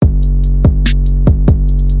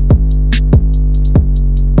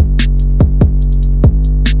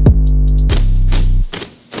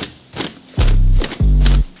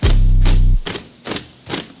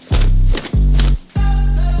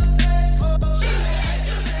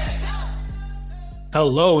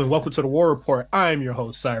Hello and welcome to the War Report. I'm your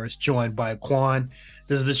host, Cyrus, joined by Quan.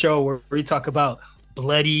 This is the show where we talk about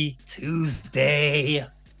Bloody Tuesday,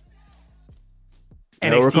 You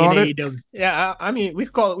know what we're NXT and calling it? AEW. Yeah, I mean, we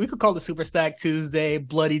could call it Super Stack Tuesday,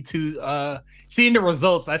 Bloody Tuesday. Seeing the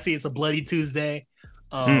results, I see it's a Bloody Tuesday.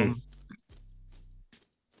 Mm. Um,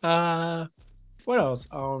 uh, what else?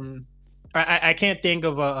 I can't think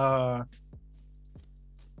of a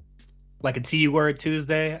like a T word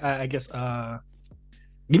Tuesday. I guess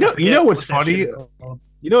You I know, you forget know what's what that shit funny? is called.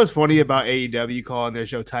 You know what's funny about AEW calling their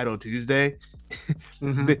show Title Tuesday?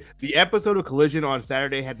 Mm-hmm. The episode of Collision on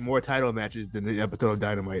Saturday had more title matches than the episode of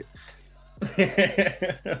Dynamite.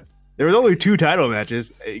 There was only two title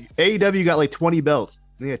matches. AEW got like 20 belts.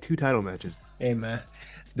 They had two title matches. Hey man,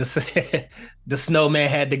 the the snowman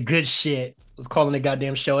had the good shit. Was calling the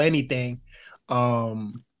goddamn show anything.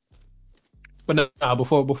 Um, but no,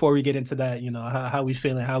 before we get into that, how we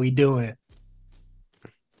feeling, how we doing?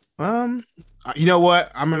 Um, you know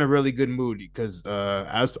what? I'm in a really good mood because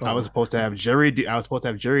I was Oh, supposed to have jury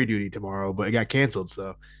duty tomorrow, but it got canceled.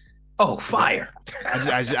 So oh, I just fire!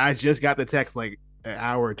 I just got the text like an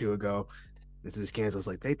hour or two ago. This is canceled. It's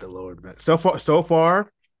like thank the Lord, man. So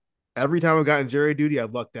far, every time I've gotten jury duty,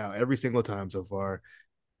 I've lucked out every single time so far.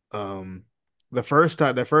 Um, the first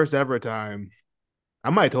ever time, I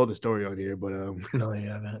might have told the story on here, No,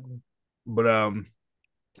 yeah, man. but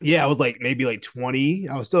yeah, I was like maybe like 20.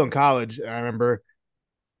 I was still in college. I remember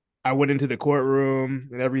I went into the courtroom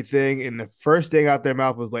and everything, and the first thing out their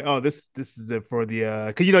mouth was like, "Oh, this is it for the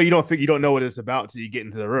because you don't know what it's about till you get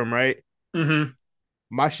into the room, right?" Mm-hmm.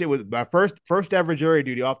 My shit was my first ever jury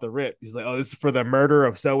duty off the rip. He's like, "Oh, this is for the murder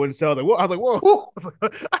of so and so." Like, what? I was like, "Whoa!"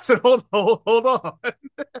 I said, hold on.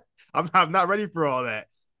 I'm not ready for all that."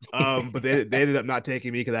 But they ended up not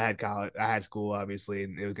taking me because I had college, I had school, obviously,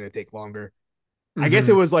 and it was gonna take longer. I guess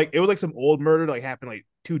Mm-hmm. it was like some old murder like happened like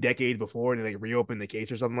 2 decades before, and they like reopened the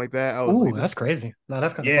case or something like that. I was Ooh, like, that's this. crazy. No,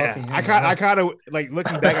 that's kind of saucy. Yeah, I ain't gonna I lie. kind of like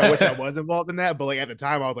looking back. I wish I was involved in that, but like at the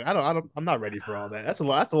time, I was like, I'm not ready for all that. That's a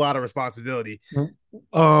lot. That's a lot of responsibility.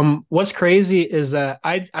 What's crazy is that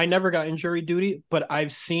I never got injury duty, but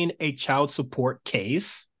I've seen a child support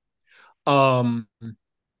case. Um,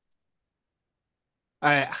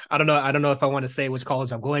 I don't know if I want to say which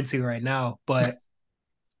college I'm going to right now, but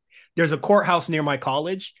there's a courthouse near my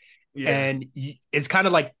college, Yeah, and it's kind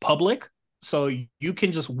of like public, so you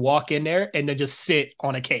can just walk in there and then just sit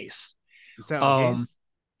on a case. you sat on the Um, case.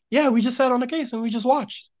 yeah, we just sat on the case and we just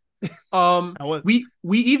watched. Um, I was we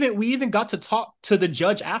even got to talk to the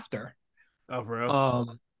judge after. oh, bro.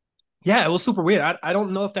 Um, yeah, it was super weird. I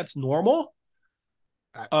don't know if that's normal.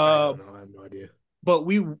 I Uh, don't know. I have no idea. but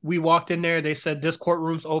we walked in there. They said this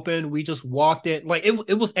courtroom's open. We just walked in. Like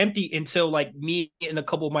it was empty until like me and a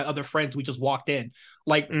couple of my other friends. We just walked in.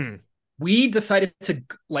 Like Mm, we decided to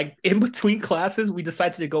like in between classes. We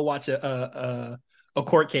decided to go watch a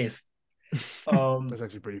court case. Um, that's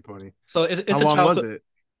actually pretty funny. so How it's a long child. was it?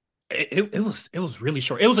 It was really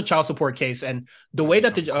short. It was a child support case, and the I'll way be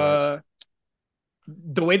that fucking quick.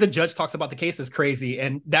 the way the judge talks about the case is crazy,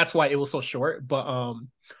 and that's why it was so short. But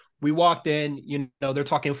we walked in, they're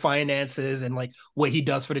talking finances and like what he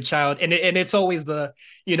does for the child, and it's always I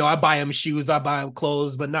buy him shoes, I buy him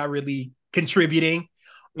clothes, but not really contributing.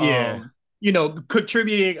 Yeah, Um,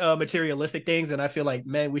 contributing materialistic things, and I feel like,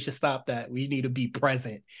 man, we should stop that. We need to be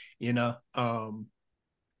present, you know.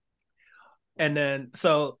 And then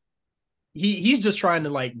so he's just trying to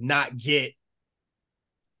like not get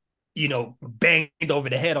banged over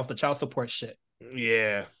the head off the child support shit.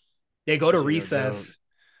 yeah. They go That to shit no joke. recess.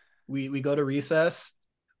 We go to recess.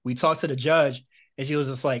 We talk to the judge, and she was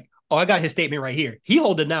just like, "Oh, I got his statement right here. He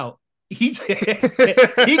holding out. He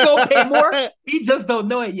he gonna pay more. He just don't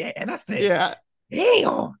know it yet." And I said, Yeah,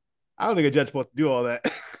 "Damn, I don't think a judge supposed to do all that.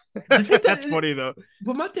 just hit That's the." funny though.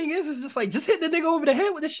 But my thing is just like just hit the nigga over the head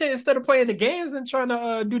with this shit instead of playing the games and trying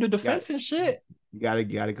to do the Got defense and shit. you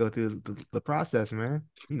gotta go through the process, man.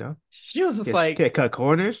 You know, She was just like, can't cut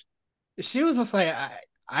corners. she was just like,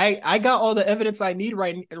 I got all the evidence I need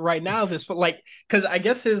right now. This for like, because I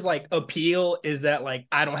guess his like appeal is that like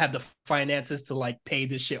I don't have the finances to like pay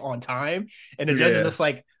this shit on time, and the judge is Yeah, just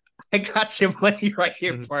like, I got your money right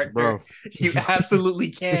here, partner. bro. You absolutely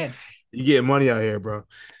can. You get money out here, bro.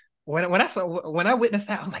 When I witnessed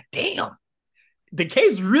that, I was like, damn, the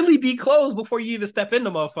case really be closed before you even step in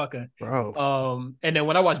the motherfucker. Bro, And then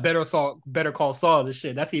when I watched Better Call Saul, this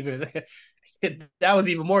shit, that's even that was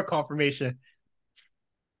even more confirmation.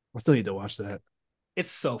 I still need to watch that.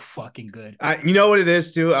 It's so fucking good. You know what it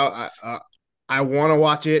is too. I want to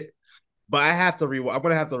watch it, but I have to rewatch. I'm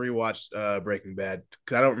gonna have to rewatch Breaking Bad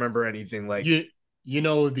because I don't remember anything like. You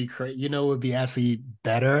it would be you know it would be actually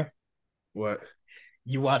better. What?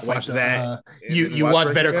 You watch like Watch the that and then you watch watch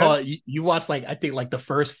Breaking Better Bad? Call you watch like I think like the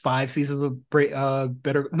first 5 seasons of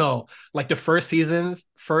Better no like the first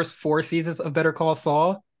 4 seasons of Better Call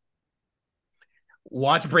Saul.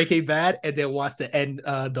 Watch Breaking Bad and then watch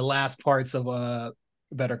the last parts of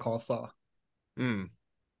Better Call Saul. Hmm.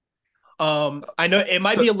 I know it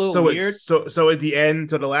might So be a little so it's weird. so at the end,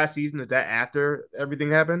 so the last season, is that after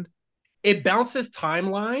everything happened? It bounces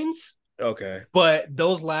timelines, Okay. but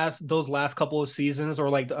those last couple of seasons or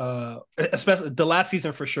like especially the last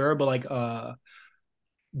season for sure, but like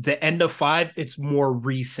the end of 5, it's more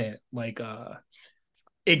recent. Like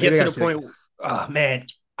it Maybe gets I to gotta the see. point. Oh man,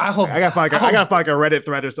 I gotta find I like I hope. gotta find like a Reddit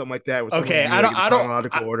thread or something like that with someone Okay, review like in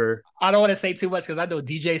chronological order. I don't want to say too much because I know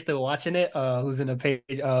DJ's still watching it. Who's in the page?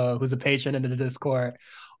 Who's a patron in the Discord,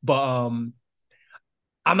 but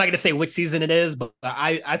I'm not gonna say which season it is, but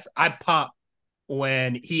I pop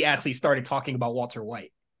when he actually started talking about Walter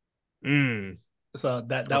White. Mm, So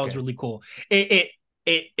that was okay, really cool.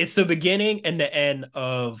 It's the beginning and the end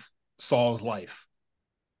of Saul's life.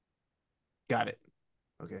 got it.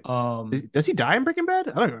 Okay. Um, Does he die in Breaking Bad?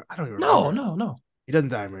 I don't even no, remember. no, no. He doesn't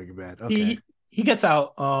die in Breaking Bad. Okay. He gets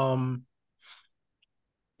out.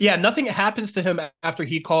 Yeah, nothing happens to him after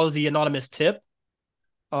he calls the anonymous tip.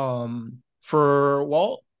 For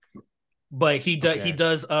Walt, but he Okay.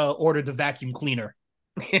 does order the vacuum cleaner.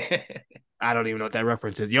 I don't even know what that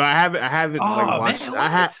reference is. Yo, I haven't like Oh watched man, what?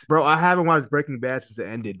 I haven't watched Breaking Bad since it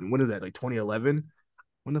ended. When is that? Like 2011?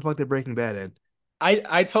 When the fuck did Breaking Bad end?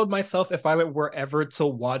 I told myself if I were ever to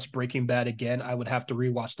watch Breaking Bad again, I would have to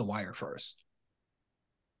rewatch The Wire first.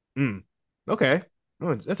 Mm. Okay.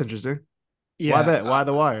 Oh, that's interesting. Why Yeah, that? Why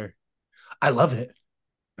The Wire? I love it.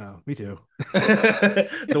 Oh, me too.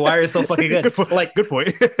 The Wire is so fucking good. Good point. Like Good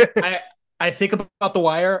point. I I think about The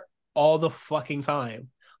Wire all the fucking time.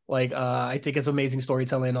 Like I think it's amazing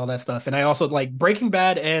storytelling and all that stuff. And I also like Breaking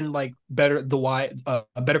Bad and like Better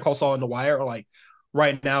Call Saul and The Wire are like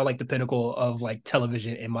right now like the pinnacle of like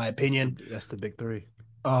television in my opinion. That's the big three.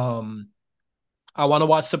 Um I want to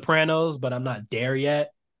watch Sopranos, but I'm not there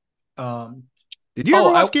yet. Um Did you oh,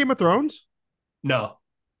 ever I watch Game of Thrones? no.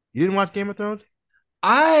 You didn't watch Game of Thrones?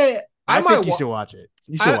 I I might think you should watch it.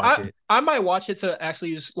 You should watch I it. I might watch it to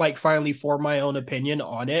actually just like finally form my own opinion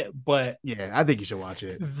on it, but Yeah, I think you should watch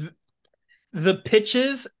it. the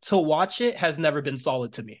pitches to watch it has never been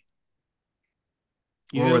solid to me.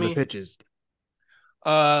 You What feel were the me? pitches?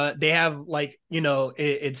 They have like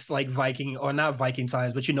it's like Viking or not Viking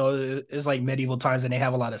times, but it's like medieval times, and they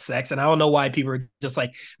have a lot of sex. And I don't know why people are just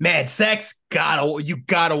like, man, sex, you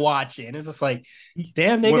gotta watch it. And it's just like,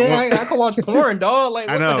 damn When, nigga, when, I can watch porn, dog. Like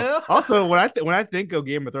I what the know. hell? Also, when I think of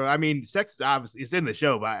Game of Thrones, I mean, sex is obviously it's in the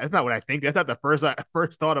show, but that's not what I think. That's not the first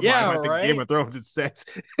thought of mine Yeah, when I think Game right. of Thrones is sex,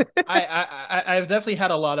 I've definitely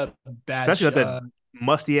had a lot of bad especially with the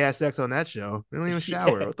musty ass sex on that show. They don't even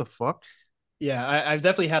shower. yeah, What the fuck? yeah. I've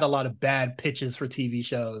definitely had a lot of bad pitches for TV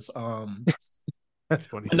shows. That's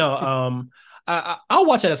funny. No, I'll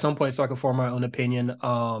watch it at some point so I can form my own opinion.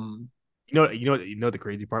 The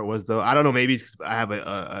crazy part was though. I don't know. Maybe it's because I have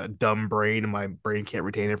a dumb brain and my brain can't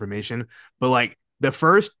retain information. But like the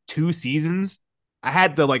first 2 seasons, I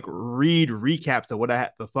had to like read recaps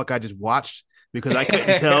of the fuck I just watched because I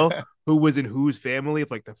couldn't tell who was in whose family.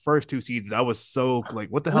 Like the first 2 seasons, I was so like,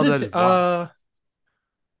 what the hell What did I is it? just watch?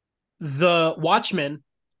 The Watchmen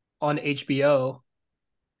on HBO.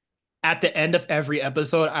 At the end of every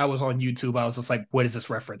episode, I was on YouTube. I was just like, "What is this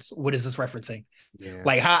reference? What is this referencing? Yeah,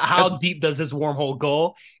 Like, that's how deep does this wormhole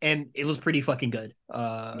go?" And it was pretty fucking good.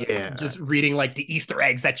 yeah. Just reading like the Easter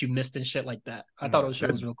eggs that you missed and shit like that. I thought No, the show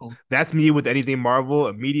was real cool. that's me with anything Marvel.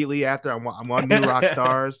 Immediately after I'm on New Rock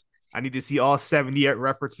Stars. I need to see all 70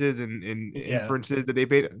 references and Yeah, inferences that they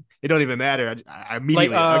paid. It don't even matter. I like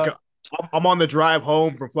immediately like I'm on the drive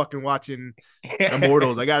home from fucking watching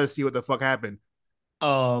Immortals. I got to see what the fuck happened.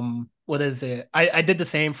 what is it? I did the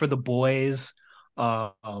same for the boys.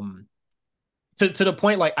 Um, to the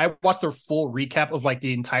point like I watched their full recap of like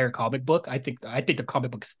the entire comic book. I think the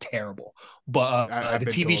comic book is terrible, but I've the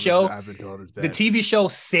been TV told it's show I've been told it's the bad. TV show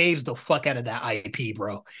saves the fuck out of that IP,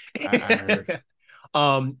 bro. I heard.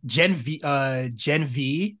 Gen V, I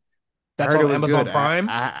that's heard it on was Amazon good. Prime.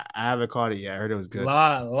 I haven't caught it yet. I heard it was good.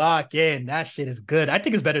 Lock in. That shit is good. I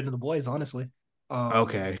think it's better than the boys, honestly. Um,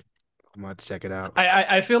 Okay, I'm about to check it out.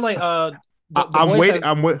 I feel like the I'm boys waiting.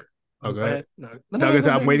 have. I'm wait. Oh, Oh, go go ahead. ahead. No, No, no, because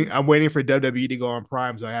no, I'm no, waiting. no. I'm waiting for WWE to go on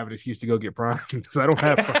Prime, so I have an excuse to go get Prime because I don't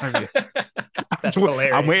have Prime yet. That's I'm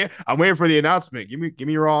hilarious. waiting. I'm waiting for the announcement. Give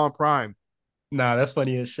me Raw on Prime. Nah, that's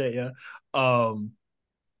funny as shit. Yeah. Um,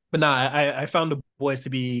 but nah, I found the boys to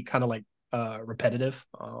be kind of like repetitive.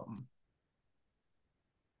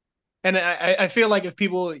 And I feel like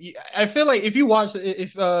I feel like if you watch,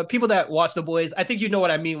 if people that watch The Boys, I think you know what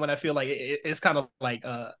I mean when I feel like it's kind of like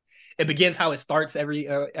it begins how it starts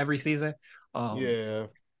every season. Um, Yeah.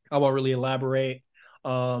 I won't really elaborate.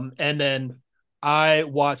 And then I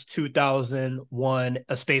watched 2001: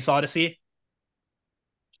 A Space Odyssey.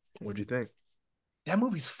 What'd you think? That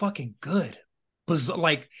movie's fucking good.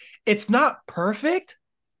 Like, it's not perfect,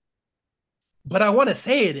 but I want to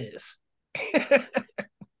say it is.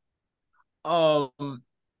 um,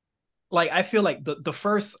 like I feel like the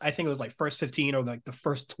first, I think it was like first 15 or like the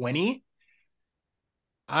first 20.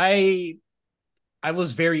 I I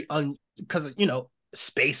was very because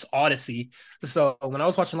Space Odyssey. So when I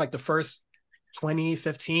was watching like the first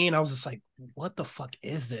 2015, I was just like, what the fuck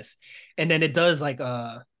is this? And then it does like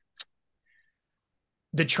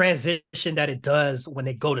the transition that it does when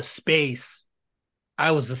they go to space.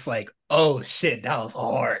 I was just like, oh shit, that was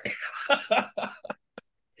hard.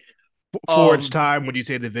 For its um time, would you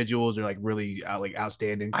say the visuals are like really like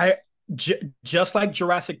outstanding? I just like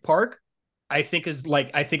Jurassic Park, I think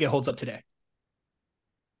it holds up today.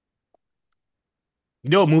 You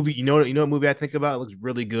know what movie? You know what movie I think about? It looks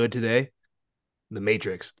really good today. The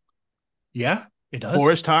Matrix. Yeah, it For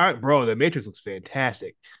does. its time, bro, The Matrix looks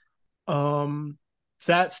fantastic. Um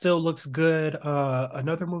that still looks good.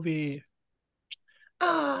 Another movie,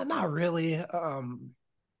 not really.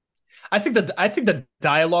 I think the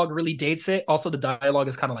dialogue really dates it. Also, the dialogue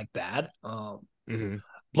is kind of like bad. Mm-hmm.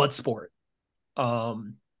 Bloodsport.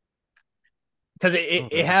 Um, because Oh, it never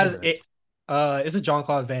seen has that. it. It's a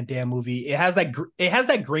Jean-Claude Van Damme movie. It has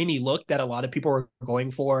that grainy look that a lot of people are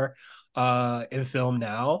going for, in film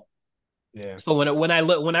now. Yeah. So when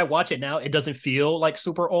I watch it now, it doesn't feel like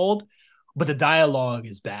super old, but the dialogue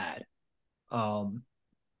is bad. Um,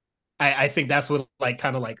 I think that's what like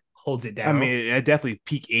kind of like holds it I down. mean, it definitely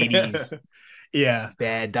peak 80s Yeah.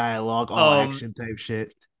 bad dialogue, all Um, action type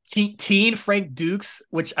shit. teen Frank Dukes,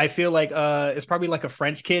 which I feel like is probably like a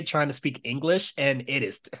French kid trying to speak English, and it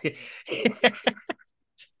is.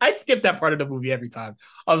 I skip that part of the movie every time.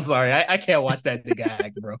 I'm sorry, I can't watch that nigga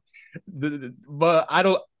act, bro. But I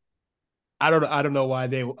don't know why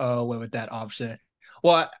they went with that option.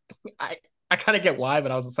 Well, I I kind of get why,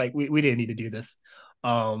 but I was just like, we didn't need to do this.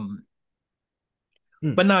 Um,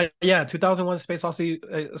 Hmm. but no, yeah, 2001: Space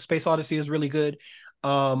Odyssey is really good.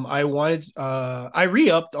 I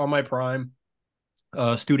re-upped on my Prime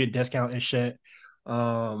student discount and shit.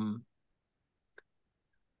 Um,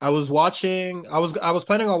 I was planning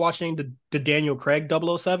on watching the Daniel Craig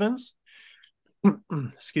 007s.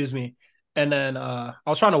 Excuse me. And then I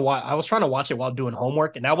was trying to watch it while doing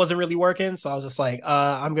homework, and that wasn't really working. So I was just like,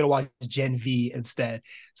 I'm gonna watch Gen V instead.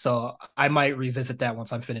 So I might revisit that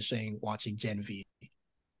once I'm finishing watching Gen V.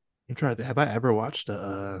 I'm trying to think, have I ever watched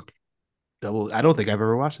a double? I don't think I've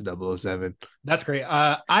ever watched a 007. That's great.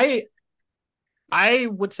 I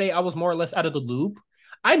would say I was more or less out of the loop.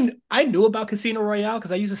 I knew about Casino Royale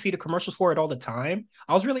because I used to see the commercials for it all the time.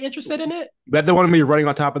 I was really interested in it. That the one of me running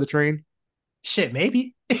on top of the train? Shit,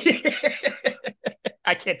 maybe.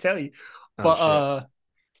 I can't tell you. Oh But shit.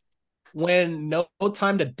 when No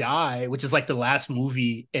Time to Die, which is like the last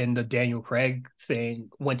movie in the Daniel Craig thing,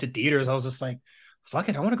 went to theaters, I was just like, fuck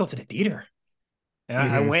it, I want to go to the theater. And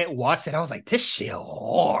I Hmm. went, watched it. I was like, this shit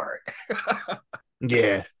hard.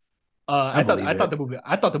 Yeah, I believe it.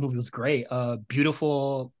 I thought the movie was great.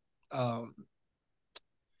 Beautiful. Um,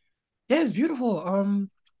 yeah, it's beautiful.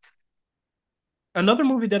 Another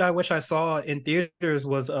movie that I wish I saw in theaters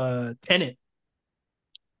was Tenet.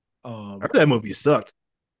 I heard Um, that movie sucked.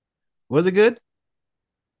 Was it good?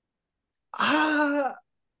 uh,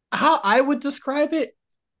 how I would describe it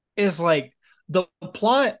is like the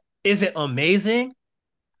plot isn't amazing,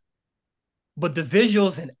 but the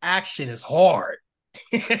visuals and action is hard.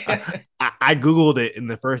 I googled it in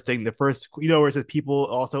the first thing. The first, where it says people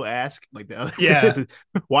also ask like the Yeah. other,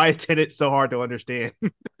 why is Tenet so hard to understand?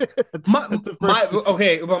 That's the My first.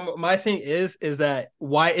 okay, but my thing is that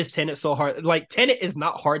why is Tenet so hard? Like Tenet is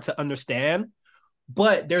not hard to understand,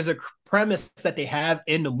 but there's a premise that they have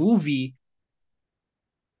in the movie.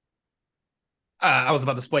 I was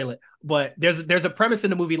about to spoil it, but there's a premise in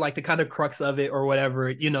the movie, like the kind of crux of it or whatever.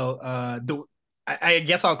 I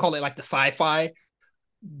guess I'll call it like the sci-fi,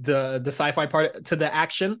 the sci-fi part to the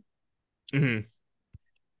action. Mhm.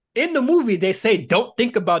 In the movie, they say don't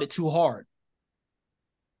think about it too hard.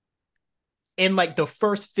 In like the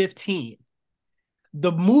first 15,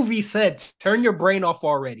 the movie said turn your brain off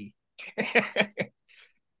already.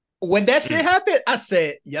 When that shit happened, I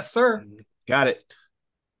said, yes, sir. Got it.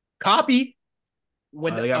 Copy.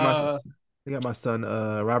 When They got my I got my son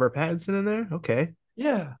Robert Pattinson in there. Okay.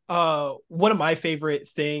 Yeah. One of my favorite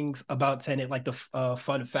things about Tenet, like the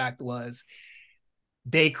fun fact was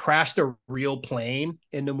they crashed a real plane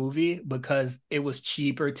in the movie because it was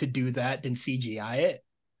cheaper to do that than CGI it.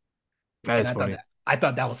 That And is funny. I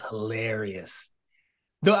thought that was hilarious.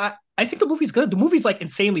 Though I think the movie's good. The movie's like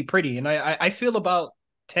insanely pretty, and I feel about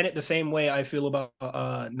Tenet the same way I feel about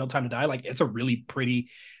No Time to Die. Like it's a really pretty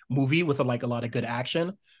movie with like a lot of good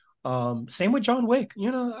action. Same with John Wick.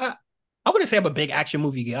 You know, I wouldn't say I'm a big action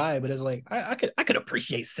movie guy, but it's like I could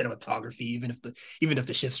appreciate cinematography even if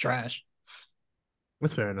the shit's trash.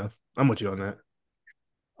 That's fair enough. I'm with you on that.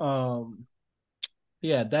 Um,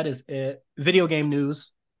 yeah, that is it. Video game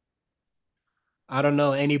news. I don't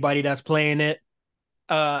know anybody that's playing it.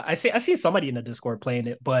 I see somebody in the Discord playing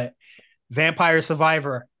it, but Vampire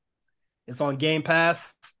Survivor. It's on Game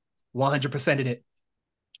Pass. 100% of it.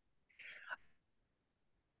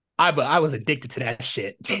 I was addicted to that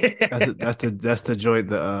shit. That's the joint.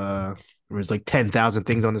 There's like 10,000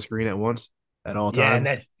 things on the screen at once at all Yeah, and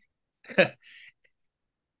times. that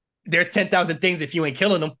there's 10,000 things if you ain't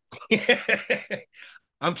killing them.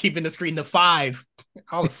 I'm keeping the screen to 5.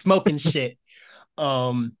 I was smoking shit.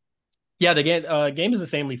 Um, yeah, the game is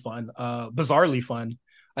insanely fun. Bizarrely fun.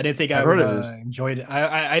 I didn't think I I've would heard it is. enjoy it.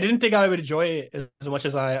 I didn't think I would enjoy it as much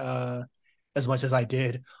as I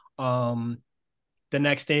did. Um, the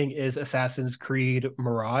next thing is Assassin's Creed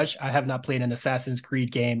Mirage. I have not played an Assassin's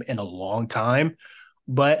Creed game in a long time,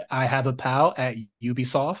 but I have a pal at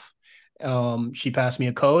Ubisoft. She passed me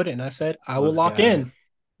a code, and I said I Well, will this lock guy, in.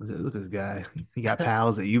 look at this guy. He got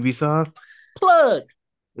pals at Ubisoft. Plug.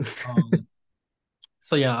 Um,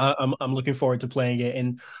 so yeah, I'm looking forward to playing it,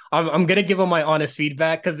 and I'm gonna give them my honest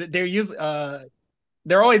feedback because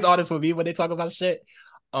they're always honest with me when they talk about shit.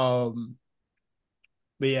 Um,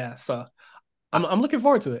 but yeah, so I'm looking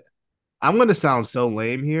forward to it. I'm gonna sound so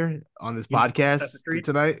lame here on this You Assassin's podcast Creed.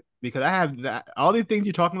 tonight because I have that all these things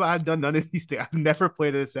you're talking about. I've done none of these things. I've never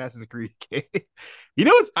played an Assassin's Creed game. You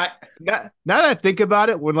know what's I now that I think about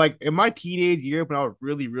it, when like in my teenage year when I was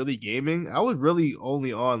really gaming, I was really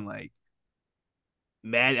only on like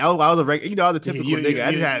Madden. I was a you know, I was a typical nigga.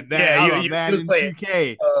 I just had Madden. yeah, I was on you was Madden playing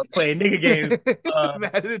 2K, playing nigga games.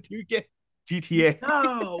 Madden 2K, GTA.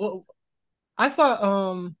 No, well, I thought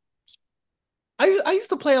I used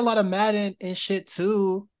to play a lot of Madden and shit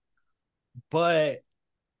too, but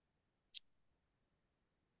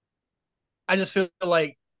I just feel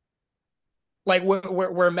like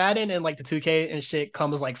where Madden and like the 2K and shit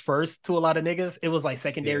comes like first to a lot of niggas, it was like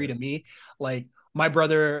secondary Yeah, to me. Like my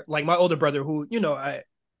brother, like my older brother, who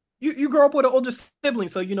you grow up with an older sibling,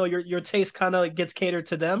 so you know your taste kind of gets catered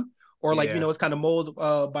to them, or like yeah. it's kind of molded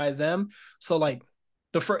by them. So like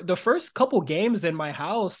the first couple games in my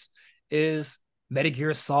house is Metal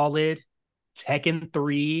Gear Solid, Tekken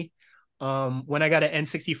 3. When I got an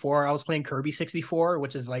N64, I was playing Kirby 64,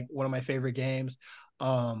 which is like one of my favorite games.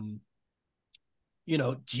 Um,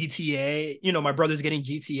 GTA, my brother's getting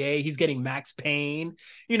GTA, he's getting Max Payne.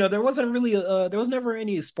 There wasn't really there was never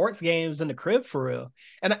any sports games in the crib for real.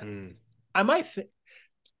 And Mm. I might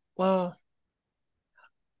well,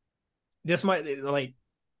 this might like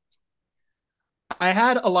I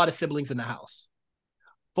had a lot of siblings in the house,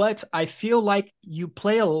 but I feel like you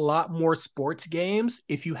play a lot more sports games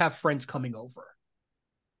if you have friends coming over.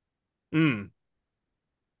 Mm.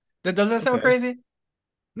 That doesn't that sound Okay. crazy?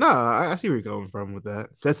 No, I see where you're going from with that.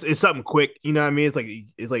 It's something quick, you know what I mean?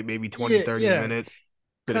 It's like maybe 20, Yeah, 30 yeah. minutes.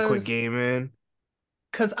 Get a quick Cause game in.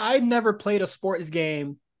 cause I never played a sports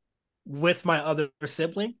game with my other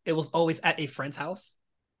sibling. It was always at a friend's house.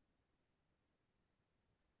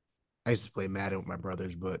 I used to play Madden with my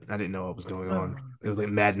brothers, but I didn't know what was going on. Uh, It was like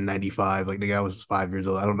Madden 95. Like the guy was 5 years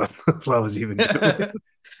old. I don't know what I was even doing.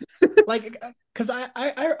 like, cause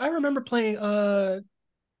I remember playing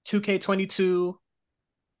 2K22,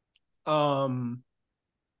 um,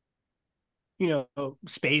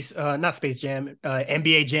 space not Space Jam,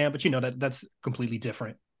 NBA Jam, but that's completely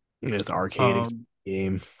different. It's an arcade Um,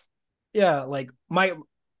 game. yeah, like my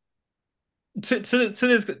to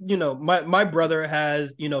this, my brother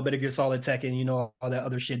has Better Gear Solid Tekken, all that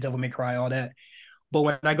other shit, Devil May Cry, all that. But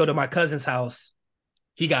when I go to my cousin's house,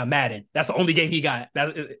 he got Madden. That's the only game he got.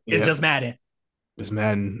 It's Yeah, just Madden. this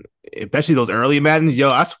Madden, especially those early Maddens. Yo,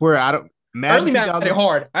 I swear I don't. Madden Early Madden 2000,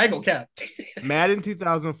 hard. I ain't gonna cap. Madden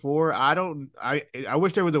 2004. I don't. I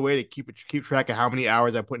wish there was a way to keep track of how many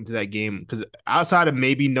hours I put into that game because outside of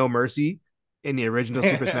maybe No Mercy in the original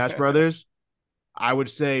Super Smash Brothers, I would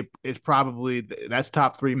say it's probably that's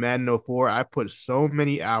top three Madden '04. I put so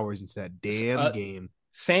many hours into that damn uh, game.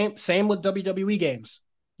 same with WWE games.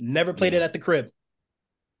 Never played it Yeah, at the crib.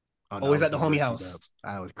 Oh no, I Always was at the doing homie Dusty house. Dubs.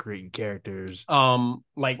 I was creating characters,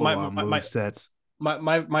 Like full on move sets.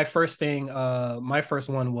 my first thing, my first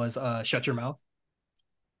one was Shut Your Mouth.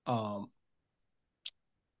 Um,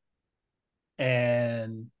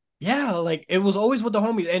 and yeah, like it was always with the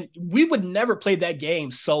homies, and we would never play that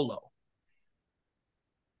game solo.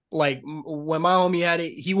 Like when my homie had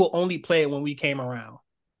it, he will only play it when we came around.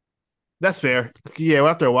 That's fair. Yeah,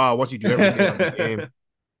 well, after a while, once you do everything on the game,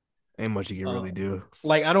 ain't much you can really do.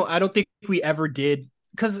 Like I don't think we ever did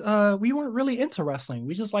because we weren't really into wrestling.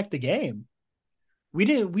 We just liked the game. We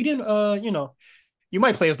didn't you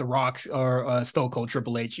might play as the Rocks or Stone Cold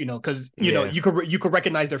Triple H, because Yeah, you could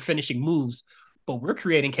recognize their finishing moves, but we're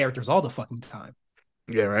creating characters all the fucking time.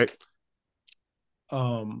 yeah, right.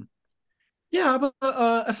 Um, yeah, but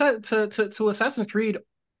aside to Assassin's Creed,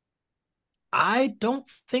 I don't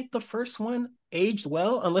think the first one aged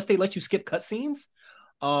well unless they let you skip cutscenes.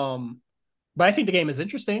 Um, but I think the game is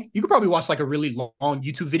interesting. You could probably watch like a really long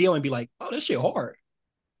YouTube video and be like, "Oh, this shit hard."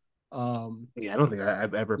 Yeah, I don't think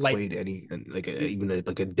I've ever Like played any even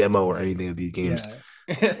like a demo or anything of these games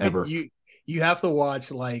yeah, ever. you have to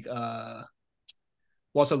watch a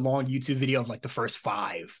long YouTube video of like the first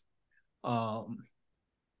five. Um,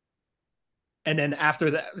 and then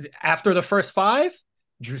after the first five,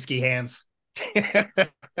 Drewski hands.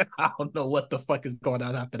 I don't know what the fuck is going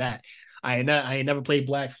on after that. I ain't never played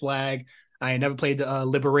Black Flag. I ain't never played the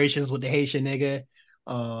Liberations with the Haitian nigga.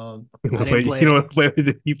 I didn't You don't play want to play with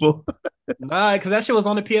the people. nah, because that shit was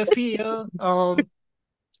on the PSP.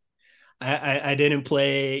 I didn't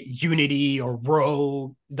play Unity or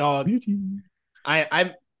Rogue Dog.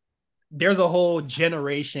 I there's a whole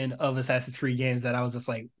generation of Assassin's Creed games that I was just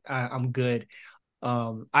like I'm good.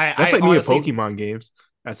 I Definitely need a honestly Pokemon games.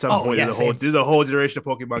 At some oh point, yeah same. there's a whole generation of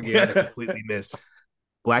Pokemon games I completely missed.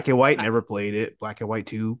 Black and White, never played it. Black and White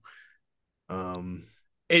 2. Um,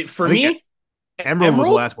 It for I think me Emerald was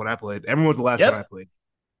the Emerald last one I played. Emerald was the last one I yep played.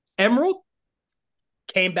 Emerald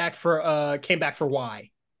came back for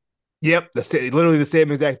Y. Yep, literally the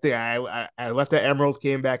same exact thing. I left that Emerald,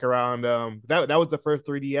 came back around. That was the first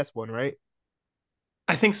 3DS one, right?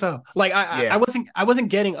 I think so. Like Yeah. I wasn't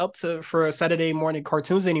getting up to for Saturday morning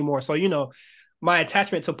cartoons anymore. So my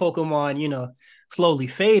attachment to Pokemon slowly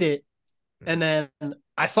faded. And then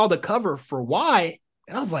I saw the cover for Y,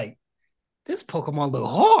 and I was like, this Pokemon look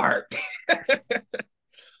hard.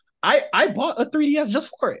 I bought a 3DS just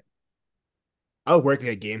for it. I was working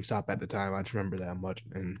at GameStop at the time. I just remember that much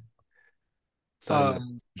and decided to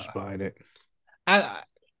Um, just buying it. I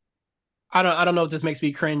I don't know if this makes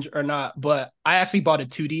me cringe or not, but I actually bought a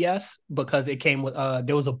 2DS because it came with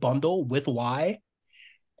there was a bundle with Y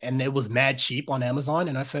and it was mad cheap on Amazon,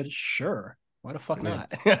 and I said sure, why the fuck Yeah.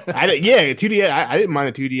 not? Yeah, 2DS. I didn't mind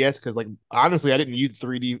the 2DS because like honestly, I didn't use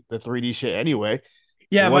the 3D shit anyway. It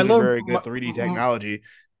Yeah, wasn't very good 3D technology.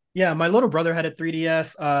 yeah, my little brother had a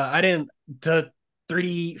 3DS. I didn't the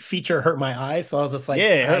 3D feature hurt my eyes, so I was just like,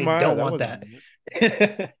 Yeah, it hurt I my eyes. don't That want wasn't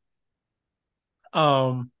that.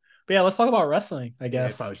 But yeah, let's talk about wrestling, I yeah,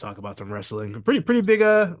 guess. probably talk about some wrestling.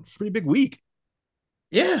 Pretty big week.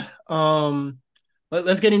 Yeah.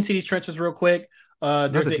 Let's get into these trenches real quick.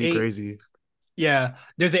 There's Nothing a too eight. crazy. Yeah,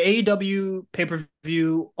 there's an AEW pay per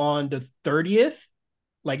view on the 30th,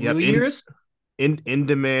 like New Yep. Year's. In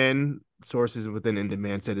demand sources within in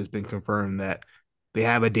demand said it's been confirmed that they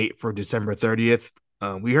have a date for December 30th.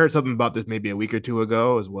 We heard something about this maybe a week or two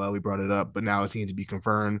ago as well. We brought it up, but now it seems to be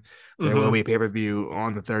confirmed. There will Mm-hmm. be a pay per view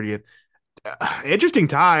on the 30th. Interesting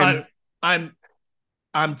time. I'm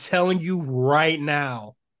I'm telling you right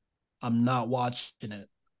now, I'm not watching it.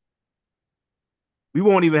 We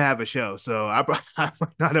won't even have a show, so I might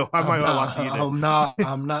not watch either. I'm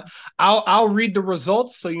not. I'll read the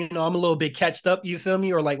results, so I'm a little bit catched up. You feel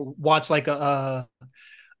me? Or like watch like a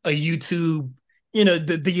YouTube,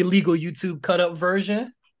 the illegal YouTube cut up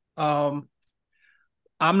version. Um,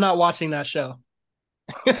 I'm not watching that show.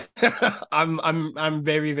 I'm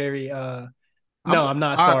very very I'm no, I'm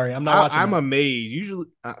not sorry. I'm not watching I'm that. amazed. Usually,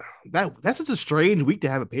 that's just a strange week to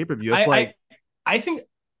have a pay per view. It's I like I think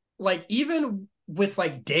like even with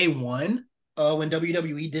like day one, when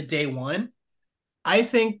WWE did day one, I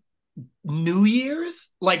think New Year's,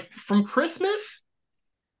 like from Christmas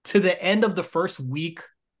to the end of the first week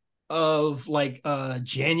of like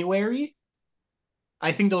January,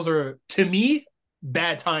 I think those are to me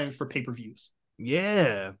bad times for pay-per-views.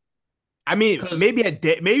 yeah. I mean, Because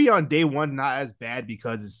maybe on day one not as bad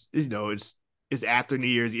because it's after New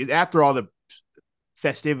Year's, it's after all the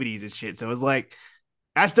festivities and shit. So it's like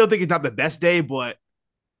I still think it's not the best day, but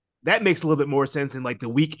that makes a little bit more sense in like the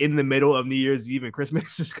week in the middle of New Year's Eve and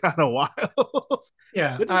Christmas is kind of wild.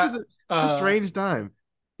 yeah, This is a strange time.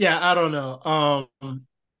 Yeah, I don't know.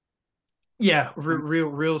 Yeah,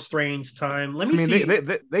 real strange time. Let I me mean, see.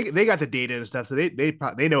 they got the data and stuff, so they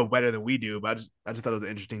know better than we do. But I just thought it was an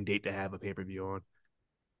interesting date to have a pay per view on.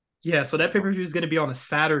 Yeah, so That's that pay all. per view is going to be on a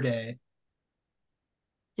Saturday.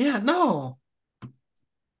 Yeah, no,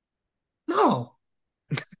 no.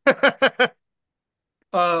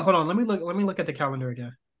 Hold on. Let me look at the calendar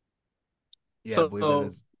again. Yeah, I So, believe that all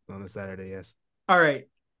is on a Saturday. Yes. right.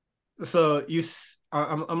 So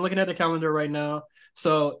I'm looking at the calendar right now.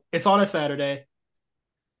 So it's on a Saturday.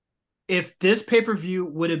 If this pay per view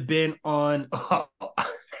would have been on,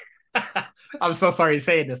 I'm so sorry to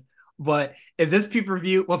say this, but if this pay per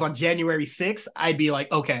view was on January 6th, I'd be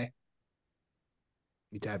like, okay,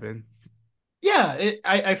 You tap in. yeah,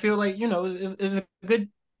 I feel like is a good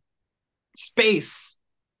space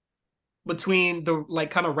between the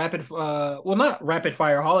like kind of rapid, well, not rapid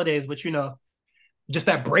fire holidays, but just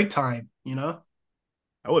that break time,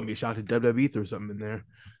 I wouldn't be shocked if WWE threw something in there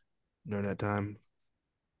during that time.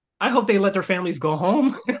 I hope they let their families go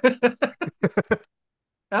home.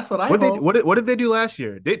 That's what I hope. What did they do last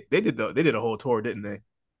year? They did a whole tour, didn't they?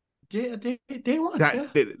 Yeah, they won. Not, Yeah.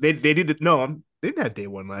 they did it. No, they didn't have day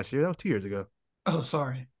one last year. That was 2 years ago. Oh,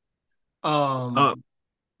 sorry. Uh,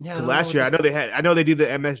 Yeah, I because don't know last what year they. I know they did the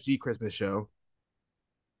MSG Christmas show,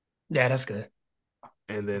 Yeah, that's good.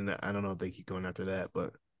 and then I don't know if they keep going after that,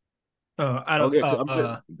 but I oh don't.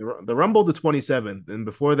 yeah, the Rumble the 27th, and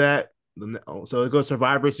before that, so it goes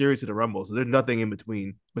Survivor Series to the Rumble. So there's nothing in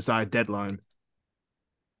between besides Deadline.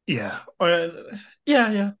 Yeah.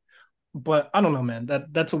 Yeah. But I don't know, man.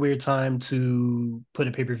 That's a weird time to put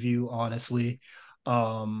a pay per view. Honestly,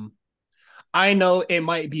 um, I know it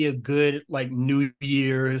might be a good like New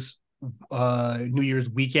Year's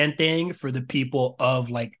weekend thing for the people of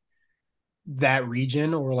like that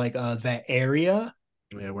region or like that area.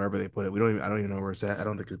 Yeah, wherever they put it, we don't even I don't even know where it's at. I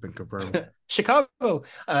don't think it's been confirmed. Chicago.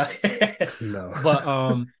 No.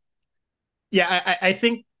 But yeah, I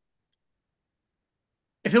think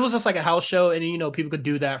if it was just like a house show and people could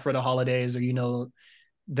do that for the holidays or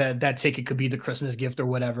that ticket could be the Christmas gift or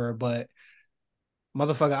whatever, but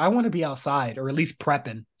motherfucker, I want to be outside or at least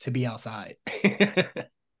prepping to be outside.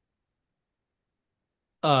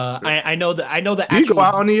 I know the Do you go actual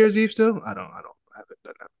out on New Year's Eve still? I haven't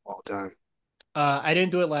done that all the time. I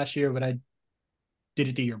didn't do it last year, but I did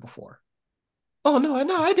it the year before. Oh no,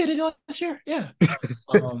 I did it last year. Yeah.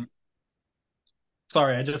 Um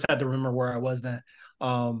sorry, I just had to remember where I was then.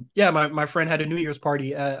 Yeah, my friend had a New Year's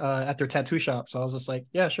party at their tattoo shop. So I was just like,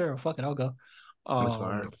 yeah, sure, fuck it, I'll go. That's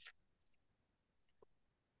fire. Um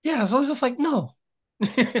yeah, so I was just like, no.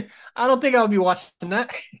 I don't think I'll be watching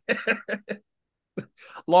that.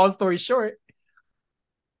 Long story short,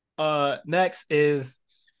 next is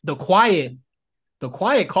the quiet, the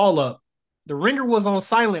quiet call up. The ringer was on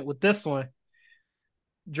silent with this one.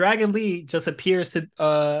 Dragon Lee just appears to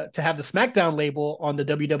have the SmackDown label on the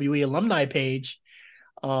WWE alumni page.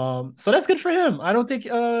 So that's good for him. I don't think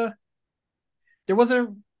there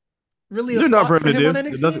wasn't really a There's nothing for spot him for to him on do.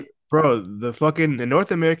 There's nothing, NXT. bro. The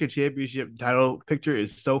North American Championship title picture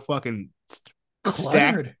is so fucking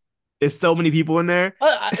stacked. Cluttered. There's so many people in there.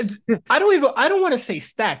 I don't want to say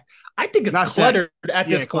stacked. I think it's Not stacked. cluttered at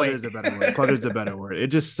Yeah, this cluttered point. is a better word. Cluttered is a better word.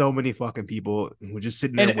 It's just so many fucking people who are just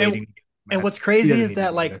sitting there and, and waiting. and Match. what's He crazy doesn't is need to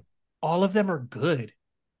that be like there. all of them are good.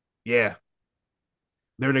 Yeah,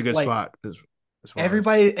 they're in a good Like spot as far as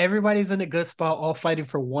everybody's in a good spot, all fighting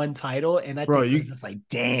for one title, and I bro. think it's just like,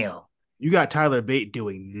 damn, You got Tyler Bate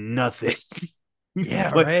doing nothing.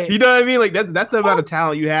 yeah, Like right. you know what I mean? Like that's the amount of Oh,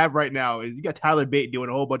 talent you have right now. Is you got Tyler Bate doing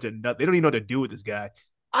a whole bunch of nothing. They don't even know what to do with this guy.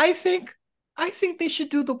 I think I think they should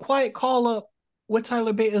do the quiet call up with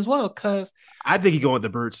Tyler Bate as well, because I think he's going with the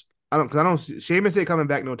Brutes. I don't. Sheamus ain't coming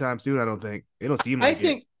back no time soon. I don't think. It don't seem I like it.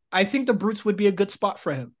 think I think the Brutes would be a good spot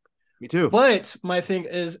for him. Me too. But my thing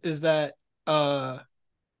is that uh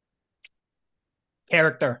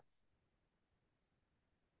character.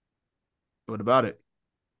 What about it?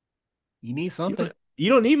 You need You something. don't. You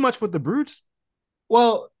don't need much with the Brutes.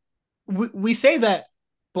 Well, we say that,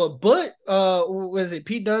 but was it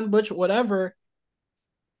Pete Dunne, Butch, whatever?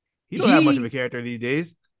 You don't have much of a He character these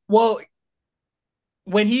days. well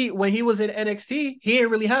when he was in NXT, he didn't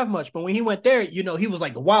really have much, but when he went there, he was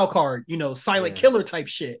like the wild card, silent Yeah. killer type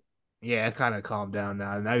shit. Yeah, it kind of calmed down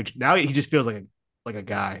now. Now he just feels like a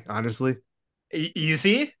guy. Honestly, You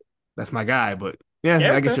see, that's my guy. But yeah,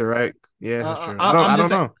 I guess character. you're right. Yeah, that's true. I'm I just don't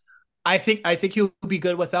saying. know. I think he'll be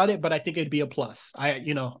good without it, but I think it'd be a plus. I'm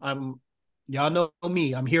y'all know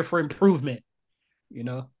me. I'm here for improvement. You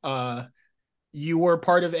know, you were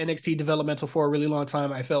part of NXT developmental for a really long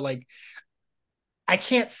time. I felt like I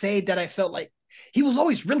can't say that I felt like he was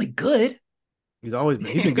always really good. He's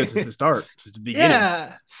been good since the start, since the beginning.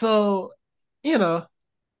 Yeah. So, you know,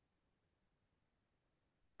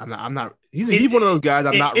 I'm not. He's it, one of those guys.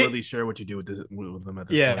 I'm not it really sure what you do with this with him at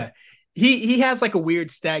this point. yeah. He has like a weird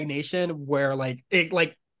stagnation where like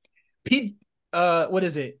Pete what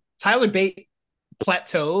is it? Tyler Bate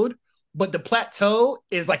plateaued, but the plateau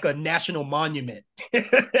is like a national monument.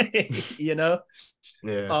 You know?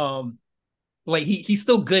 Yeah. Um like he's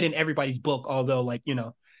still good in everybody's book, although like,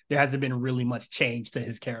 there hasn't been really much change to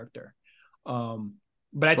his character. But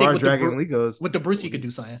I As far think as Dragon Lee goes, with the Bruce he could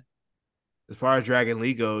do something. as far as Dragon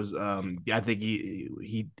Lee goes, I think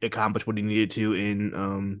he accomplished what he needed to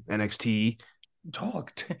in NXT.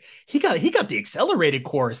 Dog, he got the accelerated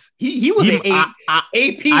course. He was He, an AP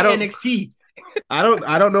I don't NXT. I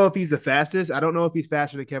don't know if he's the fastest. I don't know if he's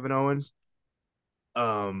faster than Kevin Owens.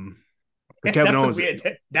 Kevin Owens,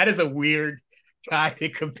 That is a weird guy to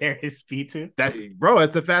compare his speed to. That bro,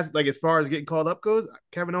 that's the fast. Like as far as getting called up goes,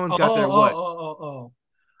 Kevin Owens got there. Oh.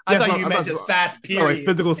 I thought you meant just fast. Period. Like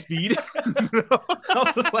physical speed. I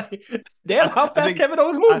was just like, damn, how fast Kevin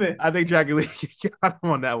Owens moving? I think Dragon Lee got him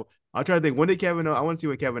on that one. I'm trying to think. When did Kevin Owens? I want to see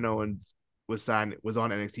when Kevin Owens was on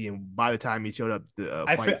NXT, and by the time he showed up,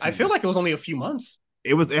 I feel like it was only a few months.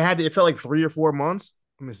 It felt like 3 or 4 months.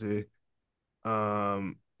 Let me see.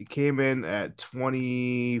 He came in at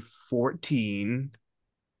 2014.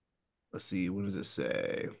 Let's see. What does it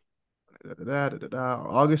say?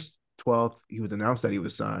 August 12th. He was announced that he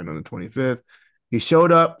was signed on the 25th. He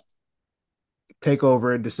showed up.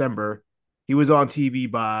 Takeover in December. He was on TV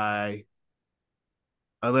by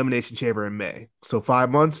Elimination Chamber in May. So 5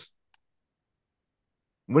 months.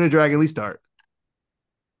 When did Dragon Lee start?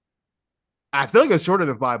 I feel like it's shorter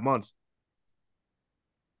than 5 months.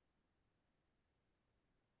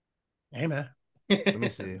 Hey man. Let me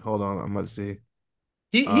see. Hold on. I'm about to see.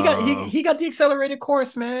 He got the accelerated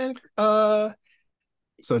course, man. So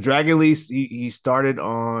Dragon Lee he started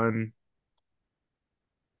on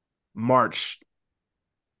March.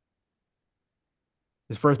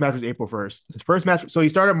 His first match was April 1st. His first match, so he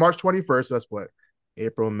started March 21st. So that's what?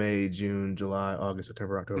 April, May, June, July, August,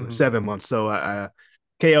 September, October. 7 months. So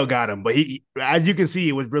KO got him, but he, as you can see,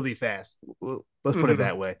 it was really fast. Let's put it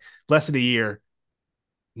that way. Less than a year,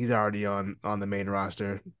 he's already on the main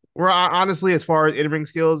roster. Where honestly, as far as in-ring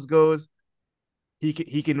skills goes, he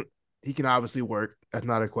can obviously work. That's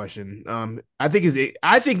not a question. I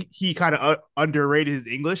think he kind of underrated his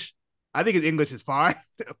English. I think his English is fine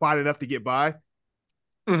enough to get by.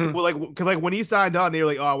 Well, cause when he signed on, they were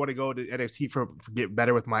like, "Oh, I want to go to NXT for get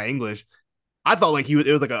better with my English." I thought like it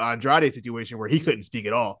was like an Andrade situation where he couldn't speak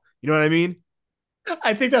at all. You know what I mean?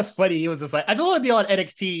 I think that's funny. He was just like, I just want to be on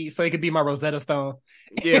NXT so he could be my Rosetta Stone.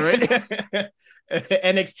 Yeah, right.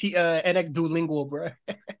 NX Duolingo, bro.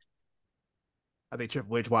 I think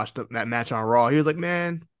Triple H watched that match on Raw. He was like,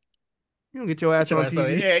 "Man, you don't get your ass on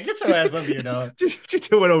TV. Yeah, get your ass up here, dog. just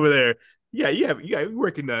do it over there. Yeah, you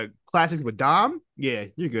working the classics with Dom. Yeah,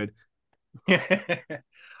 you're good." But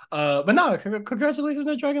no, congratulations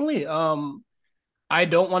to Dragon Lee. I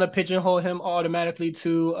don't want to pigeonhole him automatically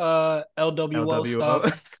to LWO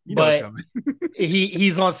stuff, but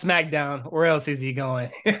he's on SmackDown. Where else is he going?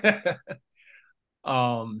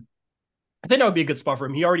 I think that would be a good spot for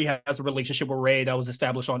him. He already has a relationship with Ray that was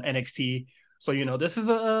established on NXT, so this is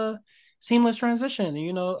a seamless transition.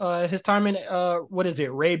 His time in what is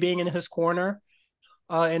it? Ray being in his corner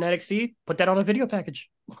in NXT. Put that on a video package.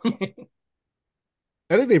 I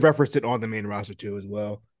think they referenced it on the main roster too, as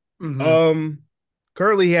well.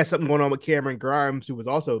 Currently, he has something going on with Cameron Grimes, who was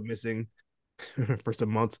also missing for some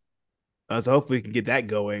months. So hopefully we can get that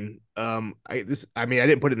going. I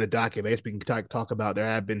didn't put it in the docket. I guess we can talk about. There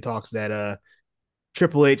have been talks that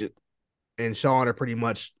Triple H and Shawn are pretty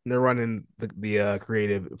much they're running the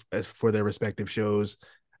creative for their respective shows,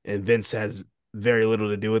 and Vince has very little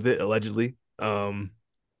to do with it, allegedly. Who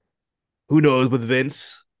knows with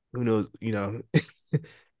Vince? Who knows?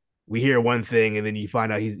 We hear one thing and then you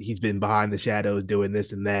find out he's been behind the shadows doing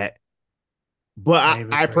this and that. But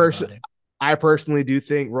I personally do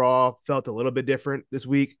think Raw felt a little bit different this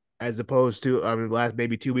week as opposed to the last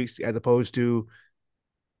maybe 2 weeks, as opposed to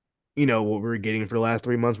what we were getting for the last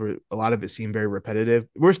 3 months, where a lot of it seemed very repetitive.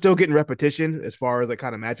 We're still getting repetition as far as like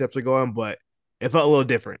kind of matchups are going, but it felt a little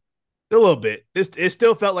different. A little bit. It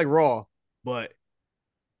still felt like Raw, but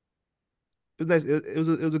it was nice. It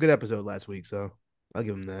was a good episode last week, so I'll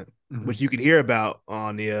give them that. Which you can hear about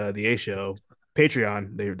on the A Show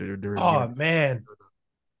Patreon. They're oh man,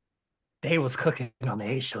 they was cooking on the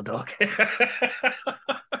A Show, dog.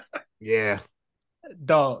 Yeah,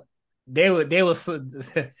 dog. They was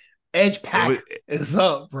Edge Pack is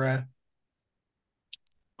up, bruh.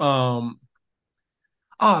 Um,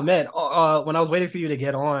 oh man, when I was waiting for you to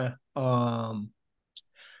get on,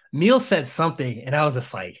 Neil said something, and I was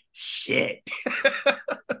just like, shit.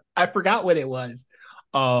 I forgot what it was.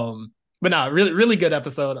 But no, really, really good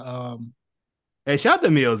episode. Hey, shout out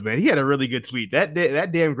to Mills, man. He had a really good tweet. That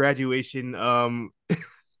damn graduation. What's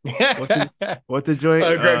the uh, what's the joint?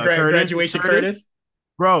 graduation Curtis, Curtis.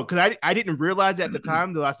 bro. Because I didn't realize at the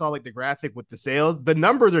time that I saw like the graphic with the sales. The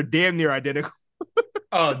numbers are damn near identical,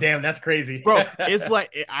 Oh, damn, that's crazy. bro. It's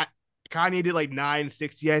like Kanye did like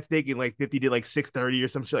 960, I think, and like 50 did like 630 or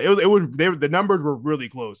some shit. The numbers were really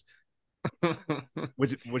close,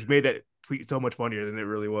 which made that tweet so much funnier than it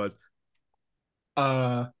really was.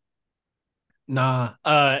 uh nah.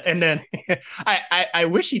 And then I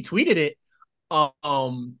wish he tweeted it.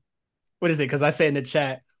 What is it? Because I say in the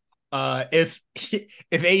chat, if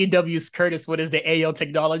AEW's Curtis, what is the AO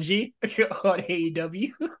technology on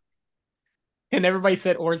AEW? And everybody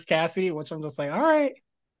said Orange Cassidy, which I'm just like, all right.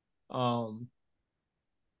 Um,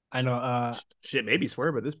 I know. Shit, maybe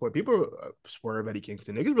Swerve at this point. People Swerve Eddie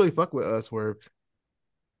Kingston. Niggas really fuck with Swerve.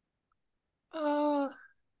 uh,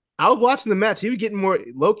 I was watching the match. He was getting more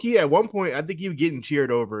low key at one point. I think he was getting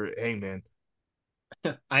cheered over Hangman.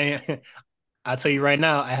 I I'll tell you right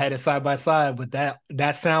now, I had it side by side, but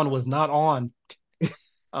that sound was not on.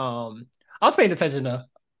 I was paying attention to.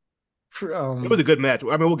 It was a good match.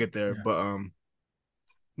 I mean, we'll get there, Yeah.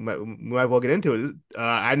 but we might well get into it.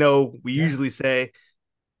 I know we Yeah. usually say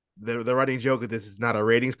the running joke that this is not a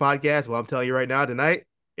ratings podcast. Well, I'm telling you right now, tonight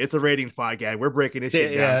it's a ratings podcast. We're breaking this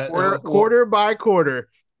shit down Yeah. quarter by quarter.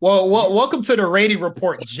 Welcome to the rating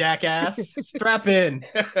report, jackass. Strap in.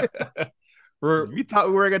 You thought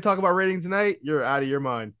we were gonna talk about ratings tonight? You're out of your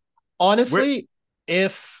mind. We're Honestly,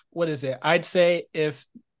 if what is it? I'd say if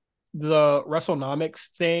the WrestleNomics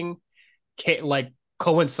thing like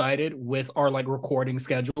coincided with our like recording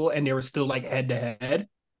schedule and they were still like head to head,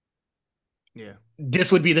 yeah.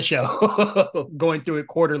 this would be the show. Going through it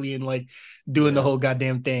quarterly and like doing the Yeah. whole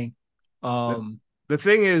goddamn thing. The Um the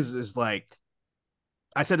thing is like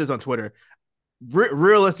I said this on Twitter.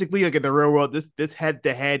 Realistically, like in the real world, this head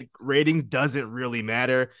to head rating doesn't really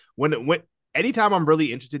matter. When anytime I'm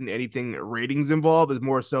really interested in anything ratings involved is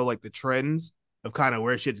more so like the trends of kind of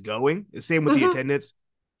where shit's going. The same with the mhm. attendance.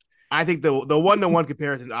 I think the one to one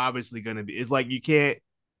comparison is obviously going to be is like you can't.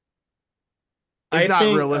 It's I not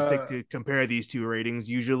think realistic to compare these two ratings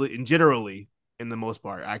usually and generally in the most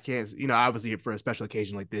part. I can't, obviously for a special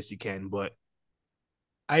occasion like this you can, but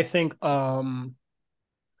I think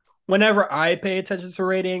whenever I pay attention to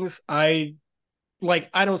ratings, I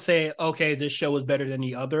don't say, okay, this show is better than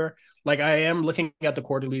the other. Like I am looking at the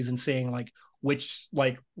quarterlies and saying which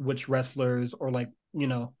wrestlers or like,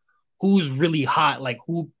 who's really hot, like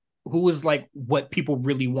who is like what people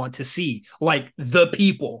really want to see. Like the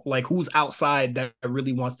people, like who's outside that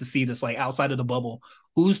really wants to see this, like outside of the bubble.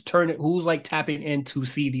 Who's like tapping in to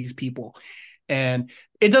see these people. And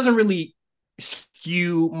it doesn't really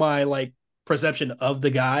skew my like perception of the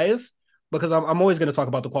guys because I'm always going to talk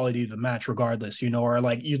about the quality of the match regardless, or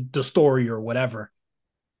like the story or whatever.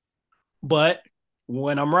 But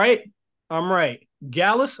when I'm right, I'm right.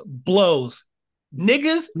 Gallus blows.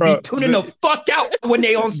 Niggas be bro, tuning the fuck out when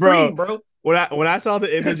they on bro, screen, bro. when I saw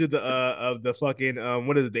the image of the fucking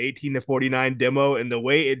what is it, the 18 to 49 demo and the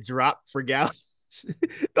way it dropped for Gallus.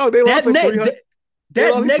 No, they lost That like ne- 300 that, they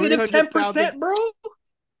that lost like negative 300,000. 10%, bro.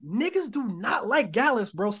 Niggas do not like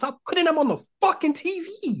Gallus, bro. Stop putting them on the fucking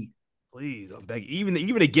TV. Please, I'm begging.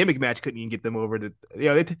 Even a gimmick match couldn't even get them over the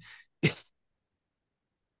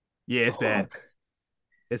yeah, it's bad. Dog.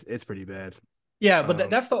 It's pretty bad. Yeah, but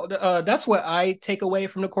Um, that's what I take away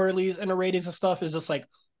from the quarterlies and the ratings and stuff is just like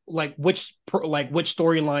which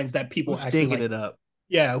storylines that people who's actually stinking like. it up?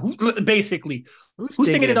 Yeah, basically Who's who's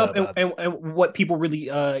stinking thinking it it up up, and, Bob? and what people really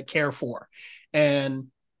care for. And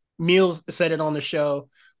Meals said it on the show,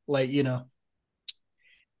 like,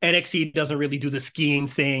 NXT doesn't really do the skiing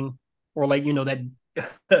thing or like, that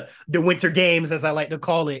the winter games, as I like to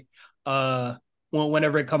call it,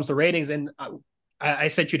 whenever it comes to ratings. And I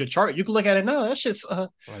sent you the chart. You can look at it now. That's just I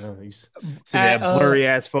know you see at that blurry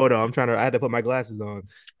ass photo. I had to put my glasses on.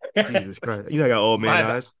 Jesus Christ. I got old man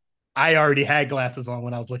my eyes. I already had glasses on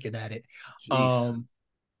when I was looking at it. Jeez. Um,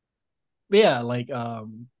 yeah, like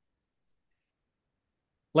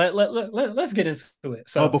let's get into it. Oh,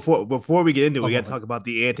 So, before we get into it, oh we my got to God. talk about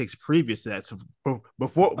the antics previous to that. So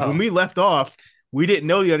before when Oh, we left off, we didn't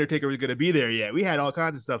know the Undertaker was going to be there yet. We had all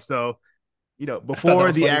kinds of stuff. So I thought that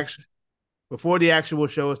was funny. before the actual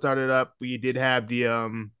show started up, we did have the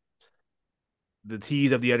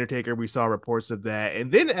tease of the Undertaker. We saw reports of that,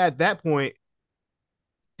 and then at that point,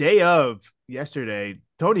 day of yesterday,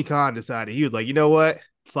 Tony Khan decided he was like, you know what?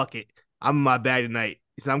 Fuck it. I'm in my bag tonight.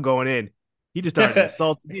 He said, I'm going in. He just started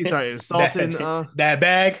insulting. He started insulting. That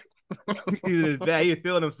bag. He was in his bag. He was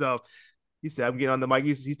feeling himself. He said, I'm getting on the mic.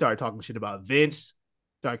 He started talking shit about Vince.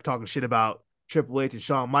 Started talking shit about Triple H and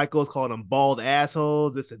Shawn Michaels, calling them bald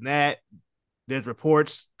assholes, this and that. There's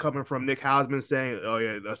reports coming from Nick Hausman saying, "Oh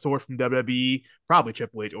yeah, a source from WWE, probably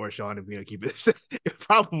Triple H or Shawn, if we're gonna keep it,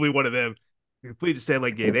 probably one of them." We just said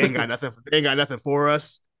like, "Yeah, they ain't got nothing. They ain't got nothing for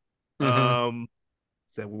us." Mm-hmm.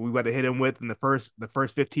 Said we got to hit them with in the first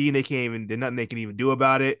 15. They can't even did nothing they can even do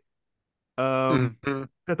about it. Mm-hmm.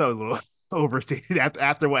 I thought it was a little overstated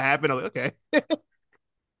after what happened. I was like, okay,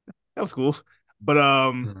 that was cool, but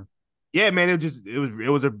yeah, man,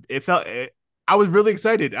 I was really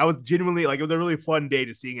excited. I was genuinely like, it was a really fun day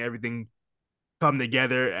to seeing everything come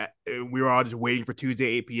together. We were all just waiting for Tuesday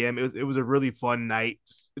 8 p.m. It was a really fun night.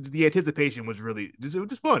 The anticipation was really it was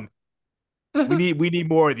just fun. Mm-hmm. We need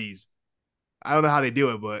more of these. I don't know how they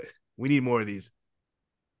do it, but we need more of these.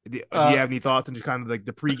 Do you Uh, have any thoughts on just kind of like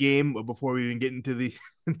the pregame before we even get into the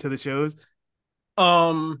into the shows?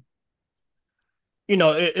 um,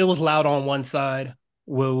 it was loud on one side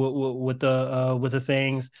with the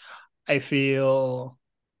things. I feel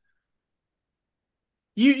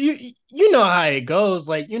you know how it goes.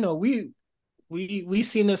 Like, we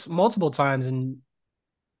seen this multiple times, and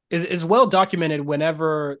is well documented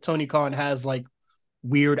whenever Tony Khan has like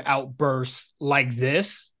weird outbursts like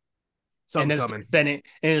this, and Something's then coming.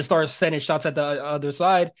 it starts sending shots at the other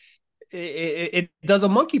side. It does a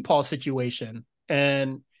monkey paw situation,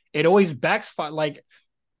 and it always backfire. Like,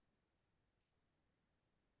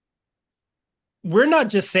 we're not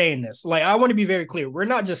just saying this. Like, I want to be very clear. We're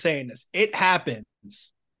not just saying this. It happens.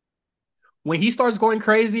 When he starts going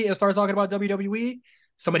crazy and starts talking about WWE,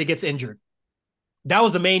 somebody gets injured. That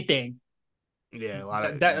was the main thing. Yeah, a lot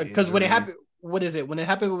of That because when it injuries. happened, what is it? When it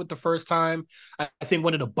happened with the first time, I think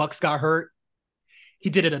one of the Bucks got hurt. He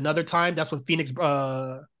did it another time. That's when Phoenix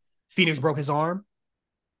broke his arm.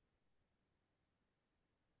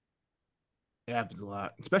 It happens a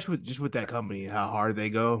lot, especially with that company, how hard they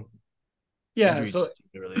go. Yeah. Injuries So, just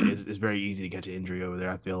really it's very easy to catch an injury over there.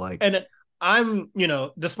 I feel like. and I'm,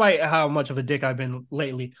 despite how much of a dick I've been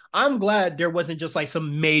lately, I'm glad there wasn't just like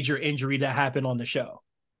some major injury that happened on the show.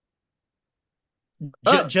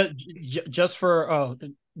 Uh, Just for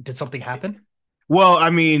did something happen? well, I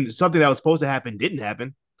mean, something that was supposed to happen didn't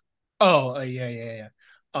happen. Oh, yeah, yeah,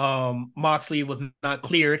 yeah. Moxley was not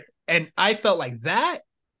cleared, and I felt like that.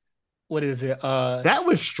 What is it? That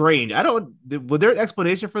was strange. I don't. Was there an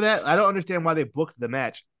explanation for that? I don't understand why they booked the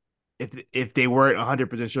match if they weren't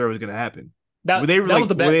 100% sure it was going to happen. Were they that was like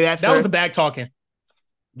the were bag. they that That was fair? the bag talking.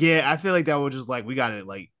 Yeah, I feel like that was just like we got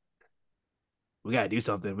to do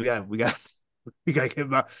something. We got we got to get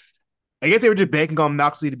him out. I guess they were just banking on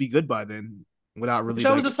Moxley to be good by then, without really Which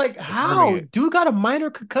I was like just like, confirming how? it. Dude got a minor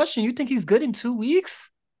concussion. You think he's good in 2 weeks?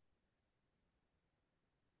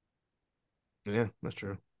 Yeah, that's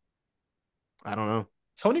true. I don't know.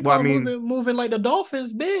 Tony Well, I Khan mean, moving like the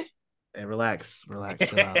Dolphins, man. hey, relax,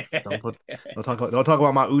 chill out. Don't talk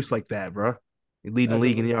about my oos like that, bro. You're leading the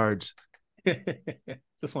league in yards.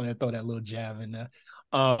 Just wanted to throw that little jab in there.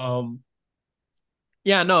 Um,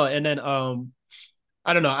 yeah, no, and then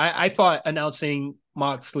I don't know. I thought announcing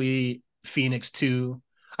Moxley Phoenix 2,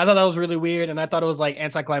 I thought that was really weird, and I thought it was like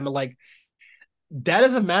anticlimactic. Like, that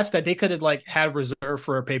is a match that they could have like had reserved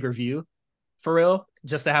for a pay-per-view for real,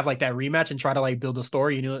 just to have like that rematch and try to like build a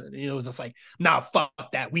story. It was just like, nah, fuck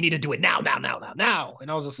that. We need to do it now, now, now, now, now.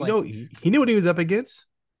 And I was just You like, know, he knew what he was up against.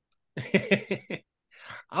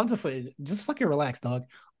 I'm just like, just fucking relax, dog.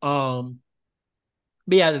 Um,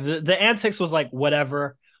 but yeah, the antics was like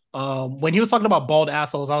whatever. When he was talking about bald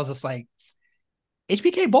assholes, I was just like,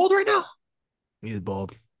 HBK bald right now? He's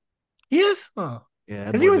bald. He is? Oh. Yeah,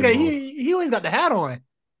 that Because he boy always been got bald. he always got the hat on.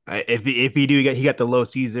 If he do, he got the low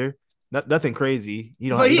Caesar. Nothing crazy.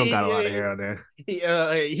 So He don't got a lot of hair on there. he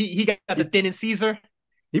got the He, thin and Caesar.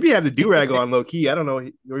 he be have the do rag on low key. I don't know.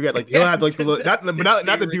 We got like he'll have like the little, not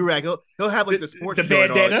the do rag. He'll have like the sports the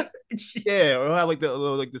joint on. bandana. Yeah, or he'll have like the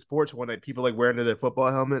little, like the sports one that people like wear under their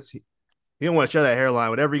football helmets. He don't want to show that hairline.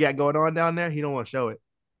 Whatever he got going on down there, he don't want to show it.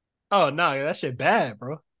 Oh no, that shit bad,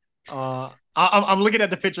 bro. I'm looking at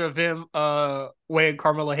the picture of him when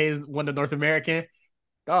Carmelo Hayes won the North American.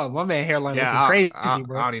 Oh, my man hairline Yeah, looking crazy, I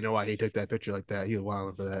bro. don't even know why he took that picture like that. He was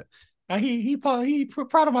wilding for that. He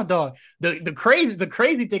proud of my dog. The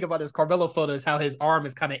crazy thing about this Carmelo photo is how his arm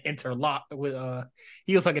is kind of interlocked with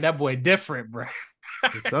he was looking that boy different, bro.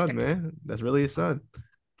 It's his son, man. That's really his son.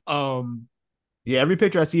 um Yeah, every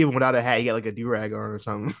picture I see of him without a hat, he got like a do rag on or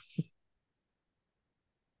something.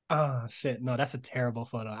 Oh shit, no, that's a terrible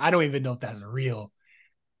photo. I don't even know if that's real.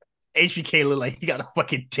 HBK look like he got a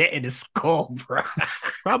fucking dent in his skull, bro.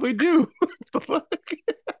 Probably do.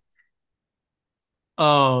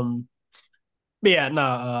 um, but yeah,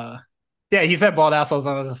 no, yeah, he said bald assholes.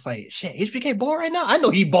 I was just like, shit, HBK bald right now? I know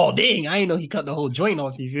he balding. I didn't know he cut the whole joint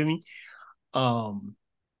off. You feel me? Um,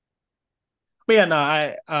 but yeah,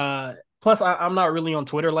 no, plus I'm not really on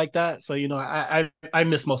Twitter like that, so I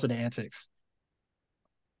miss most of the antics.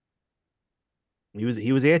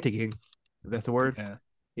 He was anti-king. If that's the word. Yeah,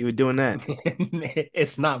 He was doing that.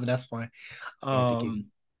 it's not, but that's fine. Anti-king.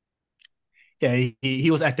 Yeah,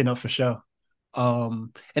 he was acting up for sure.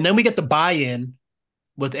 And then we get the buy-in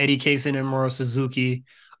with Eddie Kingston and Moro Suzuki.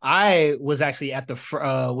 I was actually at the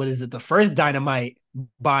what is it, the first Dynamite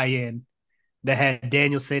buy-in that had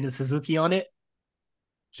Danielson and Suzuki on it.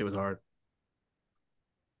 Shit was hard.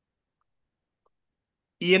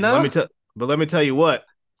 You But let know, me tell. But let me tell you what.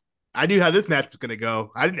 I knew how this match was gonna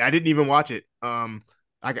go. I didn't even watch it.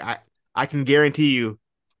 I I can guarantee you.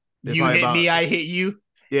 There's you probably hit about me, I hit you.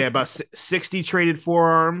 about 60 traded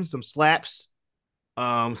forearms, some slaps,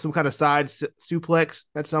 some kind of side suplex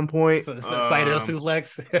at some point, Side of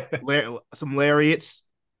suplex, some lariats,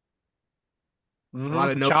 a lot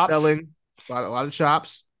of no chops. selling, a lot of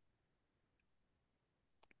chops.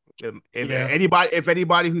 Yeah. If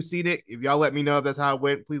anybody who's seen it, if y'all let me know if that's how it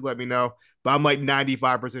went, please let me know. But I'm like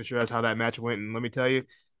 95% sure that's how that match went. And let me tell you,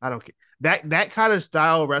 I don't care. That kind of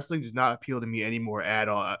style of wrestling does not appeal to me anymore at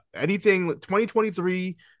all. Anything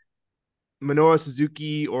 2023 Minoru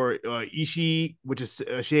Suzuki or Ishii, which is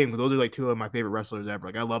a shame because those are like two of my favorite wrestlers ever.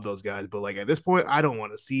 Like I love those guys, but like at this point, I don't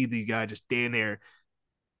want to see these guys just stand there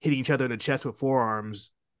hitting each other in the chest with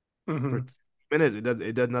forearms for Mm-hmm. minutes.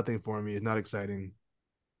 It does nothing for me. It's not exciting.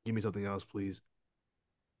 Give me something else, please.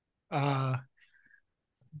 Uh,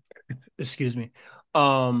 excuse me.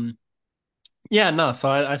 Um, yeah, no. So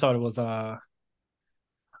I thought it was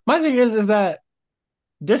my thing is that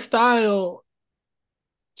this style.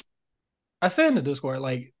 I say in the Discord,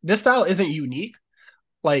 like this style isn't unique.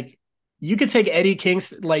 Like you could take Eddie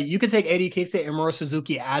Kingston and Moro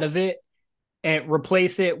Suzuki out of it and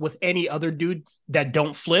replace it with any other dude that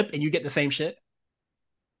don't flip, and you get the same shit.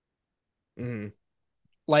 Mm-hmm.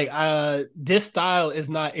 Like this style is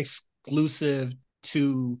not exclusive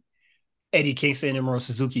to Eddie Kingston and Moro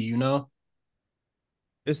Suzuki, you know?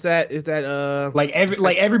 It's that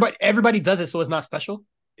Everybody does it, so it's not special.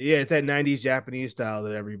 yeah, it's that 90s Japanese style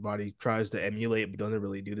that everybody tries to emulate but doesn't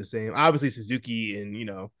really do the same. Obviously Suzuki and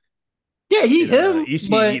Yeah, he him, Ishii,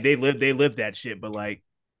 but they live that shit, but like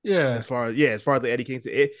yeah. as far as the Eddie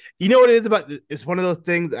Kingston, you know what it is about it's one of those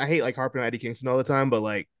things I hate like harping on Eddie Kingston all the time, but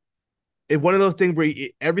like it's one of those things where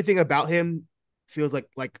everything about him feels like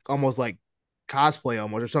almost like cosplay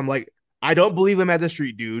almost or something. Like I don't believe him as a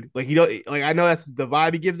street dude. Like he don't like I know that's the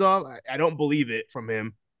vibe he gives off. I don't believe it from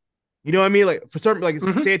him. You know what I mean? Like for certain like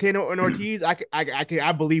Mm-hmm. Santana and Ortiz,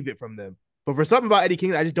 I believed it from them. But for something about Eddie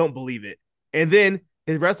King, I just don't believe it. And then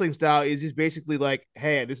his wrestling style is just basically like,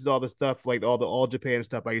 hey, this is all the stuff like all Japan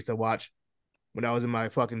stuff I used to watch when I was in my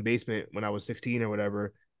fucking basement when I was 16 or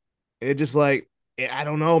whatever. And it just like I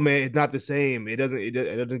don't know, man. It's not the same. It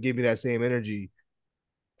doesn't give me that same energy.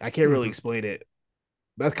 I can't really Mm-hmm. explain it.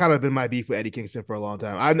 That's kind of been my beef with Eddie Kingston for a long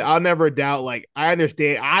time. I'll never doubt. Like I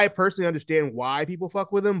personally understand why people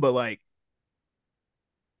fuck with him, but like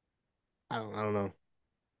I don't know.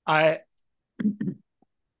 I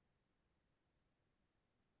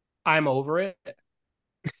I'm over it.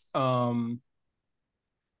 Um,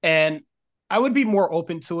 and I would be more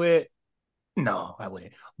open to it. No, I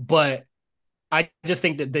wouldn't. But I just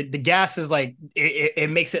think that the gas is like it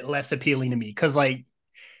makes it less appealing to me because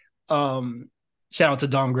um shout out to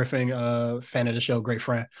Dom Griffin, fan of the show, great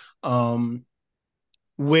friend. Um,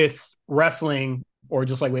 with wrestling or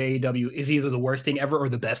just like with AEW is either the worst thing ever or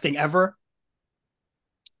the best thing ever.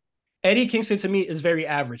 Eddie Kingston to me is very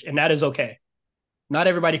average, and that is okay. Not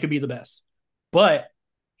everybody could be the best, but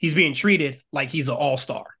he's being treated like he's an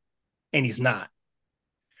all-star, and he's not. Mm.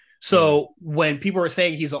 So when people are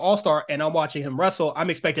saying he's an all-star and I'm watching him wrestle, I'm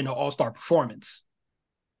expecting an all-star performance.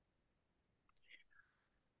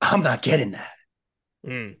 I'm not getting that.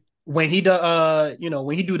 Mm. When he do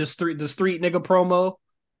when he do the street nigga promo,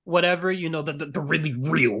 whatever, the really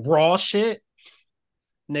real raw shit,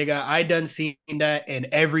 nigga, I done seen that in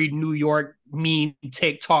every New York meme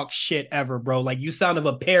TikTok shit ever, bro. Like you sound of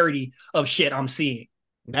a parody of shit I'm seeing.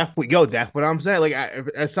 That's what I'm saying. Like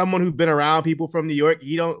as someone who's been around people from New York,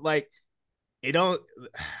 you don't like it. Don't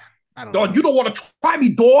I don't Dog, know. you don't want to try me,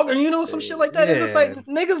 dog, and some shit like that. It's just like Yeah,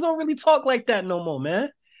 niggas don't really talk like that no more, man.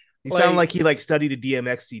 He sounded Like, like he like studied a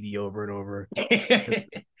DMX CD over and over.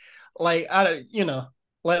 like I,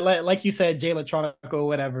 like you said, Jay Electronica or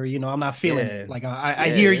whatever. I'm not feeling it. Yeah, Like I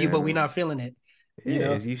yeah, hear you, yeah, but we're man. not feeling it. Yeah, You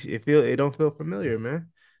know, it don't feel familiar, man.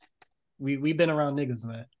 we've been around niggas,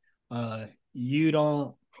 man. You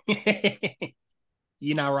don't,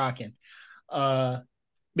 you're not rocking. Uh,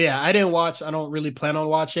 but yeah, I didn't watch. I don't really plan on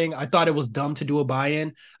watching. I thought it was dumb to do a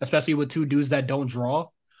buy-in, especially with two dudes that don't draw.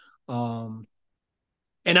 Um,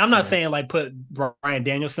 and I'm not Yeah, saying like put Brian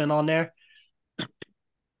Danielson on there,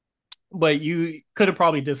 but you could have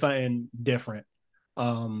probably did something different.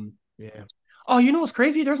 Um, yeah. oh, you know what's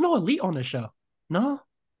crazy? There's no elite on the show. No,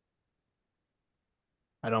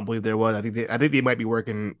 I don't believe there was. I think they might be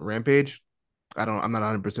working Rampage. I'm not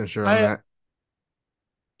 100% sure on I that.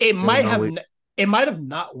 it There was might no have lead. it might have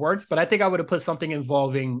not worked, but I think I would have put something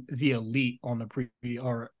involving the elite on the pre.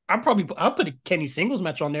 Or I'll put a Kenny Singles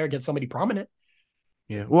match on there, get somebody prominent.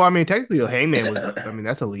 Yeah. Well, I mean, technically, the Hangman was. I mean,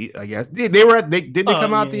 that's elite, I guess. They were. They did they Oh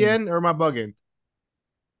come out the yeah. end, or am I bugging?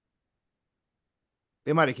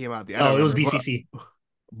 They might have came out the. I don't Oh, it was remember. BCC.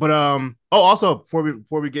 But Oh, also before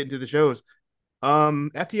we get into the shows,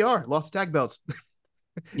 FTR lost the tag belts.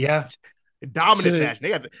 Yeah. Dominant To match. They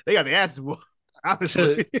got the asses whooped, to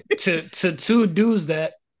honestly. to two dudes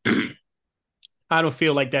that I don't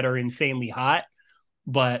feel like that are insanely hot,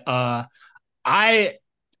 but I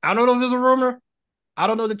I don't know if it's a rumor. I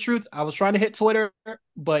don't know the truth. I was trying to hit Twitter,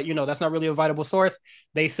 but that's not really a viable source.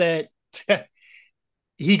 They said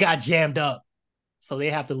he got jammed up, so they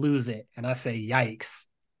have to lose it, and I say, yikes.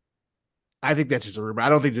 I think that's just a rumor. I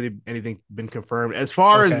don't think that anything been confirmed. As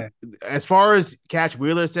far as Catch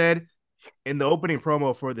Wheeler said in the opening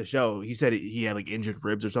promo for the show, he said he had like injured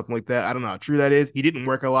ribs or something like that. I don't know how true that is. He didn't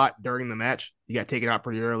work a lot during the match. He got taken out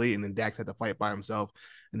pretty early, and then Dax had to fight by himself,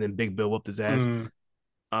 and then Big Bill whooped his ass. Mm.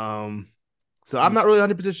 Um, so I'm not really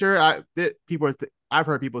 100% sure. I've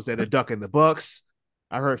heard people say they're ducking the Bucks.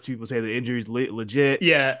 I've heard people say the injury's legit.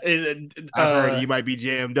 Yeah, I've heard you might be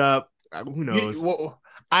jammed up. Who knows? well,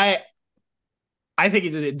 I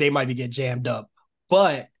think they might be get jammed up,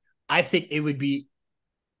 but I think it would be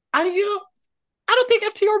I don't think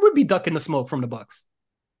FTR would be ducking the smoke from the Bucks.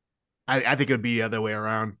 I think it would be the other way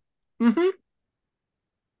around. Mm-hmm.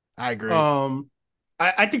 I agree. Um,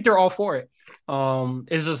 I think they're all for it.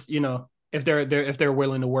 It's just if they're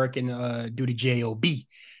willing to work and do the job,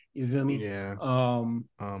 you feel me? Yeah. Um,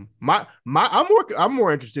 My I'm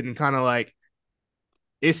more interested in kind of like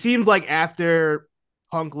it seems like after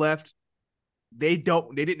Punk left, they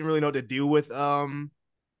didn't really know what to do with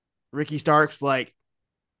Ricky Starks. Like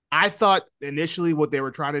I thought initially what they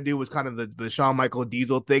were trying to do was kind of the Shawn Michael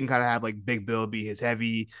Diesel thing, kind of have like Big Bill be his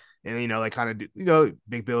heavy, and like kind of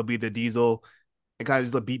Big Bill be the Diesel, and kind of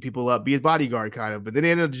just like beat people up, be his bodyguard kind of. But then it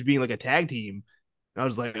ended up just being like a tag team. And I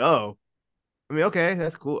was like, oh, I mean, okay,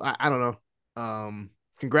 that's cool. I don't know.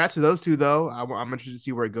 Congrats to those two though. I'm interested to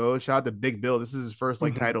see where it goes. Shout out to Big Bill. This is his first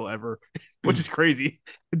like mhm. title ever, which is crazy.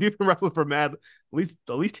 The dude been wrestling for mad at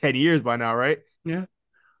least 10 years by now, right? Yeah.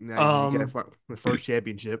 Now he got Um, the first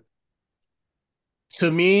championship.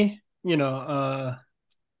 to me,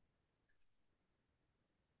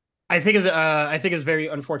 I think it's very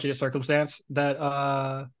unfortunate circumstance that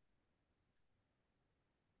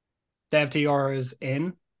the FTR is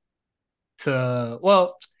in.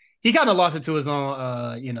 Well, he kind of lost it to his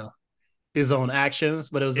own his own actions,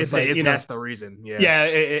 but it was just like If that's the reason, yeah, yeah,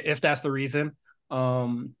 if that's the reason.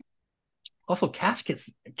 Um, Also, Cash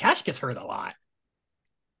gets hurt a lot.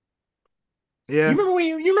 yeah. You remember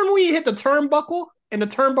when you hit the turnbuckle and the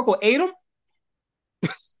turnbuckle ate him?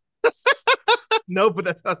 No, but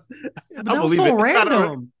that's not, But I that was believe so it.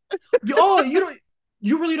 random.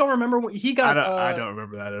 You really don't remember when he got I don't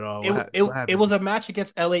remember that at all. What it happened? was a match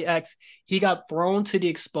against LAX. He got thrown to the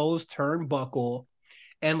exposed turnbuckle,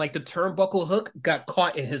 and like the turnbuckle hook got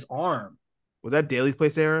caught in his arm. Was that Daly's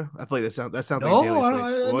Place era? I feel like that sounds like No, Daly's Place.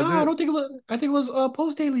 no, Was I it? don't think it was. I think it was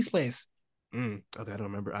post Daly's place. Okay, I don't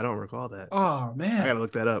remember. I don't recall that. Oh I man, gotta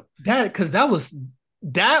look that up.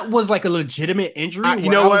 that was like a legitimate injury You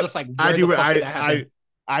where know I was what? just like, I where the do. fuck did that happen?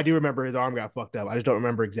 I do remember his arm got fucked up. I just don't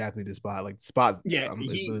remember exactly the spot. Like the spot Yeah,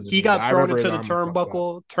 is he losing he me, but got I thrown remember his into the arm was fucked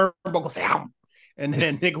up. turnbuckle, Sam, and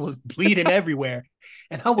then nigga was bleeding everywhere,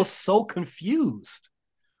 and I was so confused.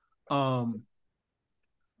 Um,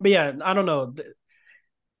 but yeah, I don't know.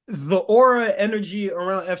 The aura energy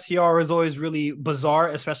around FTR is always really bizarre,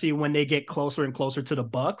 especially when they get closer and closer to the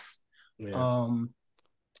Bucks. Yeah. Um,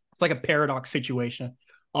 it's like a paradox situation.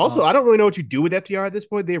 Also, Um, I don't really know what you do with FTR at this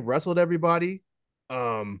point. They've wrestled everybody.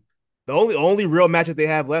 Um, the only real match that they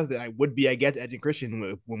have left would be, I guess, Edge and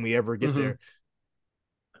Christian when we ever get mhm. there.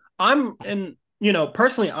 I'm and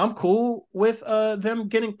personally, I'm cool with them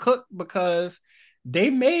getting cooked because they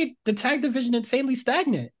made the tag division insanely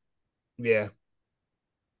stagnant. Yeah.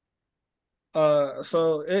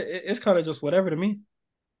 So it's kind of just whatever to me.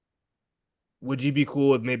 Would you be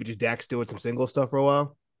cool with maybe just Dax doing some single stuff for a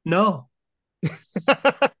while? No.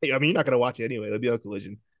 I mean, you're not gonna watch it anyway. It'll be on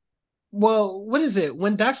Collision. Well, what is it?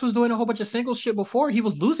 When Dax was doing a whole bunch of single shit before, he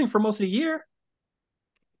was losing for most of the year.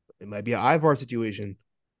 It might be an Ivar situation.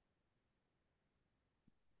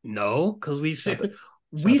 No, because Shout out to, shout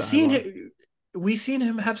we out to seen Ivar. him we seen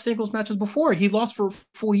him have singles matches before. He lost for a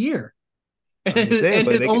full year. And I'm just saying,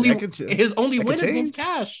 but his they could only that could his only that could win is against change.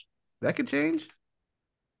 Cash. That could change.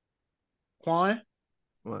 Quan,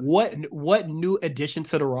 What? what new addition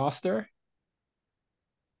to the roster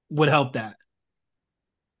would help that?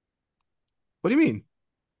 What do you mean?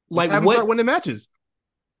 Just Like have them start what winning matches.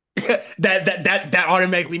 that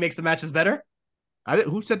automatically makes the matches better? I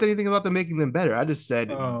didn't. Who said anything about them making them better? I just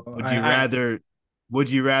said, Oh, would you rather? Would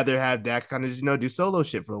you rather have Dax kind of do solo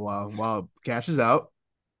shit for a while Cash is out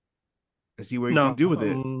and see where you can no, do with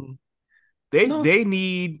it? no. They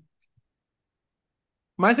need.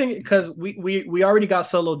 My thing, because we already got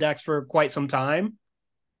solo decks for quite some time,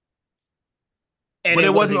 and But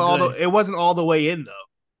it wasn't good. it wasn't all the way in though.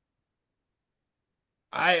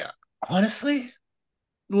 I honestly,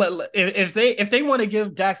 if they want to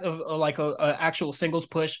give Dax a actual singles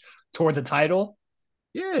push towards a title,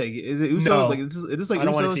 Yeah, is it Usos? Like no, is this like I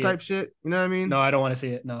don't want to Usos see type it. shit? You know what I No, mean? I don't want to see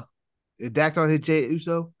it. No, Is Dax on his Jay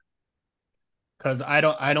Uso? because I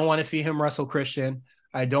don't want to see him wrestle Christian.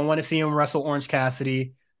 I don't want to see him wrestle Orange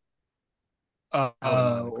Cassidy. Uh, I wouldn't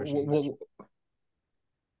uh mind the Christian match.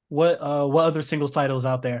 what what other singles titles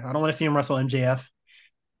out there? I don't want to see him wrestle MJF.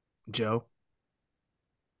 Joe.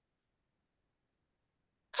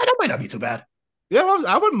 That might not be too bad. Yeah,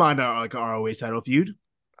 I wouldn't mind like a ROH title feud.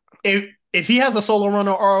 If he has a solo run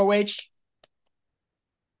on ROH,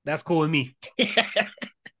 that's cool with me.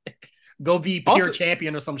 Go be pure Also,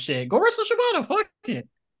 champion or some shit. Go wrestle Shibata. Fuck it.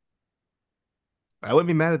 I wouldn't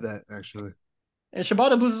be mad at that actually. And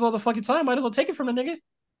Shibata loses all the fucking time. Might as well take it from the nigga.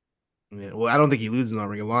 Yeah, well, I don't think he loses on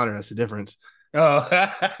Ring of Honor. That's the difference. Oh, okay.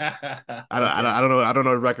 I don't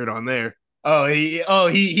know the record on there.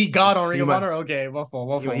 He got on Ring He of might Honor. Okay, my fault,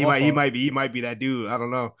 my fault, he my might fault. he might be that dude. I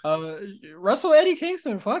don't know. Russell Eddie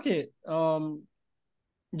Kingston. Fuck it.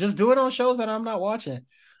 Just do it on shows that I'm not watching.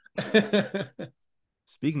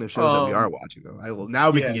 Speaking of shows that we are um, watching though, I will now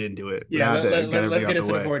we can yeah, get into it. yeah. Got Let's everything get out the into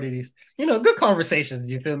the way. core of these. Good conversations.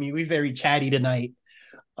 You feel me? We very chatty tonight.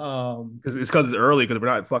 Because it's early because we're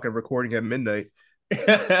not fucking recording at midnight.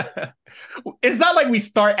 It's not like we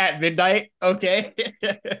start at midnight, okay?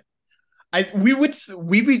 We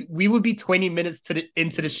would be 20 minutes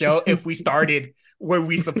into the show if we started where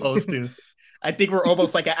we supposed to. I think we're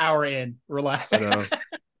almost like an hour in. Relax. I know.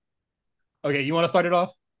 Okay, you want to start it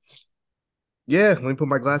off? Yeah, let me put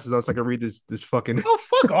my glasses on so I can read this fucking Oh,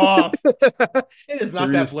 fuck off. It is not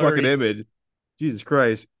read that this fucking blurry. image. Jesus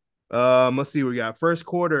Christ. Let's see what we got. First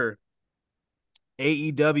quarter,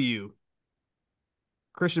 AEW.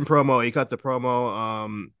 Christian promo. He cut the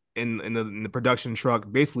promo. In the production truck.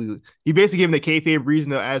 He basically gave him the kayfabe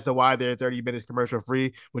reason as to why they're 30 minutes commercial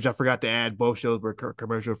free, which I forgot to add. Both shows were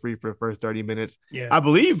commercial free for the first 30 minutes. Yeah. I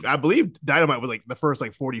believe Dynamite was like the first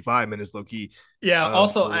like 45 minutes low key. Yeah.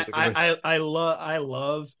 Also, I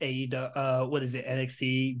love AEW. What is it?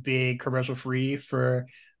 NXT big commercial free for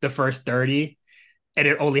the first 30, and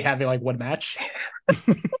it only having like one match.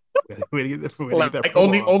 Way to get Like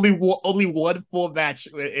only one full match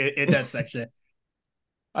in that section.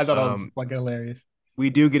 I thought that was fucking hilarious. We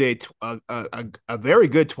do get a very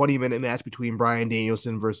good 20-minute match between Bryan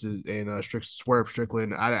Danielson versus Swerve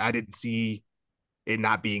Strickland. I didn't see it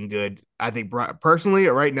not being good. I think personally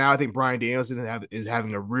right now I think Bryan Danielson is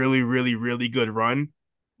having a really really really good run,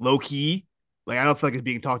 low key. Like I don't feel like it's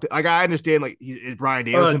being talked to. Like I understand like it's Bryan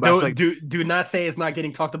Danielson, but I feel like do not say it's not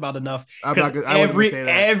getting talked about enough. I'm Because not. I wouldn't even say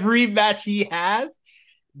that. every match he has,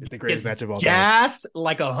 It's the greatest it's match of all time. gassed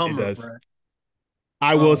like a It Hummer, does. bro.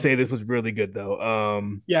 I will say this was really good though.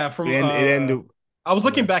 Yeah, from and I was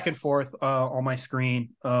looking back and forth on my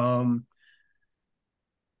screen.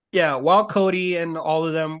 Yeah, while Cody and all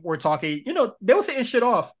of them were talking, they were saying shit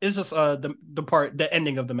off. It's just the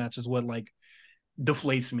ending of the match is what like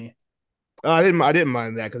deflates me. I didn't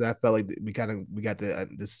mind that because I felt like we got the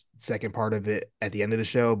this second part of it at the end of the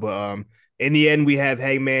show, but in the end we have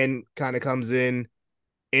Hangman kind of comes in,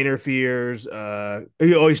 interferes,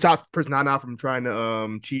 he stops Prince Nana from trying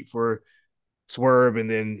to cheat for Swerve, and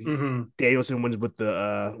then Danielson wins with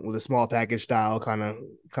a small package style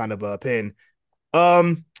kind of pin.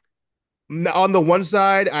 On the one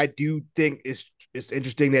side, I do think it's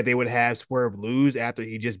interesting that they would have Swerve lose after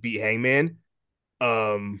he just beat Hangman.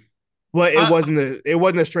 Um, but I, it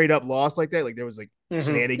wasn't a straight up loss like that. Like there was like yeah,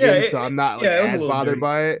 shenanigans, so I'm not like yeah, it was a as little bothered dirty.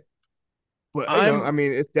 by it. But I I'm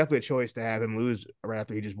mean, it's definitely a choice to have him lose right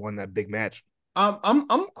after he just won that big match.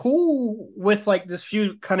 I'm cool with like this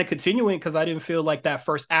feud kind of continuing because I didn't feel like that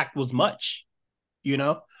first act was much, you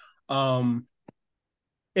know. Um,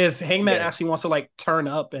 if Hangman Yeah, actually wants to like turn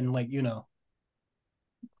up and like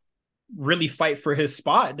really fight for his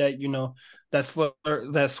spot that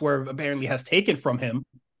that Swerve apparently has taken from him,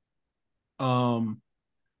 um,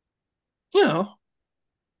 you know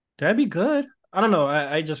that'd be good. I don't know.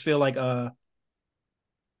 I just feel like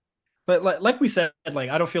but like we said, like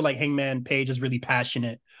I don't feel like Hangman Page is really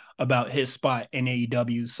passionate about his spot in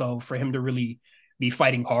AEW. So for him to really be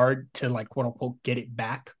fighting hard to like quote unquote get it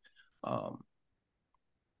back, um,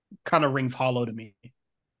 kind of rings hollow to me.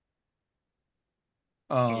 yeah,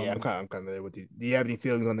 Um, I'm kind of there with you. Do you have any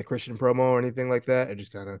feelings on the Christian promo or anything like that? Or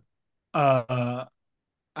just kind of, uh,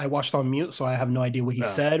 I watched on mute, so I have no idea what he uh,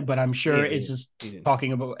 said, but I'm sure yeah, it's yeah, just he didn't.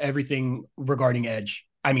 talking about everything regarding Edge.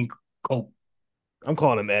 I mean, Cope. I'm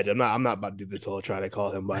calling him Edge. I'm not about to do this whole try to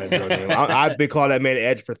call him by his real name. I've been calling that man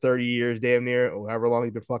Edge for 30 years, damn near, or however long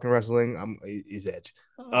he's been fucking wrestling. He's Edge.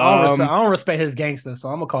 I Um, don't respect his gangster, so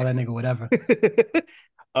I'm gonna call that nigga whatever.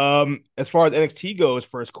 as far as NXT goes,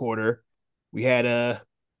 first quarter, we had a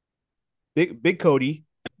big Cody.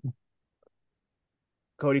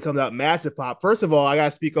 Cody comes out massive pop. First of all, I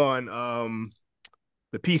gotta speak on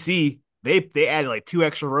the PC. They added like two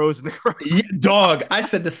extra rows in the crowd. Yeah, dog, I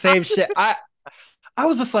said the same shit. I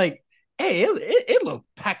was just like, hey, it looked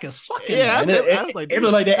packed as fuck in there, Yeah, and I was like, it they looked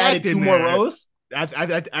look like they added packed two in more there. rows.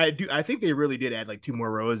 I think they really did add like two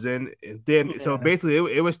more rows in. And then so Yeah, basically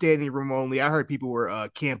it was standing room only. I heard people were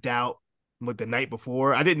camped out like the night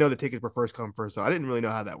before. I didn't know the tickets were first come first, so I didn't really know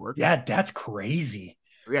how that worked. yeah, that's crazy.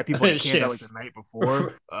 We had people like camped out Shit, like the night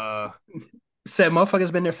before. said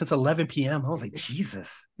motherfuckers been there since 11 p.m. I was like,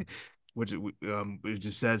 Jesus. Which it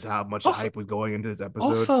just says how much the Also, hype was going into this episode.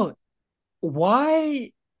 also,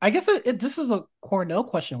 why? I guess this is a Cornell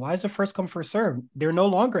question. Why is it first come first serve? They're no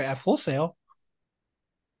longer at Full Sail,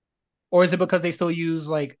 or is it because they still use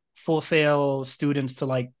like Full Sail students to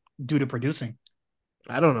like do the producing?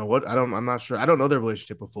 I don't know what I don't. I'm not sure. I don't know their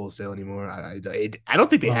relationship with Full Sail anymore. I don't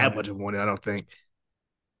think they have Right. much of one. I don't think,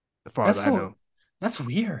 as far as That's I so know. that's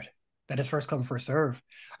weird. That is first come first serve.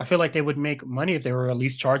 I feel like they would make money if they were at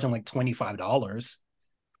least charging like $25.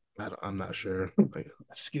 I'm not sure. Like,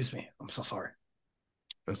 Excuse me. I'm so sorry.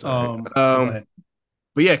 that's all right. Go ahead.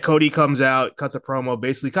 But yeah, Cody comes out, cuts a promo,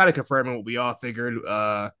 basically kind of confirming what we all figured.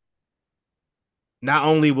 Not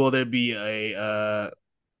only will there be a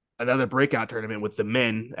another breakout tournament with the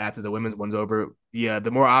men after the women's one's over. Yeah,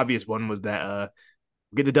 the more obvious one was that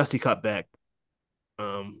get the Dusty Cup back.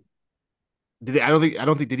 Um, I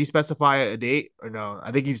don't think did he specify a date or no?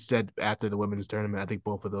 I think he said after the women's tournament. I think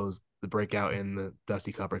both of those, the breakout and the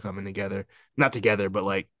Dusty Cup, are coming together. Not together, but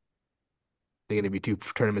like they're going to be two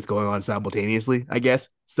tournaments going on simultaneously, I guess.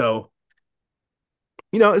 So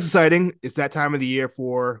it's exciting. It's that time of the year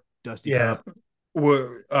for Dusty Yeah. Cup.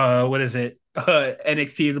 What is it?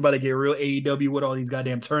 NXT is about to get real AEW with all these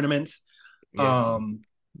goddamn tournaments. Yeah, Um,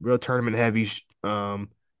 real tournament heavy. Yeah,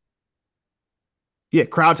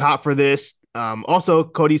 crowd's hot for this. Also,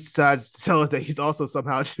 Cody decides to tell us that he's also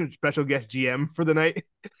somehow special guest GM for the night.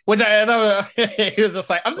 which I thought he was just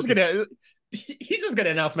like, I'm just Okay. gonna. He's just gonna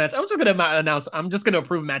announce match. I'm just gonna announce. I'm just gonna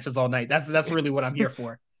approve matches all night. That's really what I'm here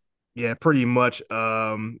for. Yeah, pretty much.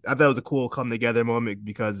 I thought it was a cool come together moment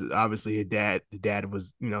because obviously the dad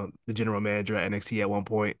was, the general manager at NXT at one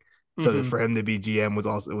point. So Mm-hmm. for him to be GM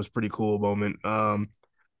it was pretty cool moment.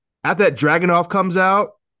 After that, Dragunov comes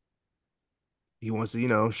out. He wants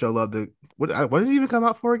to, show love to what does he even come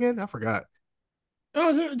out for again? I forgot.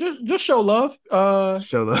 Oh, just show love.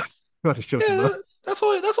 Show love. About to show some Yeah, love. that's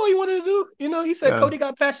all you wanted to do. He said Yeah. Cody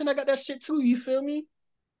got passion. I got that shit too. You feel me?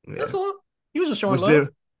 Yeah. That's all. He was just showing Which love. then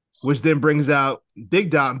which then brings out big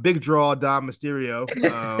draw Dom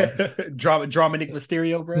Mysterio. Drama Nick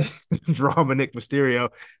Mysterio, bro. Drama Nick Mysterio.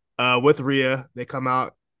 With Rhea. They come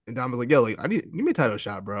out and Dom was like, yo, like, I need give me a title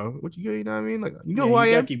shot, bro. You know what I mean? Like, you know Yeah, who you I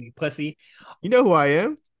gotta am? keep me pussy. You know who I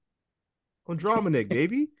am? I'm Drama Nick,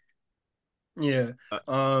 baby. Yeah.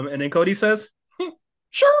 Uh, And then Cody says,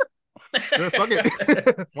 sure. sure, fuck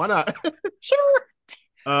it. Why not? Sure.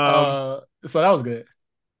 um, So that was good.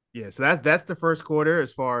 yeah, so that's the first quarter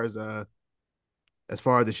as far as the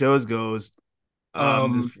shows goes.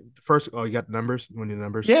 Um, This first you got the numbers? You want to do the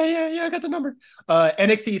numbers? yeah, I got the number.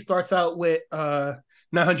 NXT starts out with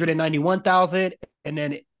 991,000, and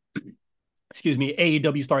then excuse me,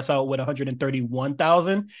 AEW starts out with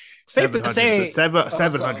 131,000. Safe to 700, say, seven, so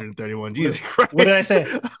 731. Jesus what did I Christ. say?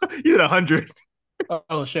 You said 100.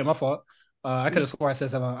 Oh shit, my fault. I could have swore I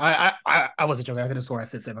said 700. I wasn't joking. I could have swore I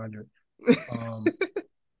said 700. Um,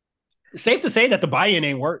 safe to say that the buy-in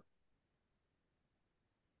ain't work.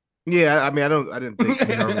 Yeah, I mean, I didn't think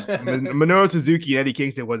Minoru Suzuki and Eddie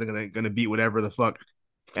Kingston wasn't gonna beat whatever the fuck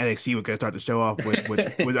NXT was gonna start the show off with, which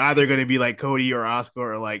was either gonna be like Cody or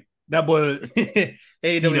Oscar or like That boy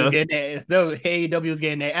AEW was Cena. getting AEW was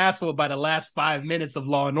getting their ass whooped by the last 5 minutes of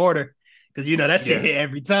Law and Order. Because you know that shit Yeah, hit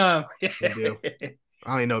every time. they do.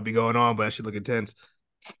 I don't even know what be going on, but that should look intense.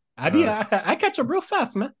 I catch up real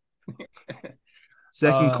fast, man.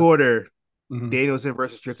 Second Uh quarter, mhm, Danielson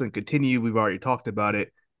versus Strickland continue. We've already talked about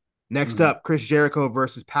it. Next mhm. up, Chris Jericho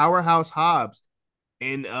versus Powerhouse Hobbs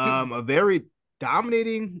in Dude, a very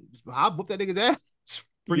dominating Hobbs whooped that nigga's ass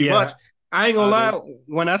pretty much. yeah. I ain't gonna There, lie.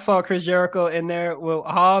 When I saw Chris Jericho in there with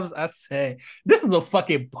Hobbs, I said, "This is a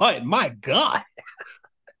fucking punt." My God.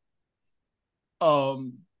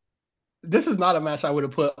 Um, this is not a match I would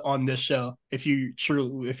have put on this show if you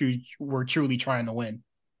were truly trying to win.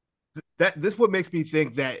 that this what makes me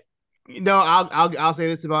think that I'll say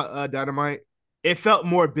this about Dynamite. It felt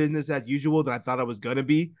more business as usual than I thought it was gonna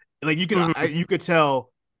be. Like Mhm. you could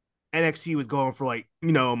tell NXT was going for like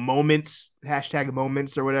moments, hashtag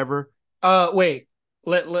moments or whatever. Wait.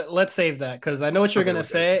 Let's save that because I know what you're Okay, gonna we'll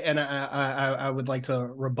say say, and I would like to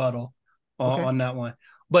rebuttal okay, on that one.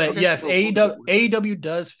 But okay. yes, AEW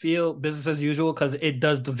does feel business as usual because it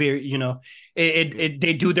does the very Yeah,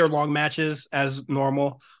 they do their long matches as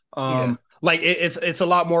normal. yeah, Like it's a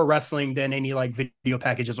lot more wrestling than any like video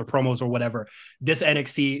packages or promos or whatever. This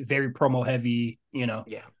NXT very promo heavy, yeah.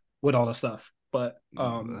 with all the stuff. But I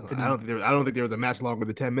don't think there was a match longer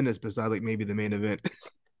than 10 minutes besides like maybe the main event.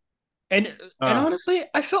 and and uh, honestly,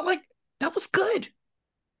 I felt like that was good.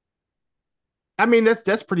 I mean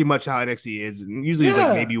that's pretty much how NXT is. Usually it's like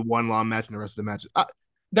Yeah. maybe one long match and the rest of the match. That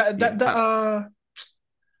Yeah, that that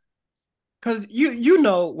because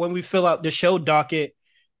when we fill out the show docket,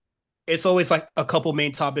 it's always like a couple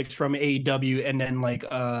main topics from AEW and then like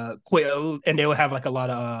quick, and they will have like a lot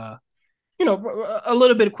of a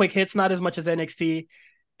little bit of quick hits, not as much as NXT.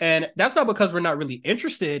 And that's not because we're not really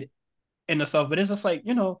interested in the stuff, but it's just like,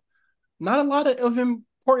 not a lot of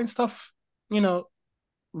important stuff, you know,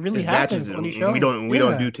 really and matches, happens on these and shows.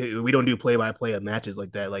 Yeah. we don't do play by play of matches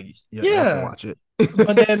like that. Like you have to Yeah. watch it.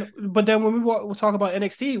 But then when we'll talk about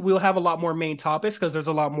NXT, we'll have a lot more main topics because there's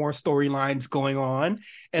a lot more storylines going on,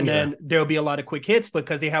 and Yeah, then there'll be a lot of quick hits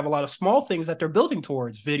because they have a lot of small things that they're building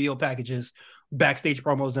towards, video packages, backstage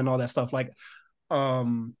promos, and all that stuff. Like,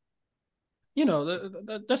 um,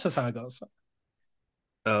 that's just how it goes.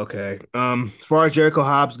 okay. As far as Jericho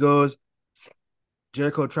Hobbs goes,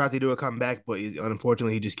 Jericho tried to do a comeback, but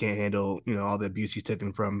unfortunately he just can't handle all the abuse he's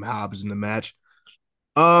taken from Hobbs in the match.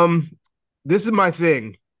 Um, this is my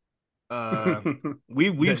thing. Uh,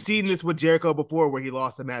 we've seen this with Jericho before, where he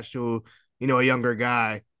lost a match to a younger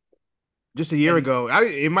guy just a year and ago.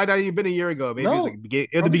 It might not even been a year ago. Maybe it was no, like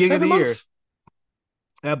at the probably beginning of the seven year. months.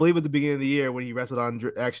 I believe at the beginning of the year when he wrestled on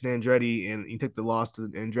Action Andretti and he took the loss to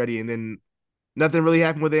Andretti, and then nothing really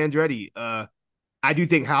happened with Andretti. I do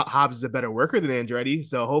think Hobbs is a better worker than Andretti,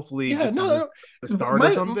 so hopefully Yeah, this is no. a start or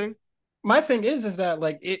My something. my thing is that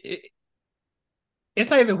like it's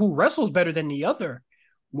not even who wrestles better than the other.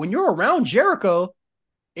 When you're around Jericho,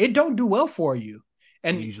 it don't do well for you. He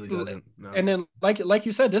And usually doesn't. No, and then like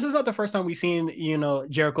you said, this is not the first time we've seen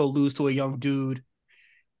Jericho lose to a young dude,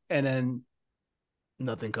 and then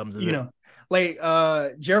nothing comes of you it. know like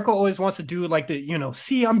Jericho always wants to do like the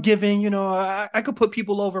see I'm giving I could put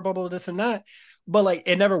people over blah blah this and that, but like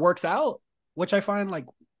it never works out, which I find like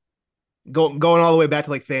Going all the way back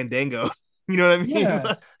to like Fandango. You know what I mean?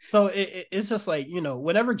 yeah. So it's just like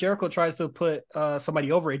whenever Jericho tries to put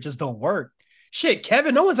somebody over, it just don't work. Shit,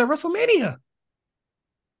 Kevin Owens at WrestleMania.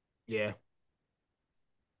 Yeah.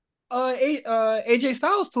 AJ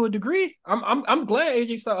Styles to a degree. I'm glad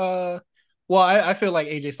AJ Styles. Well, I feel like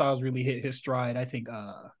AJ Styles really hit his stride. I think.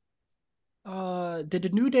 Did the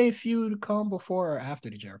New Day feud come before or after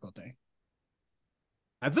the Jericho thing?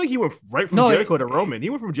 I think he went right from No, Jericho to Roman. He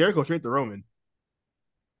went from Jericho straight to Roman.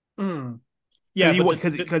 mm, Because yeah,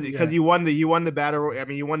 but he won the battle. I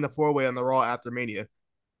mean, he won the 4-way on the Raw after Mania.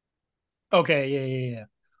 okay, yeah.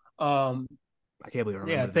 I can't believe I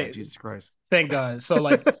Yeah. remember that. Jesus Christ. Thank God. So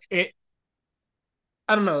like it,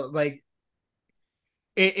 I don't know, like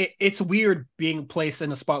it's weird being placed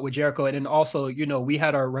in a spot with Jericho, and then also we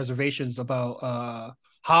had our reservations about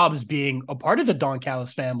Hobbs being a part of the Don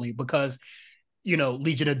Callis family because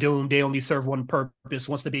Legion of Doom, they only serve one purpose.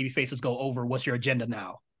 Once the baby faces go over, what's your agenda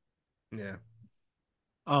now? Yeah.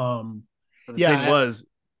 Um, But the thing yeah. was,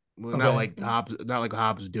 well, Okay. Not like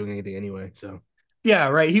Hobbs was doing anything anyway. So Yeah,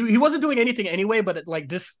 right. He wasn't doing anything anyway, but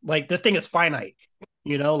this thing is finite.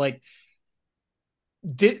 Like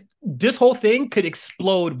this whole thing could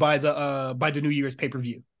explode by the New Year's pay per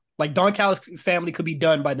view. Like Don Callis family could be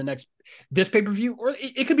done by the next this pay per view, or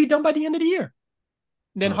it could be done by the end of the year.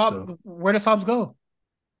 I Then hope so. Where does Hobbs go?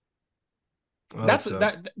 I hope That's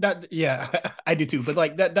so. yeah, I do too. But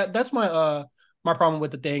like that's my problem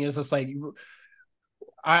with the thing is it's like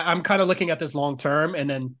I'm kind of looking at this long term, and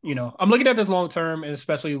then I'm looking at this long term, and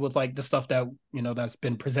especially with like the stuff that that's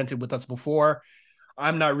been presented with us before.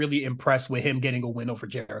 I'm not really impressed with him getting a win over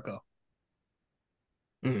Jericho.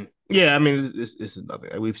 Mhm. Yeah, I mean, this is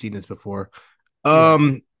nothing. We've seen this before. Yeah,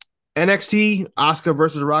 NXT Oscar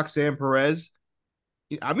versus Roxanne Perez.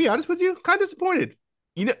 I mean, honest with you, kind of disappointed.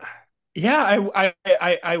 You know, yeah.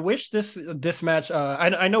 I wish this match.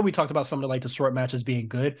 I know we talked about some of the short matches being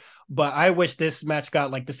good, but I wish this match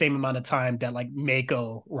got like the same amount of time that like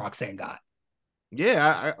Mako Roxanne got.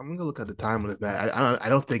 yeah, I'm gonna look at the time on this match. I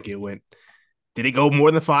don't think it went. Did it go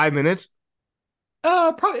more than 5 minutes?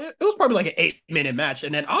 Probably it was probably like an 8 minute match,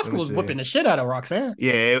 and then Let Oscar me was see. whupping the shit out of Roxanne.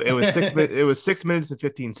 Yeah, it was 6 minutes. It was 6 minutes and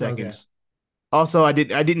 15 Okay. seconds. Also, I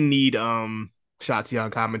didn't need Shotzi on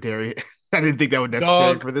commentary. I didn't think that was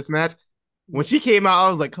necessary Dog, for this match. When she came out, I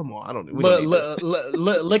was like, "Come on, we don't need this."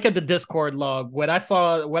 look at the Discord log. When I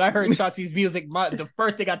heard Shotzi's music, the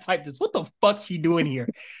first thing I typed is, "What the fuck she doing here?"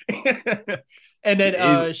 And then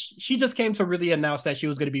It, she just came to really announce that she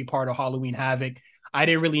was going to be part of Halloween Havoc. I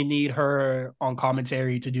didn't really need her on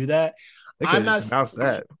commentary to do that. they could I'm have just not. announced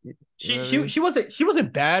that. You know what I mean? She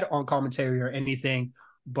wasn't bad on commentary or anything,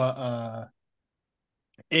 but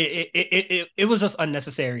it was just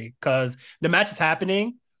unnecessary because the match is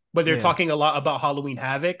happening, but they're Yeah. talking a lot about Halloween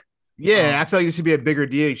Havoc. Yeah, I Um, feel like this should be a bigger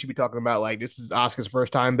deal. You should be talking about like this is Oscar's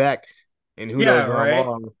first time back, and who knows yeah, how right.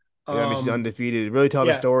 long. I mean, she's Um, undefeated. Really tell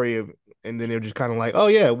the yeah, story of, and then they were just kind of like, oh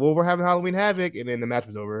yeah, well we're having Halloween Havoc, and then the match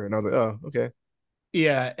was over, and I was like, oh okay.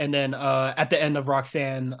 yeah, and then at the end of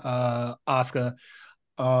Roxanne Oscar,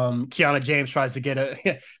 Kiana James tries to get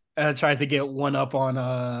a tries to get one up on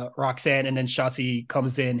Roxanne, and then Shotzi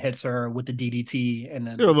comes in, hits her with the DDT, and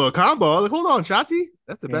You know, a then little combo. I was like, hold on, Shotzi.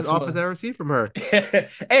 That's the yeah, best offense I ever seen from her.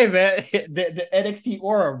 hey man, the NXT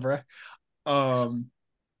aura, bro. Um,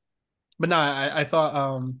 but no, I thought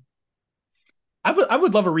I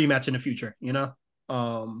would love a rematch in the future,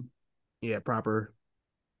 Um, Yeah, proper.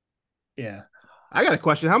 yeah. I got a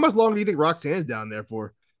question. How much longer do you think Roxanne's down there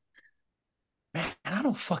for? Man, I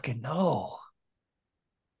don't fucking know.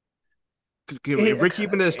 Because if we're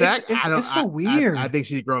keeping this stack, It's so I weird. think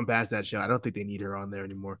she's growing past that show. I don't think they need her on there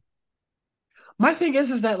anymore. My thing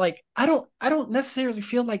is that like I don't necessarily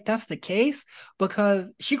feel like that's the case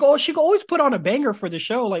because she could always put on a banger for the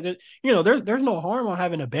show. Like there's no harm on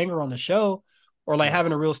having a banger on the show or like Yeah.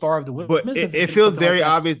 having a real star of the But women's it division, feels something like very that.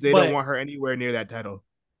 obvious they don't But want her anywhere near that title.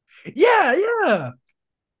 yeah, yeah.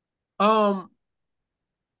 Um,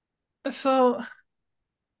 so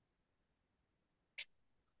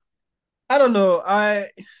I don't know.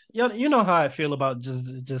 You know how I feel about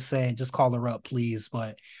just saying just call her up, please.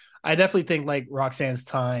 But I definitely think like Roxanne's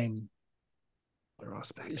time They're all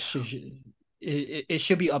SmackDown. should it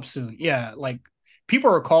should be up soon. Yeah, like people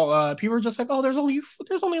are just like, oh, there's only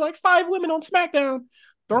like 5 women on SmackDown.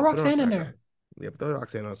 Throw Yeah, put her on Roxanne in SmackDown. there. Yeah, put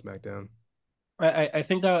Roxanne on SmackDown. I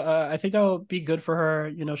think that would be good for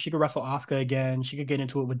her. She could wrestle Asuka again. She could get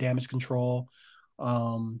into it with Damage Control.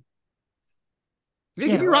 Um, Yeah,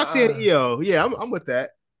 give yeah, me Roxanne EO. Yeah, I'm with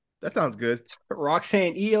that. That sounds good.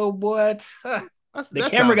 Roxanne Io, what? The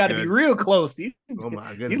That camera sounds got to be good. real close. These, Oh my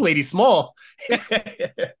these goodness. ladies small.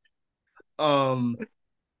 um,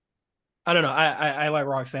 I don't know. I like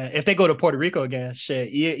Roxanne. If they go to Puerto Rico again,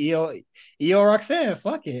 shit, Io Roxanne,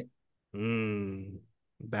 fuck it. Mm.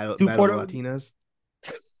 Two Battle Puerto. of Latinas.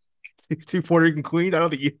 Two Puerto Rican queens. I don't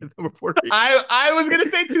think either of them are Puerto Rican. I was gonna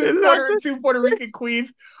say Is Roxanne? Two Puerto Rican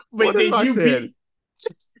queens, What but is then Roxanne?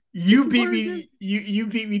 Is she Puerto Rican? you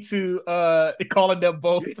beat me to calling them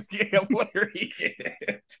both yeah, Puerto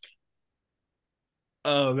Rican.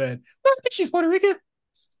 Oh man, I think she's Puerto Rican.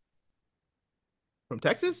 From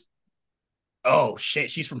Texas? Oh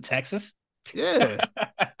shit, she's from Texas. Yeah.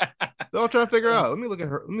 So I'm trying to figure Uh, out. Let me look at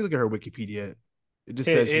her Wikipedia. It just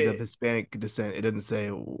it, says she's of it, Hispanic descent. It doesn't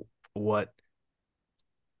say what.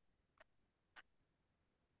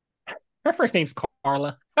 her first name's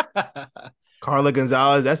Carla. Carla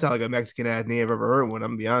Gonzalez. That sounds like a Mexican ass name I've ever heard one. I'm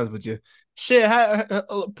gonna be honest with you. Shit,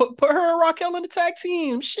 put her and Raquel in the tag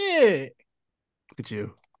team. Shit. Look at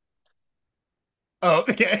you. Oh,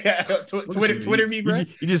 yeah. Look at you. Twitter me, bro.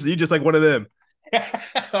 You just like one of them.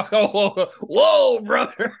 Whoa,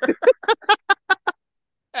 brother.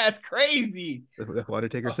 That's crazy. That's what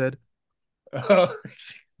Undertaker said. Uh,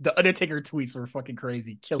 the Undertaker tweets were fucking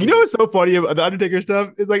crazy, You killing know me. what's so funny about the Undertaker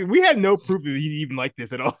stuff? It's like we had no proof that he even like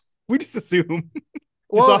this at all. We just assume.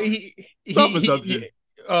 just Well, off just off assumption.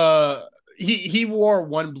 uh he wore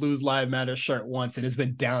one Blues Live Matter shirt once, and it's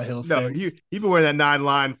been downhill No, since. he been wearing that 9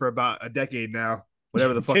 line for about a decade now.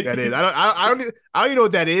 Whatever the fuck that is. I don't even know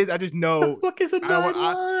what that is. I just The know fuck is a I don't want nine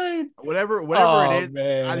line? whatever it Oh is.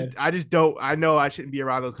 man, I just don't. I know I shouldn't be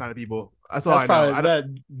around those kind of people. That's all that's I know.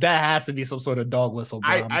 probably that has to be some sort of dog whistle, bro.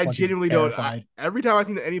 I'm I fucking genuinely don't. terrified. Every time I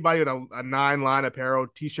see anybody with a 9 line apparel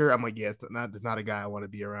T-shirt, I'm like, yeah, it's not a guy I want to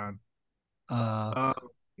be around. Uh, Um,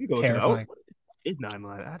 you can look it up. Terrifying. What is 9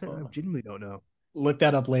 line? I genuinely don't know. Look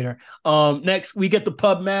that up later. Next we get the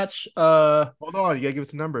pub match. Hold on, you gotta give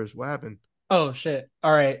us the numbers. What happened? Oh shit.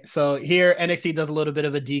 All right. So here NXT does a little bit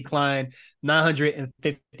of a decline,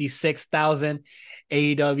 956,000.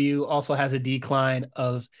 AEW also has a decline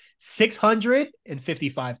of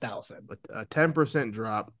 655,000. But a 10%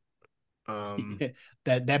 drop.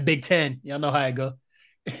 That Big 10. Y'all know how it go.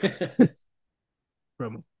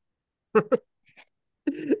 From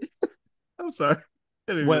I'm sorry.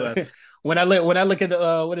 That made me laugh. when when I look at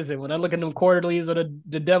the what is it? When I look at them quarterlies or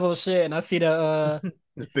the devil shit and I see the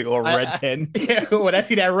This big old red pen. yeah, when I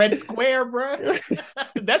see that red square, bro,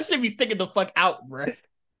 that should be sticking the fuck out, bro.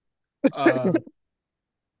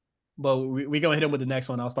 But we gonna hit him with the next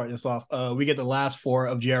one. I'll start this off. We get the last four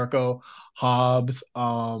of Jericho, Hobbs.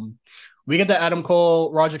 We get the Adam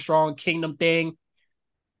Cole, Roger Strong Kingdom thing.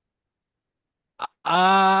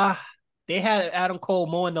 Uh they had Adam Cole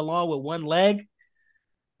mowing the lawn with one leg.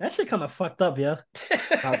 That shit kind of fucked up, yeah.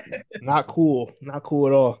 Not cool. Not cool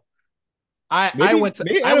at all. I went to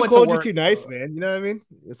maybe I Adam went to Cole's work. just too nice, man. You know what I mean?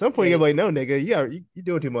 At some point, Yeah, you're like, no, nigga, you're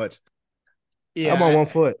doing too much. I'm on yeah, 1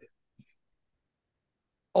 foot.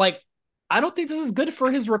 like I don't think this is good for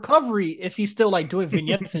his recovery if he's still like doing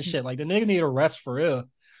vignettes and shit. Like the nigga need a rest for real.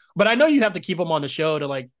 But I know you have to keep him on the show to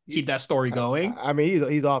like keep that story going. I mean,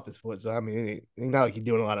 he's off his foot, so I mean, it's not like he's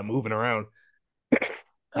doing a lot of moving around.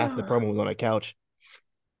 Half the promo was on a couch.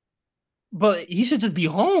 But he should just be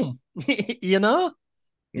home, you know?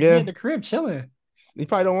 He should be Yeah, at the crib chilling. he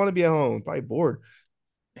probably don't want to be at home. Probably bored.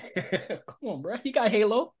 Come on, bro. He got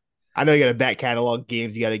Halo. I know you got a back catalog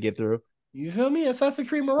games you got to get through. You feel me? Assassin's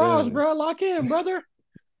Creed Mirage, Yeah. bro. Lock in, brother.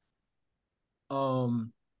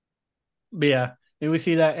 Um, but yeah, then we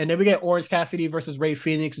see that, and then we get Orange Cassidy versus Ray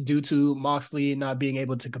Phoenix due to Moxley not being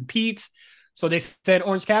able to compete. So they send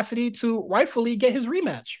Orange Cassidy to rightfully get his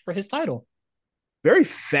rematch for his title. Very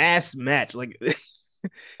fast match. Like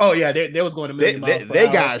Oh yeah, they was going a million miles per they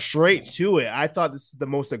hour. got straight to it. I thought this is the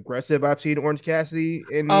most aggressive I've seen Orange Cassidy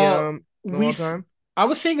in the in a We long time. I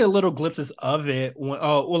was seeing a little glimpses of it when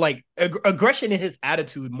well like aggression in his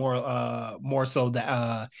attitude more so that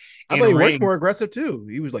I in thought he ring. worked more aggressive too.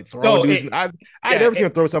 He was like throwing No, dudes. I had yeah, never seen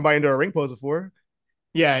him throw somebody into a ring pose before.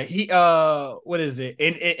 yeah, he what is it?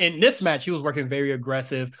 In this match he was working very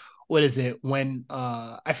aggressive. What is it? When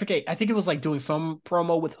I forget, I think it was like doing some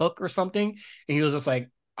promo with Hook or something, and he was just like,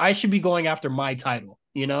 I should be going after my title,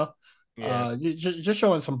 you know? Yeah. Just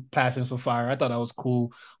showing some passion, some fire. I thought that was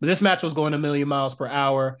cool. But this match was going a million miles per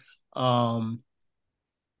hour,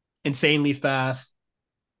 insanely fast.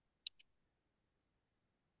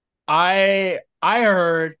 I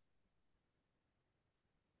heard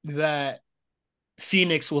that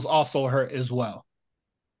Phoenix was also hurt as well.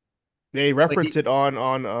 They Like referenced it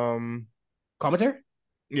on commentary.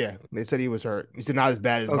 yeah, they said he was hurt. He said not as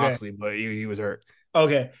bad as Okay, Moxley, but he was hurt.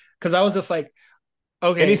 okay, because I was just like,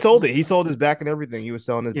 And he okay, sold it. He sold his back and everything. He was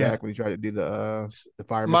selling his yeah, back when he tried to do the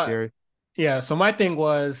fire my mystery. yeah. So my thing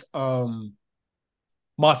was,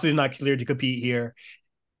 Moxley's not cleared to compete here.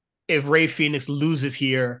 If Ray Phoenix loses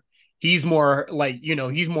here, he's more like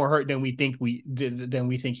he's more hurt than we think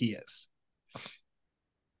he is,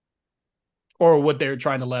 or what they're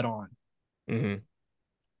trying to let on. Mm-hmm.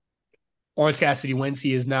 Orange Cassidy wins.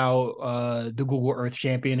 He is now the Google Earth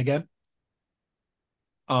champion again.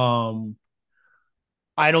 Um,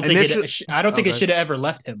 I don't think I don't think it okay. should have ever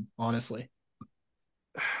left him. Honestly,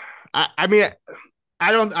 I mean,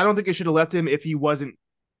 I don't think it should have left him if he wasn't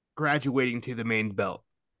graduating to the main belt.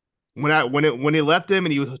 When it left him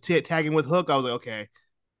and he was tagging with Hook, I was like, okay,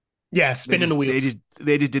 yeah, spinning the wheels.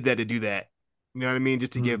 they just did that to do that. You know what I mean?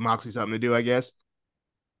 Just to give Moxley something to do, I guess.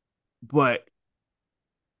 But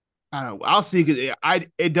I don't know. I'll see because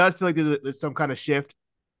it does feel like there's some kind of shift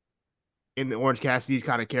in Orange Cassidy's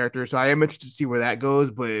kind of character. So I am interested to see where that goes.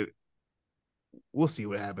 But we'll see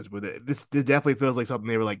what happens with it. This definitely feels like something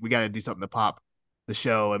they were like, we got to do something to pop the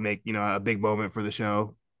show and make a big moment for the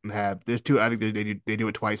show and have. There's two. I think they do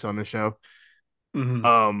it twice on the show. Mm-hmm.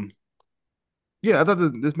 Um, yeah, I thought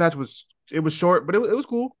this match was it was short, but it was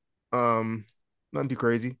cool. Um, Nothing too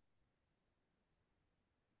crazy.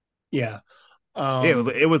 Yeah. Yeah, Um,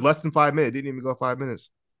 it was less than 5 minutes. It didn't even go 5 minutes.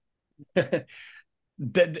 and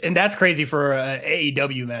that's crazy for a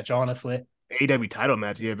AEW match, honestly. AEW title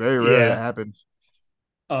match. Yeah, very rare that Yeah. happens.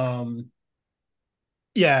 Um,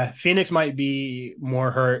 yeah, Phoenix might be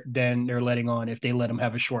more hurt than they're letting on if they let him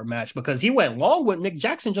have a short match because he went long with Nick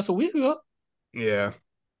Jackson just a week ago. Yeah,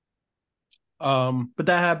 But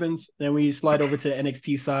that happens. Then we slide over to the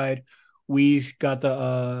NXT side. We got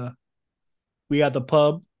the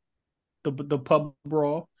pub, the pub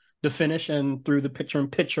brawl, the finish, and through the picture in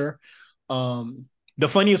picture. The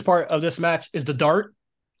funniest part of this match is the dart.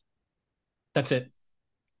 That's it.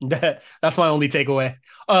 That's my only takeaway.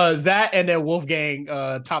 That and then Wolfgang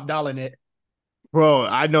top dollar it. bro.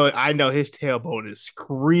 I know his tailbone is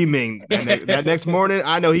screaming that next morning.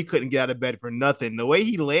 I know he couldn't get out of bed for nothing. The way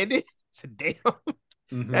he landed, damn.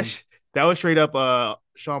 Mm-hmm. That was straight up.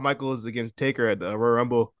 Shawn Michaels against Taker at the Royal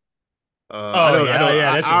Rumble. I Oh know, I yeah, know. oh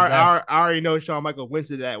yeah, that shit was bad. I already know Shawn Michaels went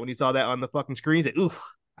to that when he saw that on the fucking screen. He said, "Oof,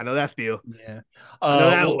 I know that feel. Yeah. I know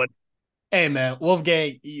that Well, one." hey man,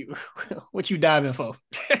 Wolfgang, what you diving for?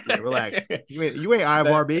 Yeah, relax. You ain't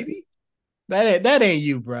Ivar, baby. That ain't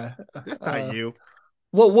you, bro. That's not you.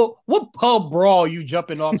 What pub brawl you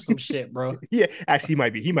jumping off some shit, bro? Yeah, actually, he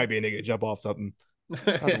might be. He might be a nigga to jump off something. Not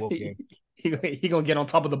the he, Wolfgang. he gonna get on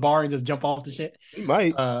top of the bar and just jump off the shit. He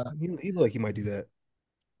might. Uh, He look like he might do that.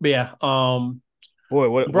 but yeah, Boy, the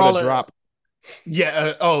what a brawler, drop.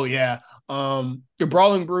 yeah, oh yeah, the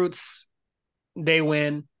brawling brutes they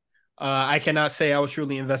win. I cannot say I was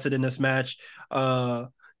truly invested in this match.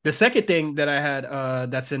 The second thing that I had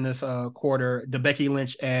that's in this quarter, the Becky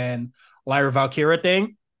Lynch and Lyra Valkyria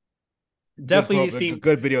thing, definitely seemed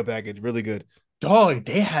Good video package. Really good. dog.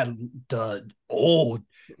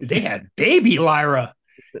 They had baby Lyra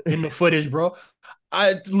in the footage, bro.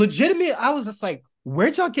 I was just like, where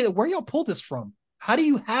y'all pull this from? How do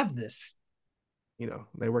you have this?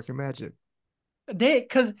 They work in magic.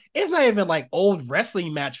 Because it's not even like old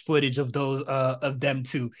wrestling match footage of those of them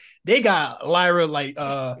two. They got Lyra like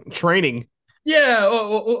Training. yeah,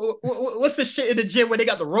 what's the shit in the gym where they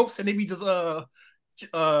got the ropes and they be just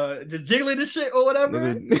jiggling the shit or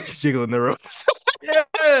whatever. Jiggling the ropes. Yeah,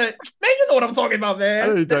 man, you know what I'm talking about, I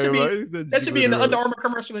know man. you're That talking should about. be He said that should be jiggling in the the Under ropes. Armour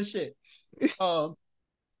commercial and shit.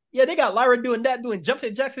 Yeah, they got Lyra doing that, doing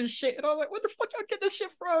Jumping Jackson shit, and I was like, "What the fuck y'all get this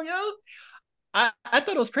shit from, yo?" I thought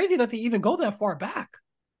it was crazy that they even go that far back.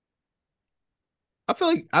 I feel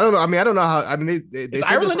like I don't know. I mean, I don't know how. I mean, Is they said they're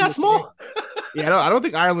Ireland from that the same. small? Yeah, I don't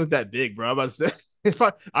think Ireland's that big, bro. I'm about to say if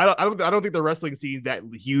I don't think the wrestling scene's that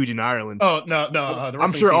huge in Ireland. Oh no, no, the I'm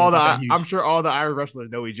wrestling sure scene all is not that the I'm huge. sure all the Irish wrestlers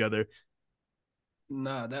know each other.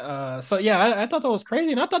 No, so yeah, I thought that was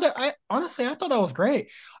crazy, and I thought that I honestly I thought that was great.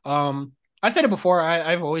 I said it before.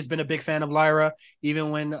 I've always been a big fan of Lyra, even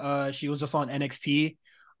when she was just on NXT,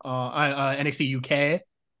 NXT UK.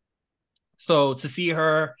 So to see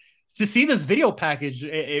this video package,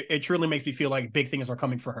 it truly makes me feel like big things are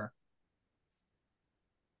coming for her.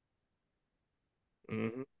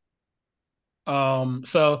 Mm-hmm.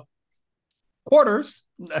 So quarters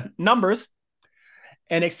numbers,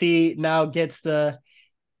 NXT now gets the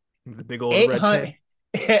The big old red 800,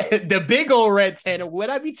 10. the big old red 10. What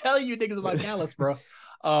I be telling you niggas about Gallus, bro?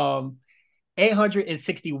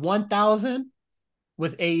 861,000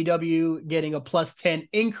 with AEW getting a plus 10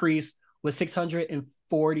 increase with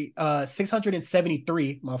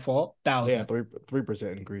 673, my fault, Yeah, thousand.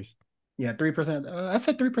 3% increase. Yeah, 3%. I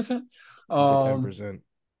said 3%. You said Um, 10%.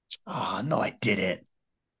 oh no, I didn't.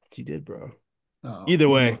 She did, bro. Oh, Either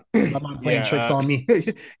way, my mom playing tricks yeah. on me.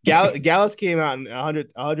 Gallus came out and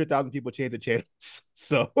 100,000 people changed the channels.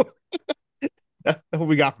 So that's what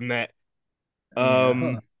we got from that. Yeah.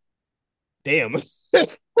 Huh. Damn.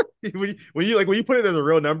 When you put it as a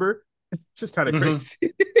real number, it's just kind of Mm-hmm.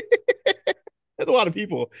 crazy. That's a lot of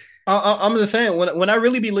people. I'm just saying when I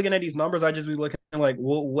really be looking at these numbers, I just be looking like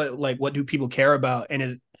what do people care about, and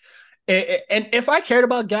and if I cared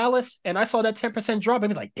about Gallus and I saw that 10% drop, I'd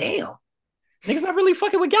be like, damn, niggas not really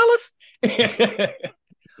fucking with Gallus.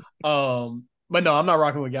 But no, I'm not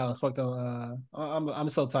rocking with Gallus. Fuck them. I'm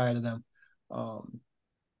so tired of them. Um,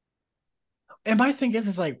 and my thing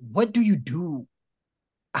is like, what do you do?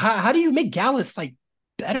 How do you make Gallus like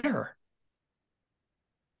better?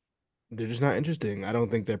 They're just not interesting. I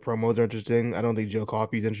don't think their promos are interesting. I don't think Joe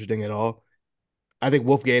Coffey's interesting at all. I think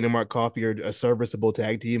Wolfgang and Mark Coffey are a serviceable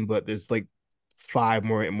tag team, but it's like five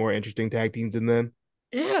more interesting tag teams than them.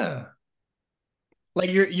 Yeah. Like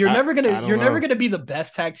you're I never gonna I don't you're never know. gonna be the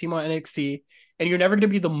best tag team on NXT, and you're never gonna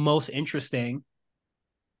be the most interesting.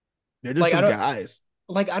 They're just Like I some don't guys.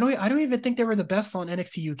 I don't even think they were the best on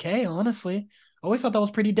NXT UK, honestly. I always thought that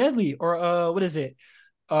was pretty deadly. Or what is it?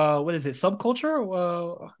 What is it? Subculture?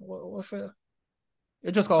 What's it?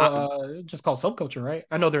 It's just called Subculture, right?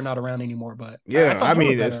 I know they're not around anymore, but I Yeah, thought I they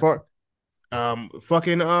were mean, as better. far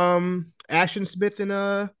fucking Ashton Smith and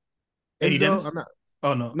Eddie Enzo. Dennis? I'm not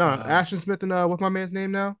Oh no. no Ashton Smith and what's my man's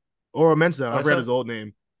name now? Or Mensa. I read Orso? his old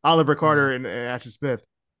name. Oliver Uh, Carter and Ashton Smith.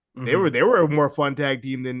 They were mhm. they were a more fun tag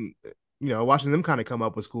team than watching them kind of come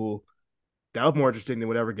up was cool. That was more interesting than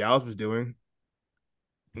whatever Gallus was doing.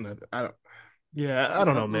 I don't. Yeah, I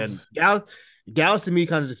don't know, man. Gallus to me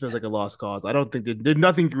kind of just feels like a lost cause. I don't think there's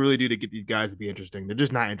nothing to really do to get these guys to be interesting. They're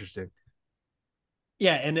just not interesting.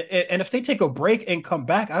 Yeah, and if they take a break and come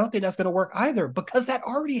back, I don't think that's going to work either because that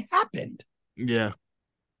already happened. Yeah.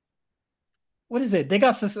 What is it?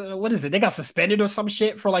 What is it? They got suspended or some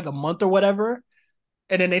shit for like a month or whatever,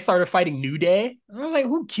 and then they started fighting New Day. And I was like,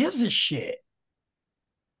 who gives a shit?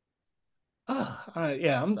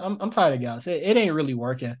 Yeah, I'm tired of Gallus. It ain't really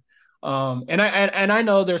working. And I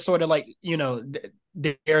know they're sort of like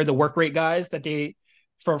they're the work rate guys that they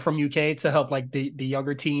from UK to help like the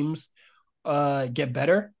younger teams get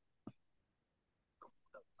better.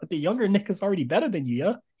 But the younger Nick is already better than you,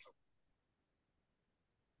 yeah.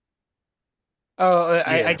 I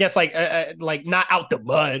Yeah. guess like not out the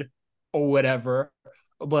mud or whatever,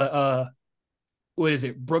 but what is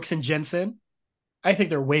it? Brooks and Jensen. I think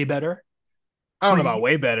they're way better. I don't know about Free.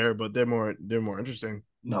 way better, but they're more interesting.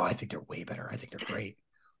 No, I think they're way better. I think they're great.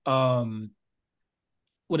 Um,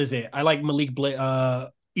 what is it? I like Malik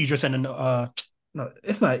Idris and no,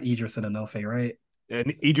 it's not Idris and Enofe, right?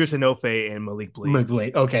 And Idris Enofe and Malik Blade. Malik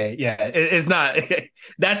Blade. Okay, yeah, it's not.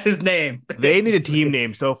 That's his name. They need a team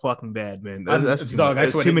name so fucking bad, man. That's too much. Dog. I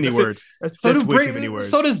That's swear. too many words. That's way too many words.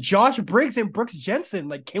 So does Josh Briggs and Brooks Jensen.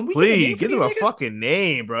 Like, can we get a Please name for give them these a niggas? fucking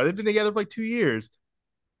name, bro. They've been together for like 2 years.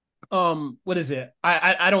 What is it?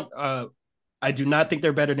 I don't I do not think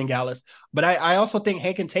they're better than Gallus, but I also think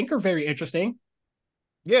Hank and Tank are very interesting.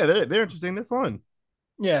 Yeah, they're interesting. They're fun.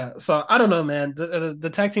 Yeah, so I don't know, man. The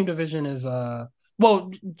tag team division is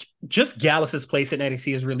well, just Gallus's place in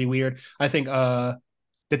NXT is really weird. I think the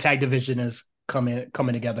tag division is coming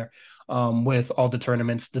together with all the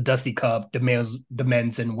tournaments, the Dusty Cup, the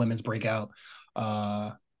men's and women's breakout.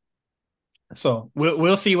 Uh so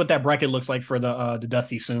we'll see what that bracket looks like for the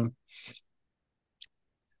Dusty soon.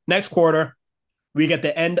 Next quarter, we get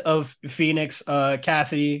the end of Phoenix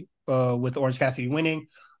Cassidy with Orange Cassidy winning.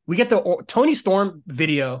 We get the Tony Storm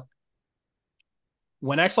video.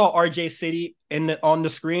 When I saw RJ City on the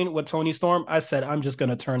screen with Tony Storm, I said, I'm just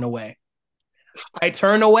gonna turn away. I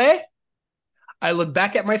turn away. I look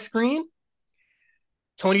back at my screen.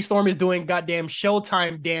 Tony Storm is doing goddamn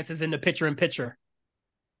Showtime dances in the picture in picture.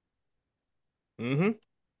 Mm-hmm.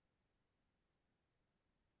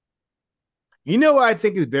 You know what I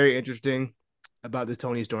think is very interesting about this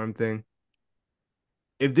Tony Storm thing?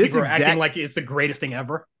 If this People are acting exact like it's the greatest thing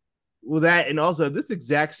ever. well that and also this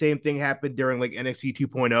exact same thing happened during like NXT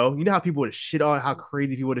 2.0. You know how people would have shit on how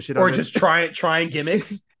crazy people would have shit on Or this? just trying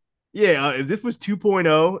gimmicks. Yeah, if this was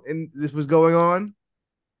 2.0 and this was going on,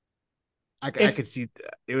 I If, could see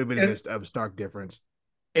it would have if been a stark difference.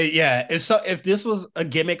 yeah, if this was a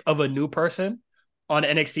gimmick of a new person on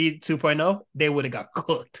NXT 2.0, they would have got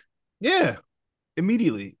cooked. Yeah,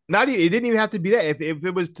 immediately. It didn't even have to be that. If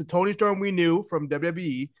it was to Tony Storm we knew from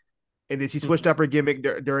WWE, and then she switched up her gimmick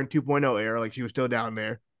during 2.0 era, like she was still down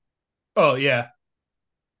there. Oh yeah,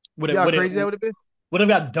 would You it know how would it crazy that would have been? would have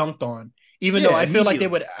got dunked on. Even though Yeah, I feel like they immediately.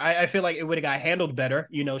 would, I feel like it would have got handled better.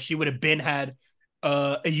 You know, she would have been had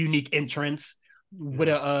a unique entrance. Would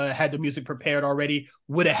have had the music prepared already.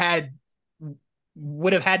 Would have had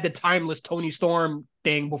the timeless Tony Storm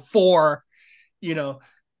thing before you know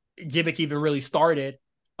gimmick even really started.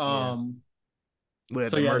 Yeah. We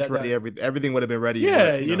had So the yeah, merch that ready, everything would have been ready,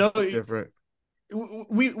 yeah, but it's different.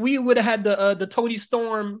 we would have had the Tony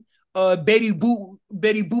Storm Betty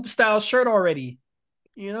Boop style shirt already.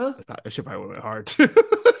 You know, That shit probably would have been hard.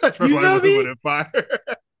 That you feel probably would me? have been fire.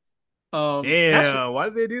 That's Damn, why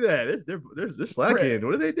did they do that? They're slacking.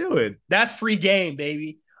 What are they doing? that's free game,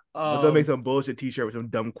 baby. But they'll make Um, some bullshit T-shirt with some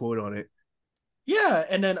dumb quote on it. yeah,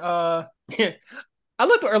 and then I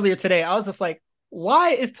looked earlier today. I was just like,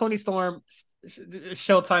 why is Tony Storm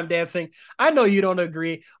Showtime dancing? I know you don't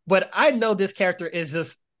agree, but I know this character is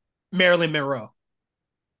just Marilyn Monroe.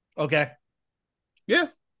 Okay, Yeah,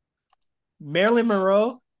 Marilyn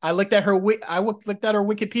Monroe. I looked at her. Looked at her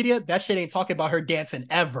Wikipedia. That shit ain't talking about her dancing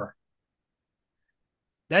ever.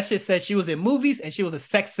 That shit said she was in movies and she was a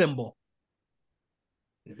sex symbol.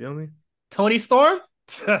 You feel me? Tony Storm,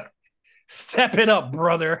 step it up,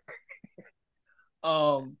 brother.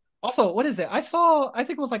 Also, what is it? I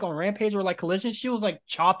think it was like on Rampage or like Collision. She was like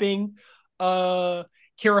chopping Kira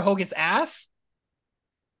Hogan's ass.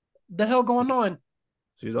 The hell going on?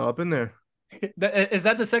 She's all up in there. Is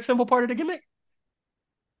that the sex symbol part of the gimmick?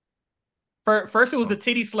 First it was the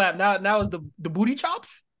titty slap. Now it's the booty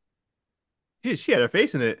chops. She had her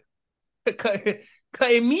face in it.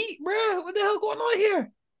 Cutting meat, bro. What the hell going on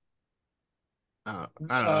here? I don't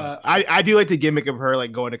know. I do like the gimmick of her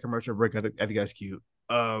like going to commercial break. I think that's cute.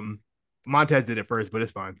 Montez did it first, but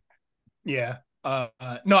it's fine. Yeah. No,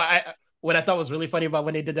 what I thought was really funny about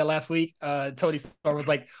when they did that last week, Tony Storm was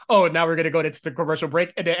like, "Oh, now we're gonna go to the commercial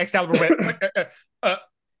break," and then Excalibur went,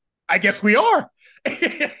 "I guess we are,"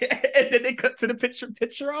 and then they cut to the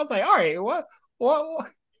picture. I was like, "All right, what?"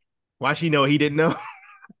 Why she know he didn't know?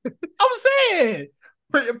 I'm saying,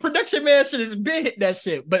 production man should have been hitting that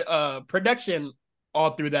shit, but production all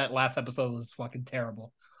through that last episode was fucking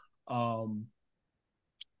terrible. What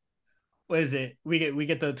is it? We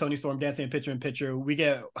get the Tony Storm dancing picture in picture. We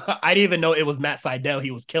get I didn't even know it was Matt Sydal he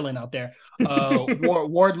was killing out there.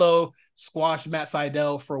 Wardlow squashed Matt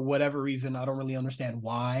Sydal for whatever reason. I don't really understand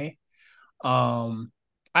why.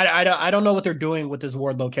 I don't know what they're doing with this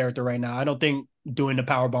Wardlow character right now. I don't think doing the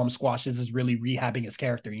powerbomb squashes is really rehabbing his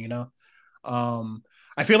character, you know?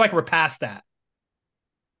 I feel like we're past that.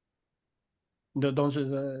 Don't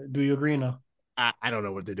you, do you agree? No? I don't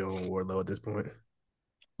know what they're doing with Wardlow at this point.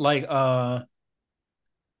 Like, because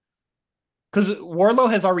Wardlow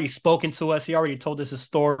has already spoken to us. He already told us his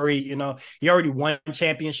story. You know, he already won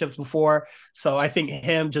championships before. So I think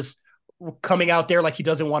him just coming out there like he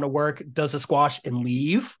doesn't want to work, does a squash and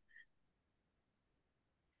leave,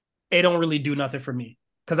 it don't really do nothing for me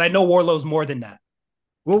because I know Wardlow's more than that.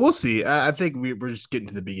 Well, we'll see. I think we're just getting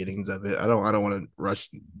to the beginnings of it. I don't want to rush,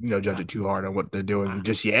 judge it too hard on what they're doing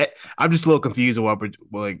just yet. I'm just a little confused on what we're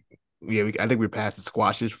like. Yeah, I think we're past the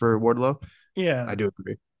squashes for Wardlow. Yeah, I do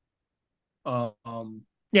agree.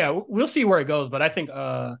 Yeah, we'll see where it goes, but I think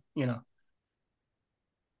I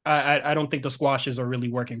don't think the squashes are really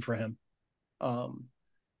working for him.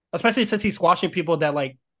 Especially since he's squashing people that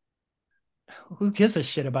like who gives a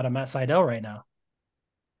shit about a Matt Sydal right now?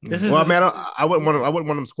 This is man, I wouldn't want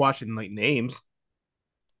him squashing like names.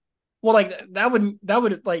 Well, like that would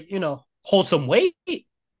like hold some weight,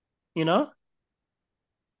 you know.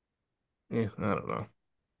 Yeah, I don't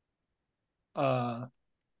know.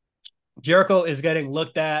 Jericho is getting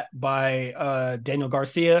looked at by Daniel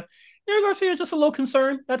Garcia. Daniel Garcia is just a little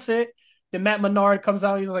concerned. That's it. Then Matt Menard comes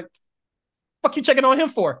out. He's like, "Fuck you checking on him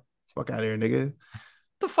for? Fuck out of here, nigga. Get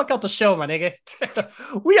the fuck out the show, my nigga.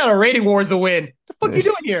 We got a rating wars to win. The fuck you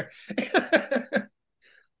doing here?"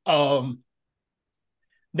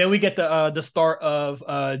 Then we get the start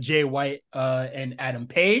of Jay White and Adam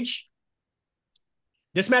Page.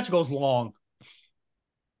 This match goes long.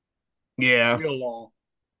 Yeah, real long.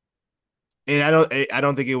 And I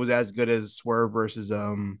don't think it was as good as Swerve versus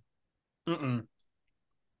my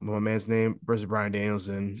man's name versus Bryan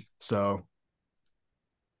Danielson. So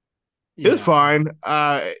it was fine.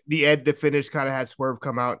 The finish kind of had Swerve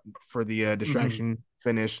come out for the distraction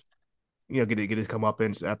finish. Get his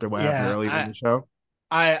comeuppance after what happened earlier in the show.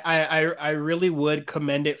 I really would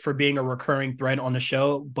commend it for being a recurring thread on the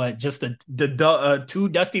show, but just the two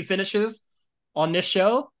dusty finishes on this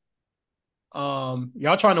show,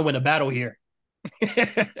 y'all trying to win a battle here.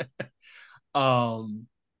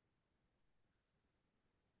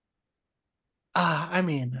 I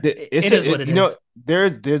mean, it is what it is.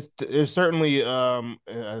 There's certainly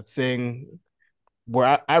a thing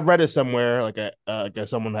where I read it somewhere like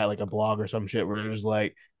someone had like a blog or some shit where it was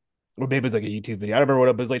like, or maybe it's like a YouTube video. I don't remember what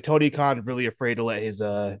it was. Like Tony Khan's really afraid to let his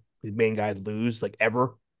main guys lose, like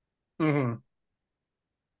ever. Mm-hmm.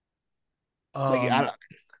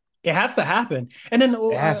 It has to happen, and then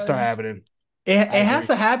it has to start happening. It has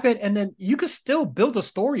to happen, and then you could still build a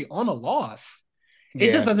story on a loss.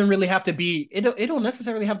 It just doesn't really have to be. It don't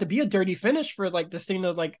necessarily have to be a dirty finish for like this thing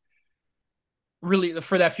to like really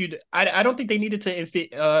for that feud. I don't think they needed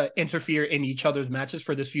to interfere in each other's matches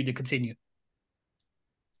for this feud to continue.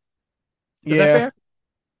 Is that fair?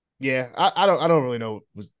 Yeah, I don't really know.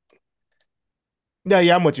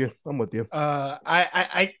 Yeah, I'm with you.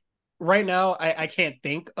 I right now I can't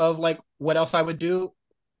think of like what else I would do.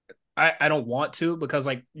 I don't want to because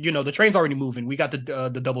like the train's already moving. We got the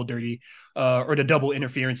double dirty or the double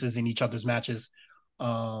interferences in each other's matches.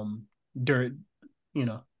 Dusty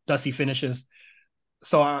finishes.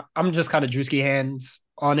 So I'm just kind of Drewski hands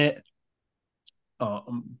on it.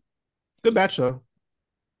 Good match though.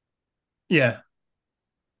 Yeah.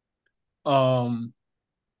 Um,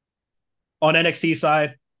 on NXT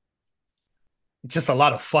side, just a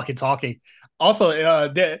lot of fucking talking. Also,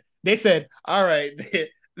 they said, all right,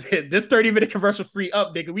 this 30-minute commercial free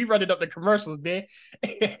up, nigga. We running up the commercials, man.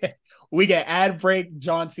 We get ad break,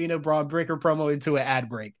 John Cena, Braun Breaker promo into an ad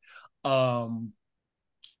break. Um,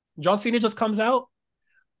 John Cena just comes out.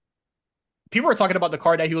 People are talking about the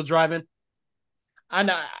car that he was driving. I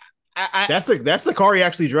know. That's the car he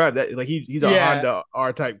actually drives. That like he's a Yeah, Honda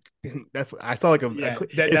R type. That's I saw like a yeah.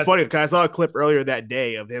 clip. That, It's that's funny because I saw a clip earlier that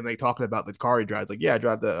day of him like talking about the car he drives. Like, yeah, I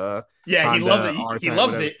drive the yeah. He loves it. Honda He, R he type,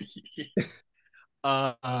 loves whatever. it.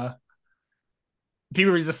 uh,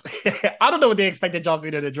 People were just. I don't know what they expected John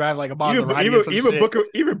Cena to drive like a Maserati or some shit.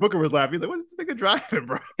 Even Booker was laughing. He's like, "What's this nigga driving,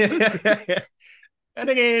 bro?" That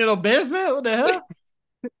nigga ain't no Benz man. What the hell?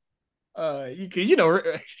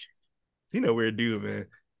 You know, Weird dude, man.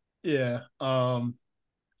 yeah.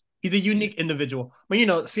 He's a unique individual.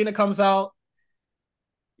 But Cena comes out.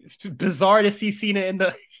 It's bizarre to see Cena in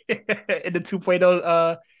the in the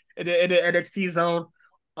 2.0 in the NXT zone.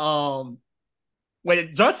 Um,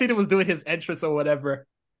 when John Cena was doing his entrance or whatever,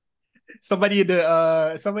 somebody in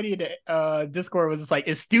the Discord was just like,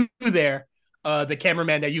 "Is Stu there?" The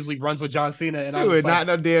cameraman that usually runs with John Cena, and I was Dude, just like, not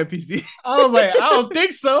no damn PC. I don't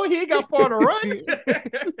think so. He ain't got far to run.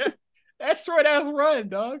 That short ass run,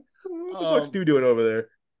 dog. What the fuck's Um, Stu doing over there?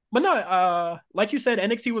 but no, like you said,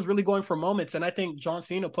 NXT was really going for moments, and I think John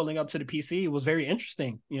Cena pulling up to the PC was very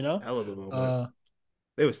interesting. Hell of a moment. Uh,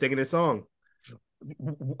 They was singing this song.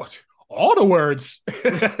 all the words.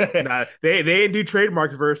 Nah, they didn't do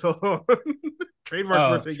trademark verse.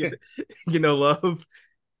 Trademark verse Oh, they get no love.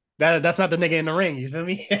 that's not the nigga in the ring. You feel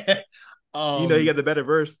me? You got the better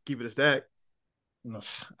verse. Keep it a stack.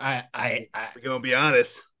 I We're gonna be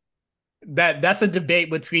honest. that's a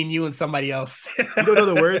debate between you and somebody else. You don't know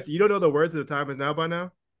the words. You don't know the words of the time is now by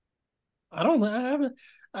now. I don't know. I haven't.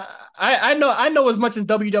 I know as much as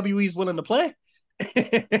WWE is willing to play.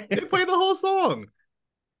 They play the whole song.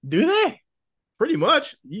 Do they? Pretty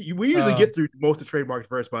much. We usually Uh, get through most of trademark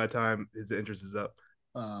first by the time his interest is up.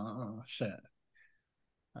 Shit.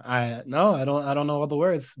 I don't know all the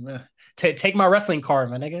words. Take my wrestling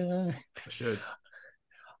card, man. Nigga. I should.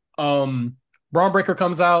 Um, Braun Breaker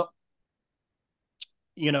comes out.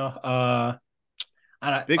 You know,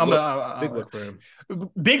 Big I'm look. Big look for him.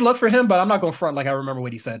 big look for him, but I'm not going to front like I remember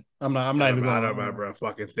what he said. I'm not. I'm I not don't, even I going. don't remember a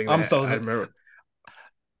fucking thing I'm that I so remember.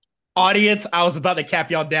 audience. I was about to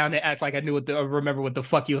cap y'all down and act like I knew remember what the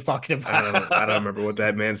fuck he was talking I don't about. remember what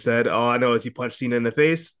that man said. All I know is he punched Cena in the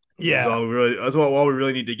face. Yeah. That's all we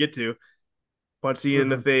really need to get to. Punch Cena in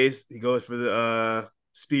the Mhm. face. He goes for the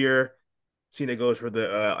spear. Cena goes for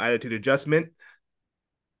the attitude adjustment.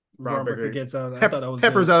 Braun Braun Breaker Breaker gets out. I thought that was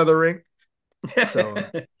peppers good. out of the ring. So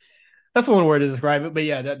That's one word to describe it. But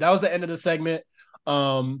yeah, that was the end of the segment.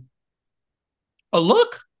 Um, a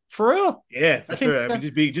look for real. yeah, I for think sure. I mean,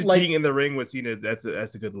 just being like in the ring with Cena, that's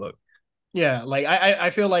a good look. yeah, like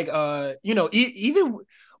I feel like even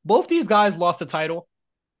both these guys lost the title.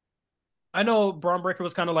 I know Braun Breaker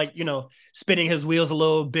was kind of like spinning his wheels a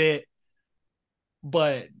little bit,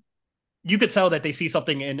 but you could tell that they see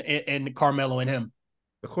something in Carmelo and him.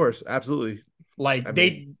 Of course, absolutely. I Like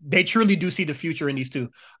mean, they truly do see the future in these two,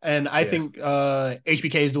 and I yeah. think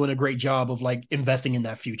HBK is doing a great job of like investing in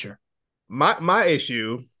that future. My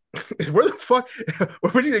issue is where the fuck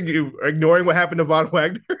were you ignoring what happened to Von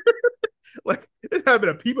Wagner? Like, it haven't been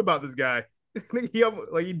a peep about this guy. He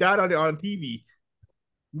died on TV.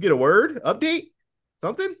 You get a word update,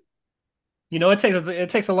 something. It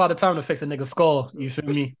takes a lot of time to fix a nigga's skull. You feel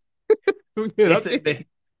me? You get They an still update.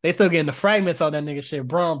 they still getting the fragments on that nigga shit.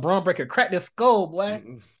 Braun Breaker crack this skull, boy.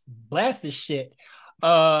 Blast this shit.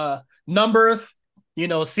 Numbers,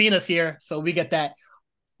 Cena's here, so we get that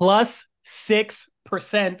plus 6%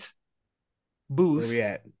 Where we boost,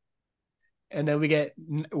 at? and then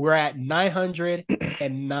we're at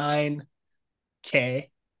 909K.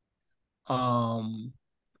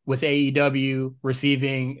 With AEW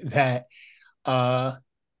receiving that uh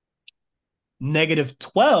negative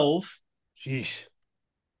 12 Sheesh.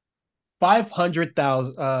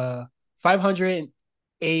 500,000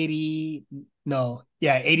 580 no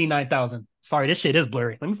yeah 89,000. Sorry, this shit is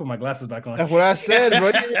blurry. Let me put my glasses back on. That's what I said,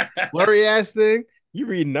 bro. Blurry ass thing. You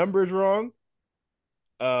read numbers wrong.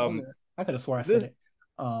 Um, I could have swore I said this it.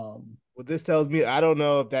 um what this tells me, I don't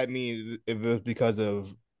know if that means if it was because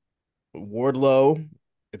of Wardlow,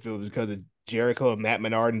 if it was because of Jericho and Matt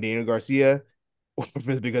Menard and Daniel Garcia, or if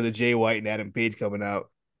it's because of Jay White and Adam Page coming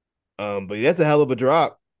out. But that's a hell of a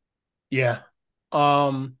drop. Yeah.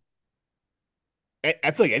 Um,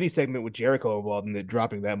 I feel like any segment with Jericho involved in it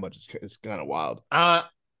dropping that much is kind of wild. I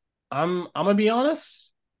I'm gonna be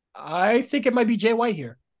honest. I think it might be Jay White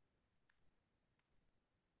here.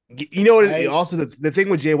 You know what? I Also, the thing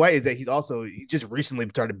with Jay White is that he just recently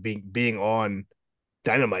started being on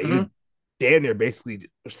Dynamite. He was mhm. damn near basically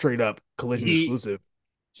straight up Collision he exclusive.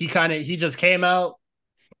 he just came out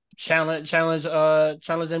challenge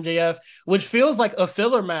MJF, which feels like a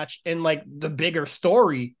filler match in like the bigger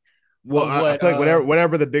story Well, of I what feel like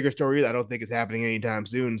whatever the bigger story is, I don't think it's happening anytime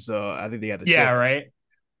soon. So I think they have to yeah, shift. right.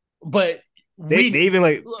 But They we even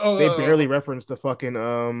like they uh, barely referenced the fucking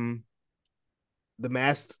the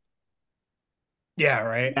masked yeah,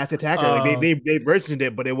 right. masked attacker. Like Um they mentioned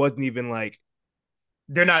it, but it wasn't even like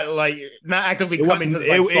they're not actively it coming wasn't to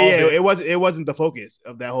like solve yeah, it. it wasn't the focus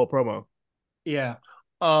of that whole promo. Yeah.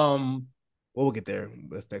 Um Well, we'll get there.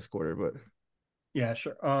 That's next quarter, but yeah,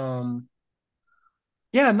 sure.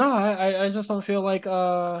 Yeah, no, I just don't feel like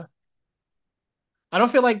I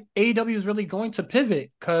don't feel like AEW is really going to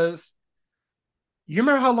pivot because you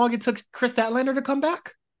remember how long it took Chris Statlander to come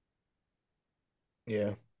back?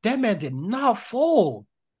 yeah, That man did not fold.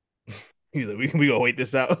 he's like, we gonna wait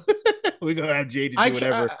this out. We gonna have Jay to I, do tr-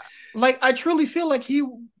 whatever. I like I truly feel like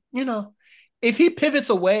you know, if he pivots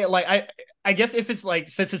away, like I guess if it's like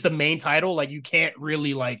since it's the main title, like you can't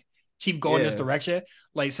really like keep going this Yeah. direction.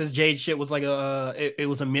 Like since Jade shit was like it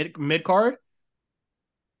was a mid card,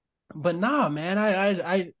 but nah, man,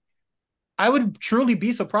 I would truly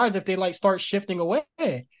be surprised if they like start shifting away.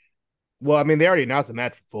 Well, I mean, they already announced a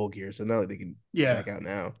match for Full Gear, so no, they can Yeah. back out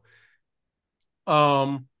now.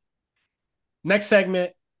 Um. Next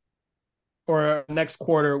segment or next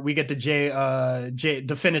quarter, we get the J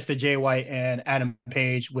to finish the Jay White and Adam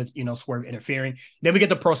Page with Swerve interfering. Then we get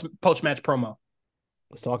the post match promo.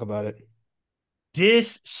 Let's talk about it.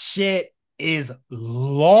 This shit is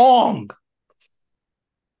long,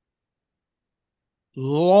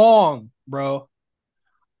 long, bro.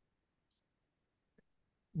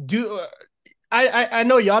 Do I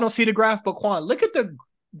know y'all don't see the graph, but Quan, look at the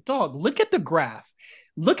dog. Look at the graph.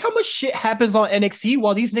 Look how much shit happens on NXT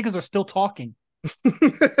while these niggas are still talking.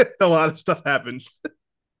 A lot of stuff happens.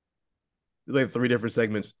 Like three different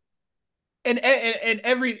segments. And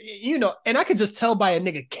every and I could just tell by a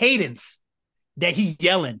nigga cadence that he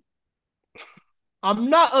yelling. I'm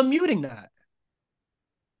not unmuting that.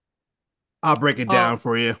 I'll break it Um, down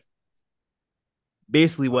for you.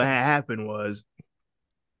 Basically, what happened was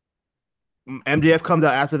MJF comes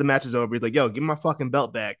out after the match is over. He's like, "Yo, give me my fucking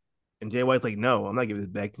belt back." And Jay White's like, "No, I'm not giving this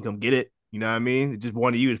back. You can come get it." You know what I mean? It's just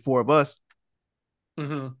one of you. It's four of us.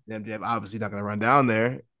 mhm. MJF obviously not gonna run down there.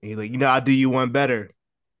 And he's like, I'll do you one better.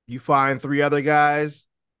 You find three other guys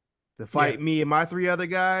to Yeah. fight me and my three other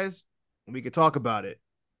guys, and we could talk about it."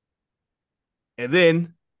 And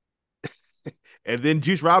then, and then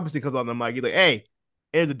Juice Robinson comes on the mic. He's like, "Hey,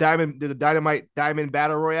 there's a dynamite diamond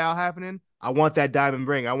battle royale happening. I want that diamond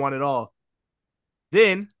ring. I want it all."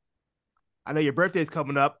 Then I know your birthday's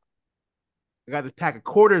coming up. I got this pack of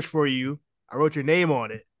quarters for you. I wrote your name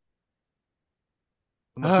on it.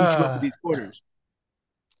 I'm gonna beat you up with Uh, these quarters.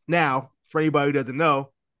 Now, for anybody who doesn't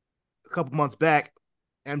know, a couple months back,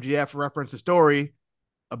 MGF referenced a story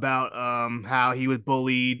about how he was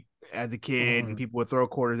bullied as a kid and mhm. people would throw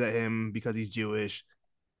quarters at him because he's Jewish,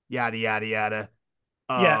 yada yada yada.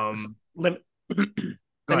 Yeah. Um, Let, Go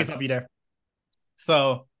let me ahead. stop you there.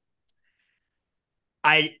 So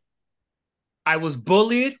I I was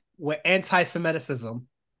bullied with anti-Semiticism.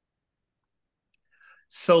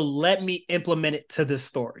 So let me implement it to this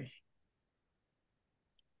story.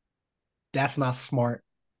 That's not smart.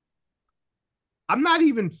 I'm not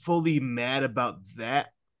even fully mad about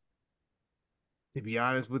that, to be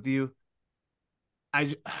honest with you.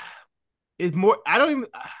 I it's more. I don't even.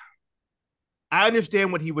 I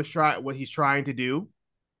understand what he's trying to do.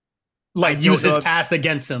 I Like use don't his know, past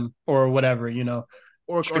against him or whatever,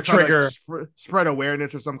 or trying to like trigger. spread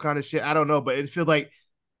awareness or some kind of shit. I don't know, but it feels like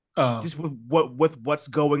Uh, just with what's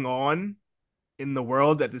going on in the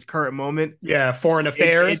world at this current moment, yeah, foreign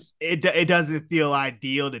affairs. it doesn't feel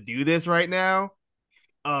ideal to do this right now.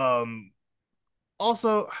 Um,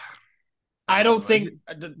 Also, I I don't don't know. think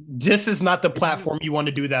this is not the It's just platform you want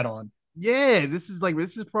to do that on. yeah. This is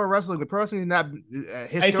pro wrestling. The pro wrestling is not I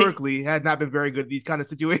think historically had not been very good at these kind of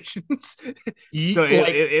situations. So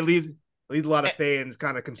like it leaves a lot of fans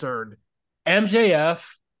kind of concerned. MJF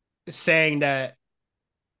saying that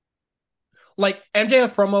like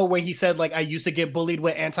MJF promo where he said like I used to get bullied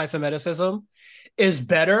with anti-Semiticism is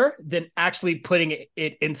better than actually putting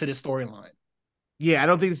it into the storyline. Yeah, I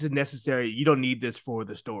don't think this is necessary. You don't need this for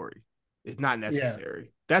the story. It's not Yeah.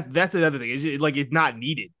 necessary. That's another thing. It's not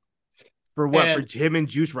needed for what for And him and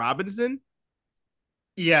Juice Robinson.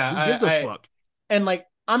 yeah, Who gives a I fuck? and like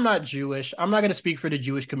I'm not Jewish. I'm not gonna speak for the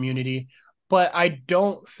Jewish community, but I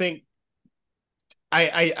don't think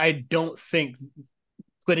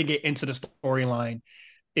putting it into the storyline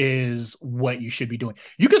is what you should be doing.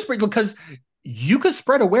 You could spread because you could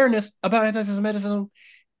spread awareness about anti-Semitism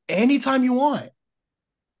anytime you want.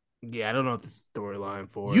 Yeah, I don't know the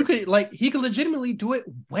storyline for You it. could like he could legitimately do it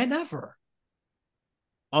whenever.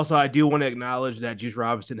 Also, I do want to acknowledge that Juice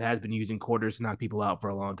Robinson has been using quarters to knock people out for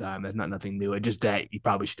a long time. That's not nothing new. It's just that he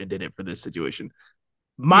probably should have did it for this situation.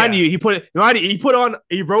 Mind Yeah, you,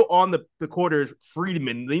 he wrote on the quarters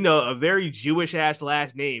Friedman, a very Jewish ass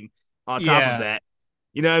last name on top of yeah, that.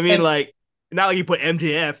 You know what I mean? and Like not like he put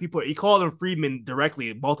MJF, he called him Friedman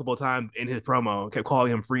directly multiple times in his promo, kept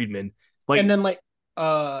calling him Friedman. and Like, then like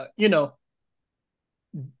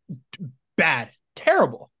bad,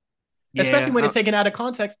 terrible, especially when yeah, it's taken out of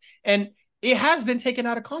context, and it has been taken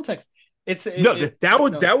out of context. It's no, it that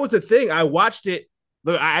was the thing. I watched it.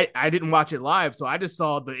 Look, I didn't watch it live, so I just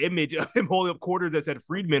saw the image of him holding up quarters that said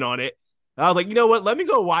Friedman on it. I was like, you know what? Let me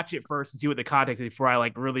go watch it first and see what the context is before I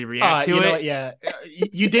like really react to you know it. what? Yeah,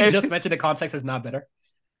 you did And just mention the context is not better.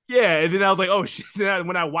 yeah, and then I was like, oh shit. Then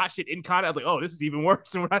when I watched it in context, I was like, oh, this is even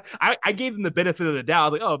worse. And when I gave them the benefit of the doubt. I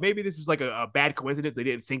was like, oh, maybe this was like a bad coincidence. They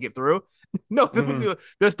didn't think it through. No, Mm-hmm.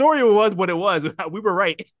 the story was what it was. We were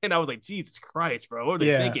right. And I was like, Jesus Christ, bro. What are they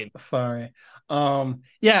Yeah, thinking? sorry.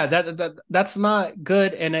 Yeah, that's not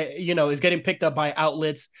good, and it's getting picked up by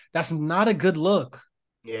outlets. That's not a good look.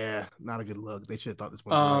 Yeah, not a good look. They should have thought this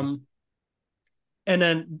one through. Um, and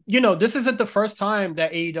then this isn't the first time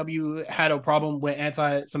that AEW had a problem with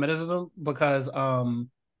anti-Semitism because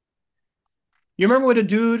you remember when the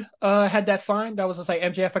dude had that sign that was just like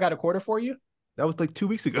MJF, I got a quarter for you. That was like 2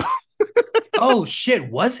 weeks ago. Oh shit,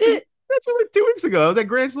 was it? That's like 2 weeks ago. I was at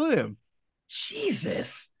Grand Slam.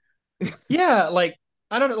 Jesus. Yeah, like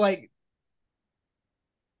I don't know, like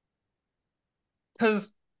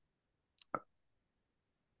because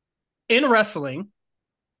in wrestling,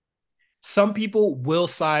 some people will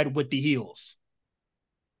side with the heels.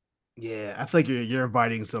 Yeah, I feel like you're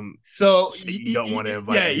inviting some So shit you don't want to yeah,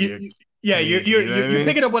 invite here. yeah, Community, you know what I you're mean?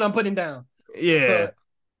 picking up what I'm putting down. Yeah, So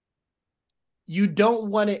you don't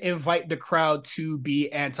want to invite the crowd to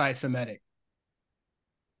be anti-Semitic.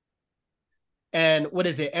 And what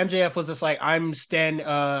is it? MJF was just like, I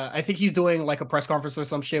think he's doing like a press conference or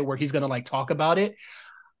some shit where he's gonna like talk about it. yeah.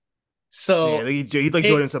 So He's like it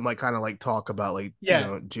joining some like kind of like talk about like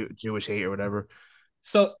yeah. Jewish hate or whatever,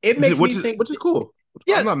 So it makes me think, which is cool. I'm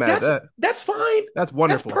yeah, not mad at that. that's fine. That's That's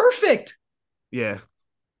wonderful. perfect. Yeah,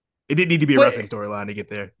 it didn't need to be a But wrestling storyline to get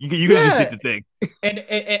there. You could have just did yeah, the thing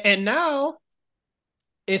and now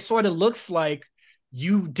it sort of looks like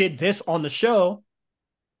you did this on the show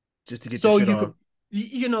just to get the so shit you could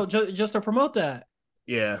off. just to promote that.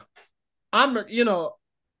 Yeah, I'm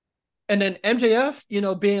and then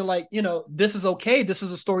MJF, being like, this is okay. This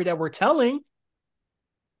is a story that we're telling.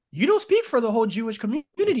 You don't speak for the whole Jewish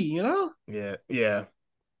community. yeah, yeah.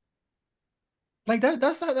 Like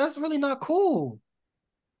that's really not cool.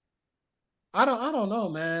 I don't know,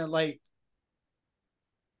 man. Like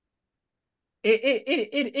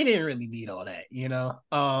it didn't really need all that.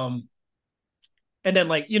 And then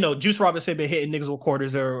like, Juice Robinson been hitting niggas with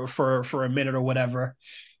quarters or for a minute or whatever.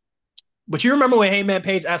 But you remember when Heyman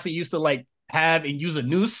Page actually used to like have and use a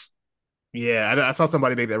noose? Yeah, I saw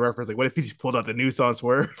somebody make that reference. Like, what if he just pulled out the noose on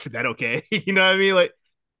Swerve? Is that okay? You know what I mean? Like,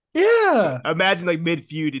 Yeah. imagine like mid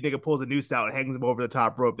feud, the nigga pulls a noose out and hangs him over the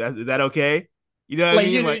top rope. Is that okay? You know what I Like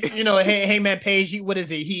mean? Like, Heyman Page, what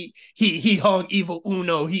is it? He hung Evil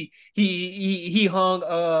Uno. He hung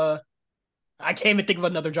I can't even think of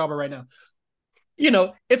another jobber right now.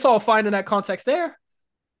 It's all fine in that context there.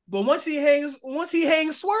 But once he hangs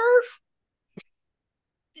Swerve,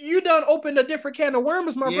 you done opened a different can of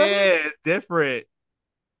worms, my brother. yeah, it's different.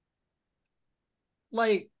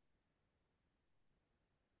 Like,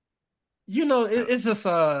 it's just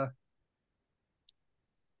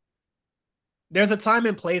there's a time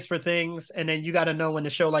and place for things, and then you got to know when to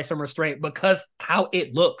show like some restraint because how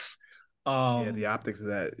it looks. Yeah, Um, the optics of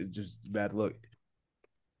that is just bad look.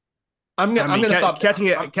 I'm gonna I I'm mean, gonna stop.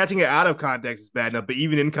 catching it out of context is bad enough, but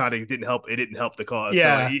even in context, it didn't help. It didn't help the cause. So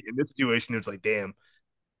Yeah, in this situation, it's like, damn,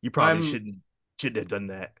 you probably I'm. shouldn't have done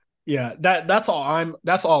that. Yeah, that's all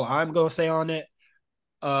I'm gonna say on it.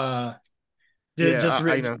 Uh, just Yeah,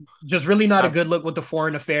 I know. just really not a I, good look with the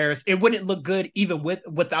foreign affairs. It wouldn't look good even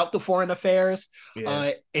without the foreign affairs.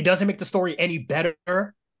 yeah, It doesn't make the story any better.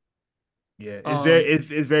 yeah. Um,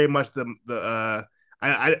 It's very much the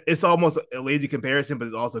it's almost a lazy comparison, but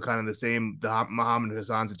it's also kind of the same the Muhammad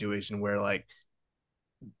Hassan situation where like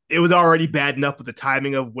it was already bad enough, but the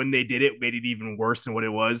timing of when they did it made it even worse than what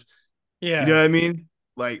it was. You know Yeah. what I mean?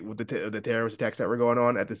 Like with the terrorist attacks that were going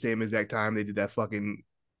on at the same exact time they did that fucking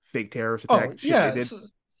fake terrorist Oh attack shit they yeah. did.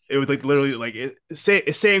 It was like literally like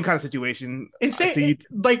same kind of situation. Insane. So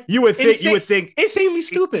Like you insane. would think Insanely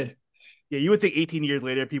stupid. yeah, you would think 18 years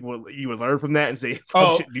later you would learn from that and say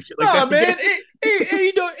probably Oh, shouldn't do shit like nah, that again.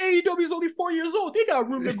 man. AEW's only 4 years old. They got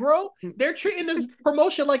room to grow. They're treating this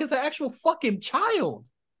promotion like it's an actual fucking child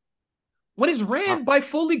when it's ran by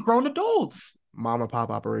fully grown adults. Mama pop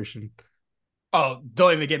operation. Oh,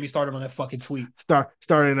 don't even get me started on that fucking tweet.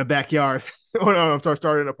 Started in a backyard. Oh no, I'm sorry,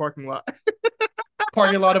 started in a parking lot.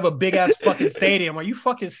 Parking lot of a big ass fucking stadium. Are you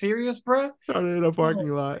fucking serious, bro? Started in a Oh parking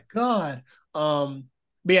my lot. god.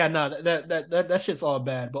 But yeah, no, that shit's all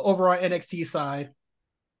bad. But over on NXT side,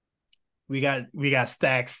 we got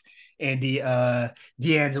Stacks and the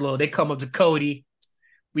D'Angelo. They come up to Cody.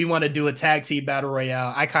 We want to do a tag team battle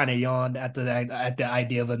royale. I kind of yawned at the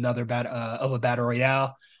idea of of a battle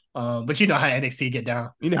royale. But you know how NXT get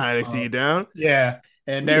down. You know how they see you down. Yeah.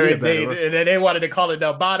 And What do you mean they wanted to call it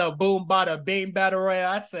the bada boom bada bing battle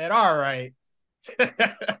royale. I said, all right.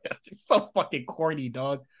 It's so fucking corny,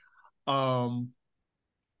 dog. Um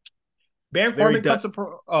Baron Very Corbin du- cuts a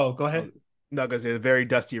pro. Oh, go ahead. no, because it's a very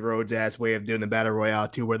Dusty Rhodes ass way of doing the battle royale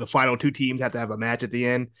too, where the final two teams have to have a match at the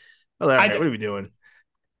end. All right, what are we doing?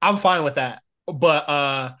 I'm fine with that. But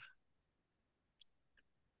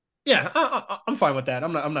yeah, I'm fine with that.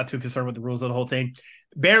 I'm not too concerned with the rules of the whole thing.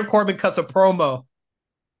 Baron Corbin cuts a promo.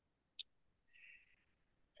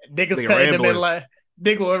 Niggas cutting them in like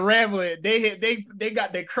nigga was rambling. They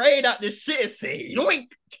got the crane out the shit and say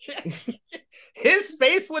yoink. His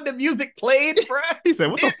face when the music played, bro. He said,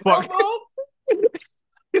 "What the fuck?"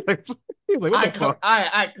 he's like, "What the fuck?"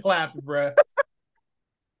 I clapped, bro.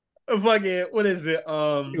 Fucking what is it? He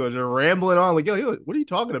was just rambling on like, yo, what are you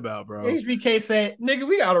talking about, bro? HBK said, "Nigga,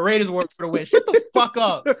 we got a Raiders work for the win. Shut the fuck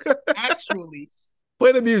up." Actually,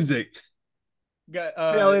 play the music. Got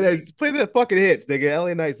play the fucking hits, nigga.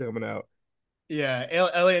 LA Knight's coming out. Yeah,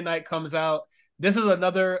 LA Knight comes out. This is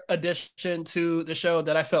another addition to the show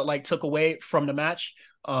that I felt like took away from the match.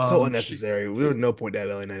 So unnecessary. There was no point to have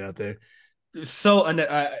LA Knight out there. So,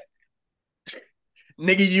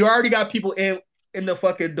 nigga, you already got people in the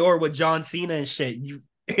fucking door with John Cena and shit. You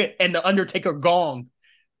and the Undertaker gong.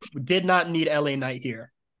 Did not need LA Knight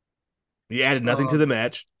here. He added nothing to the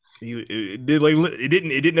match. It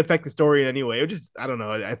didn't affect the story in any way. It just I don't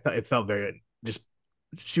know. It felt very just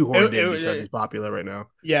shoehorned in because he's popular right now.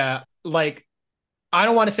 Yeah, like I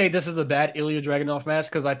don't want to say this is a bad Ilya Dragunov match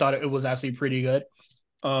because I thought it was actually pretty good.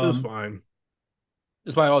 It was fine,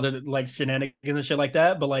 despite all the like shenanigans and shit like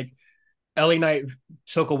that. But like LA Knight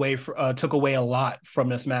took away a lot from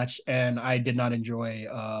this match, and I did not enjoy.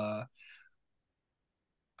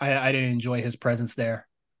 I didn't enjoy his presence there.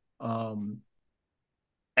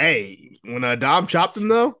 Hey, when Dom chopped him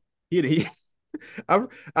though, he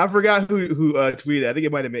I forgot who tweeted. I think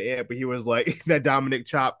it might have been Ant, but he was like that Dominic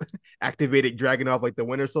chop activated Dragunov like the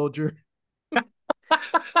Winter Soldier.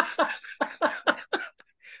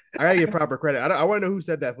 I gotta get proper credit. I want to know who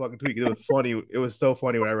said that fucking tweet. It was funny. It was so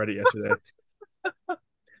funny when I read it yesterday.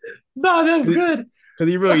 No, that's good. Because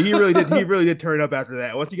he really did turn up after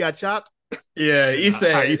that. Once he got chopped. Yeah, he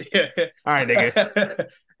said, all right, nigga.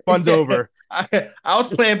 Fun's over. I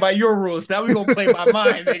was playing by your rules. Now we're gonna play by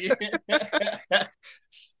mine, nigga.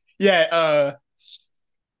 Yeah,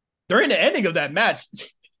 during the ending of that match,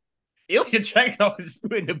 Ilya Dragunov was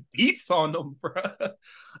putting the beats on them, bro.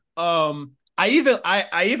 I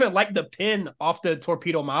even like the pin off the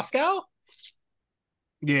Torpedo Moscow.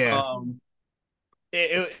 Yeah.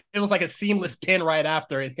 It was like a seamless pin right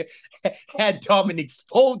after it had Dominic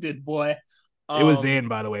folded, boy. It was Van,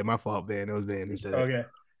 by the way. My fault, Van. It was Van who said okay.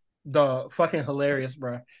 The fucking hilarious,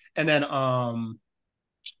 bro. And then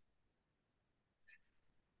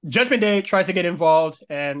Judgment Day tries to get involved,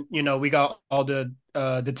 and you know we got all the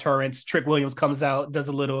deterrents. Trick Williams comes out, does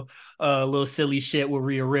a little silly shit with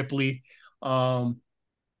Rhea Ripley, and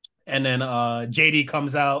then JD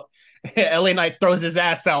comes out. LA Knight throws his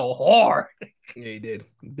ass out hard. Yeah, he did.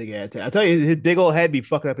 Big ass. I tell you, his big old head be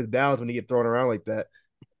fucking up his balance when he get thrown around like that.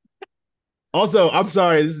 Also, I'm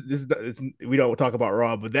sorry. This we don't talk about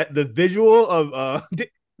Raw, but that the visual of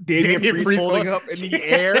Damian Priest holding up in the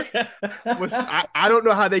air was I don't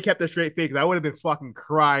know how they kept a straight face. I would have been fucking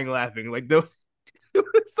crying laughing. Like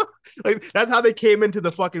like that's how they came into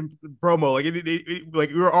the fucking promo. Like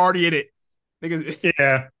we were already in it.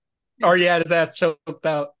 Yeah. Or he had his ass choked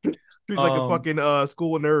out. Treated like a fucking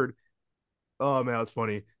school nerd. Oh man, that's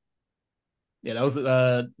funny. Yeah,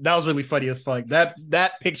 that was really funny as fuck.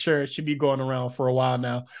 That picture should be going around for a while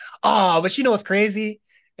now. Oh, but you know what's crazy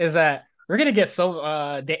is that we're gonna get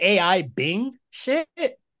the AI Bing shit.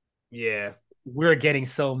 Yeah, We're getting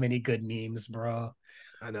so many good memes, bro.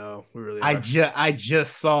 I know. We really are. I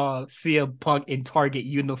just saw CM Punk in Target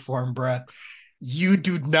uniform, bro. You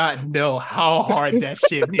do not know how hard that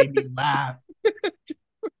shit made me laugh.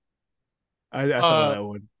 I saw Uh, that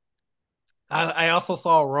one. I also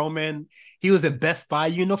saw Roman. He was in Best Buy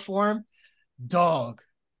uniform. Dog,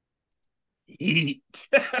 eat.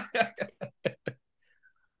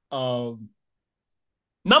 um,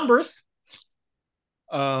 numbers.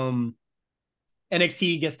 Um,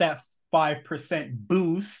 NXT gets that 5%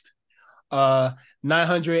 boost.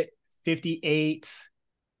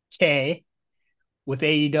 958K with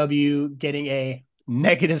AEW getting a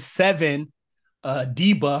 -7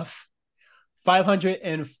 debuff,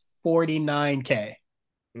 549K.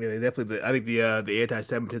 Yeah, they definitely. I think the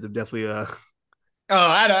anti-Semitism definitely Oh,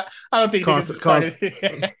 I don't think niggas caused just caused started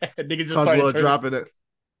niggas just caused a started little turning. drop in it.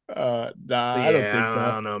 But Nah, I don't think yeah, I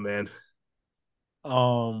so. don't know, man.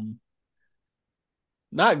 Um,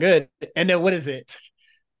 not good. And then what is it?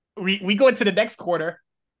 We go into the next quarter.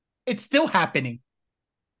 It's still happening.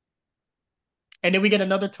 And then we get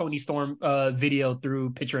another Tony Storm video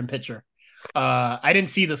through picture in picture. I didn't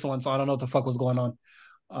see this one, so I don't know what the fuck was going on.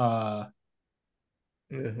 Uh,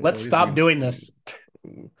 Yeah, at let's least stop doing this.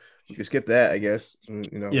 we can skip that, I guess. We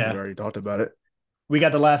Yeah, already talked about it. we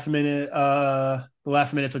got the last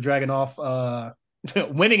minutes of Dragon off,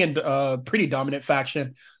 winning in pretty dominant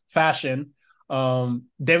fashion.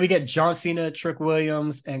 Then we get John Cena, Trick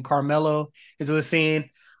Williams, and Carmelo into the scene.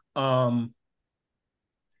 Um,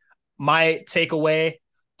 my takeaway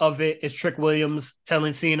of it is Trick Williams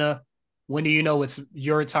telling Cena, "When do you know it's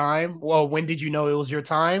your time? Well, when did you know it was your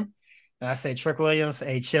time?" And I say, Trick Williams,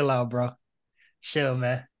 hey, chill out, bro. Chill,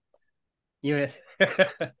 man. You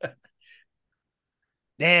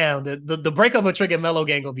damn the breakup of Trick and Mellow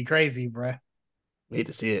Gang will be crazy, bro. Hate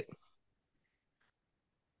to see it.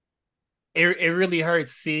 It really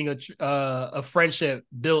hurts seeing a friendship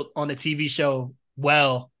built on a TV show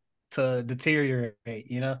well to deteriorate.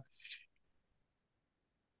 You know.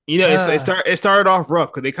 It started off rough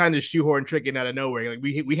because they kind of shoehorned Trick in out of nowhere. Like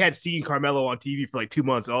we had seen Carmelo on TV for like 2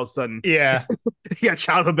 months. All of a sudden, Yeah. he got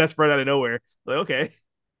childhood best friend out of nowhere. Like okay,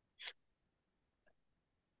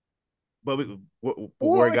 but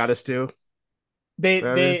where it Well, got us to, you they know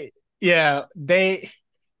what I mean? they yeah they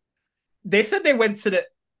said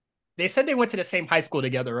they said they went to the same high school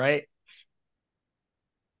together, right?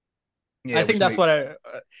 I Yeah, think which that's make what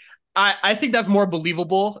I think that's more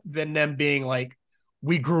believable than them being like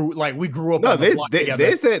we grew up no on the block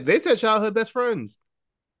together. they said childhood best friends.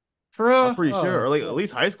 For I'm real? pretty sure, Oh or like at shit.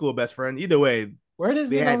 least high school best friend. Either way, Where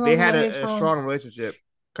does he they know had he's a from? strong relationship.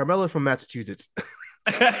 Carmelo's from Massachusetts,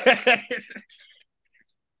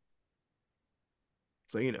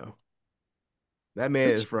 so that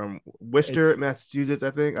man is Which from Worcester, Massachusetts.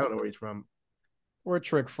 I think I don't know where he's from. where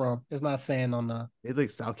Trick from? It's not saying on the He's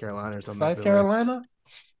like South Carolina or something. I South feel like Carolina.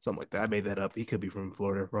 something like that. I made that up. He could be from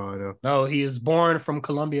Florida for all I know. No, he is born from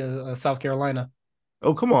Columbia, South Carolina.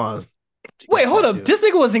 Oh come on, Wait, hold that up. too, This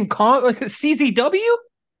nigga was in CZW?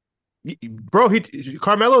 bro. He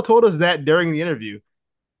Carmelo told us that during the interview.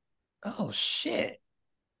 Oh shit.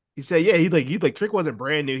 He said, yeah, he like Trick wasn't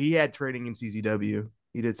brand new. He had training in CZW.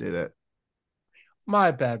 He did say that.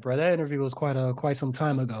 My bad, bro. That interview was quite some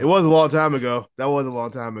time It ago. was a long time ago. That was a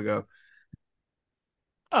long time ago.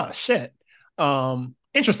 Oh shit.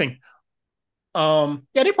 Interesting.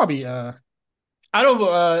 Yeah, they probably I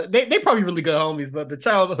don't they probably really good homies, but the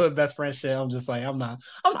childhood best friend shit, I'm just like, I'm not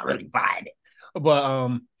really buying it.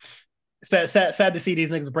 But sad to see these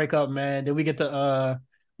niggas break up, man. Then we get a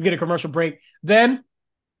commercial break. Then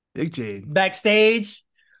Big Jade. backstage,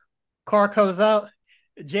 car comes out,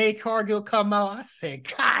 Jade Cargill come out. I said,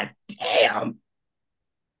 God damn.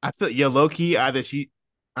 I feel yeah, low key. Either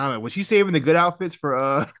I don't know. Was she saving the good outfits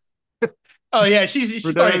for Oh yeah,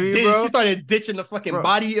 for WWE, she bro? started ditching the fucking Bro,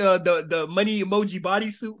 body the money emoji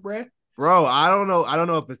bodysuit, bruh. bro, I don't know. I don't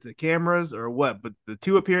know if it's the cameras or what, but the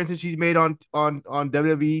two appearances she's made on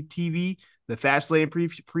WWE TV, the Fastlane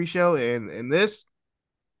pre show and this,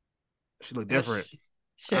 she look That different.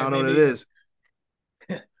 I shit don't know made what it me is,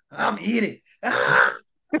 I'm eating.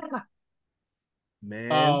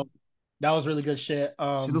 man. That was really good shit.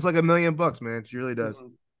 She looks like $1 million, man. She really does.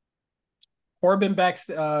 Corbin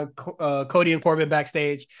Cody and Corbin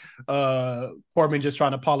backstage. Corbin just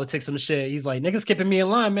trying to politics some shit. He's like, niggas skipping me in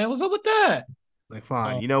line, man. What's up with that? Like,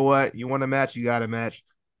 fine. Um, You know what? You want a match? You got a match.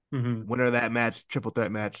 Mhm. Winner of that match, triple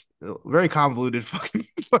threat match. Very convoluted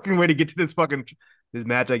fucking way to get to this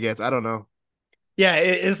match. I guess I don't know. Yeah,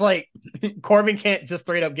 it's like Corbin can't just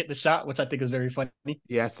straight up get the shot, which I think is very funny.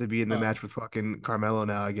 He has to be in the Uh, match with fucking Carmelo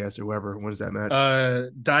now, I guess, or whoever wins that match.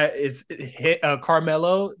 it's hit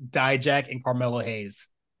Carmelo, Dijak, and Carmelo Hayes.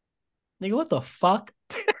 Nigga, what the fuck?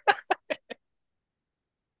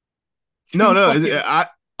 No, Two no, fucking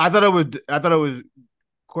I thought it was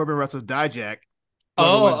Corbin wrestles Dijak.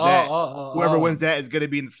 Whoever oh wins that, oh oh whoever oh wins oh. that is going to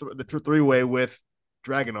be in the three way with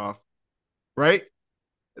Dragunov, right?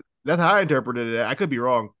 That's how I interpreted it. I could be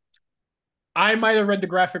wrong, I might have read the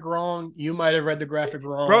graphic wrong. You might have read the graphic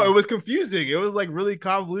bro. It wrong. was confusing. It was like really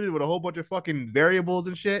convoluted with a whole bunch of fucking variables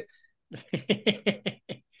and shit.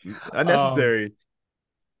 um, Unnecessary.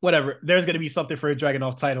 whatever. There's gonna be something for a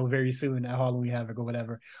Dragunov title very soon at Halloween Havoc or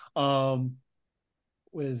whatever. Um,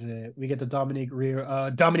 what is it? We get the Dominic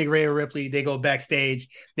Rhea Ripley. They go backstage.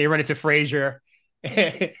 They run into Frazier.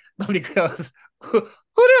 Dominic goes, who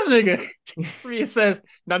this nigga? Rhea says,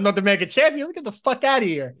 not North American champion. Get the fuck out of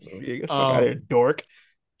here. Yeah, get the fuck out of here, Um, dork.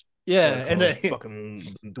 yeah, Like, and oh, then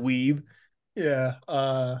fucking dweeb. yeah,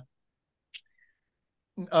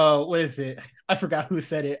 what is it? I forgot who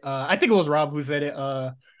said it. I think it was Rob who said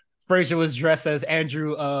it. Frazier was dressed as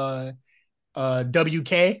Andrew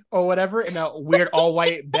WK or whatever in that weird all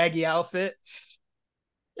white baggy outfit.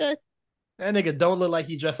 Yeah, that nigga don't look like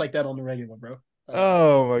he dressed like that on the regular, bro.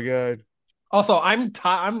 Oh my god. Also,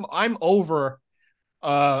 I'm over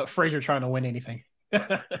Frazier trying to win anything.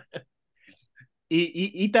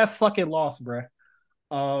 Eat that fucking loss, bro.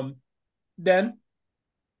 Um, then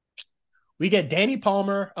we get Danny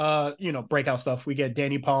Palmer, breakout stuff. We get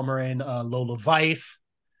Danny Palmer and Lola Vice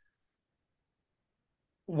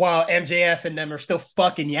while MJF and them are still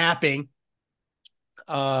fucking yapping.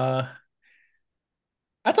 Uh,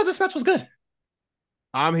 I thought this match was good.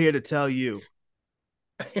 I'm here to tell you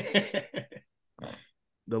the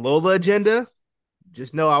Lola agenda.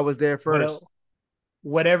 Just know I was there first.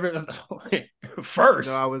 Whatever No, first.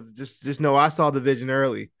 I was just know I saw the vision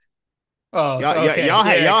early. Oh, Y'all, y'all, okay. y'all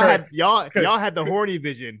had Yeah, y'all correct. had y'all had the horny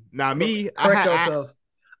vision. Now me, Correct ourselves.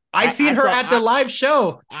 I I seen her saw at the live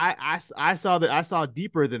show. I saw that I saw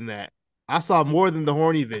deeper than that. I saw more than the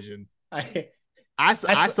horny vision. I I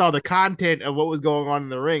saw the content of what was going on in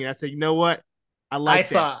the ring. And I said, you know what? I like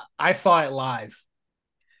that. I saw it live.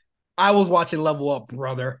 I was watching Level Up,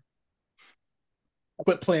 brother.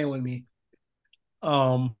 Quit playing with me.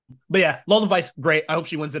 But yeah, Lola Vice, great. I hope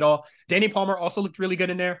she wins it all. Danny Palmer also looked really good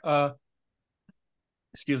in there.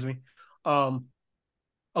 Excuse me. Um,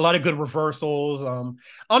 a lot of good reversals.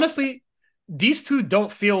 Honestly, these two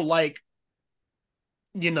don't feel like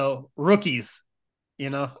rookies.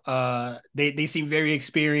 They seem very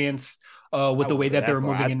experienced with I the wouldn't way go that they that were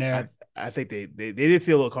far. moving in there. I think they did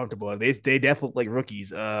feel a little comfortable. They definitely look like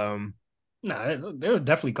rookies. Nah, they were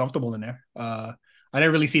definitely comfortable in there. I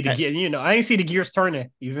didn't really see the That, gear. I didn't see the gears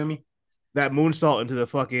turning. You feel me? that moonsault into the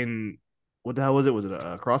fucking what the hell was it? Was it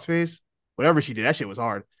a crossface? Whatever she did, that shit was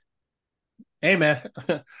hard. Hey man,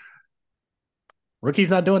 rookie's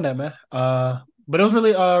not doing that, man. But it was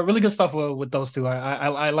really good stuff with those two.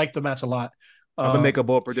 I like the match a lot. I'm gonna Uh, make a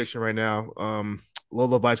bold prediction right now.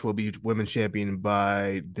 Lola Vice will be women's champion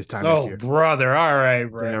by this time next oh year. brother, all right, I'm saying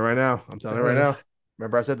bro. it right now. I'm telling you right now.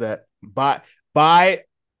 Remember, I said that. By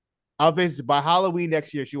I'll basically by Halloween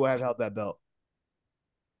next year, she will have held that belt.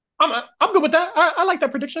 I'm good with that. I like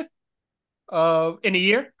that prediction. In a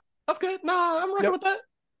year, that's good. Nah, I'm rocking Yep. with that.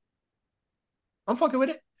 I'm fucking with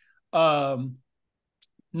it. Um,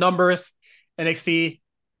 numbers NXT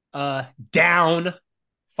down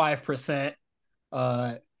 5%,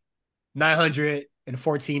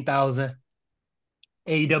 914,000.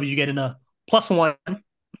 AEW getting a +1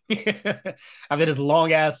 after this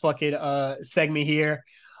long ass fucking segment here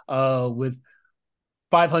with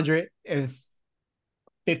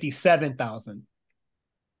 557,000.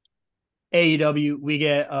 AEW, we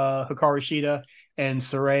get Hikaru Shida and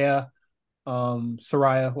Saraya,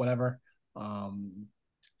 whatever.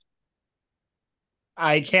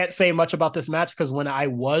 I can't say much about this match because when I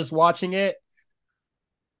was watching it,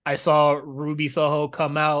 I saw Ruby Soho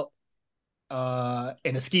come out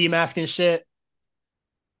in a ski mask and shit.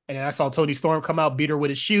 And then I saw Tony Storm come out, beat her with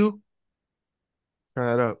his shoe.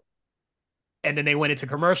 Turn that up. And then they went into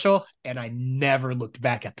commercial, and I never looked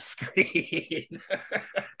back at the screen.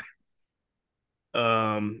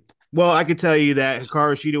 Well, I can tell you that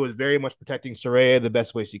Hikaru Shida was very much protecting Saraya the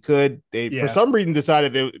best way she could. They, for Yeah. some reason,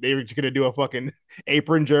 decided they were just going to do a fucking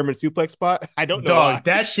apron German suplex spot. I don't know Dog, why.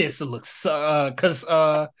 that shit looks because That's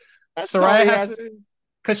Saraya sorry, has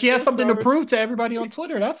because she has that's something to sorry. prove to everybody on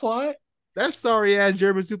Twitter. That's why. that sorry ass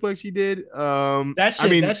German suplex she did. I That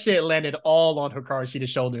mean, shit landed all on Hikaru Shida's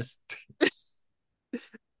shoulders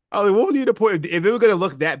I mean, what was even the point? If it was gonna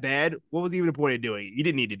look that bad, what was even the point of doing it? You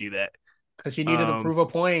didn't need to do that. because she needed to Um, prove a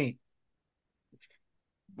point.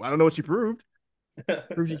 I don't know what she proved.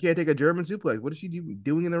 Proves she can't take a German suplex. What is she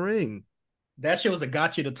doing in the ring? That shit was a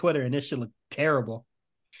gotcha to Twitter, and this shit looked terrible.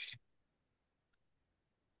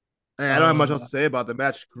 Hey, I don't have much else Uh, to say about the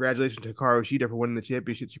match. Congratulations to Hikaru Shida for winning the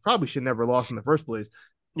championship. She probably should never lost in the first place.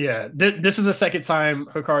 yeah, this is the second time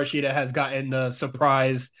Hikaru Shida has gotten the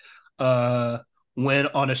surprise uh win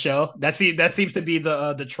on a show. That seems to be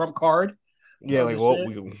the trump card Yeah, of like the well,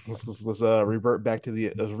 shit. let's revert back to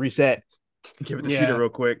the reset. Give it to Shida Yeah, real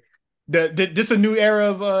quick. this a new era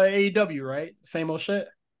of AEW, right? Same old shit.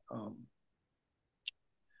 Um,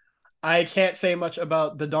 I can't say much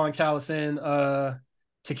about the Don Callison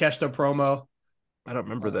Takeshita promo. I don't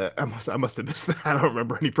remember Uh, that. I must have missed that. I don't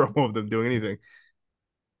remember any promo of them doing anything.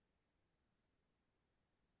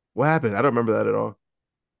 What happened? I don't remember that at all.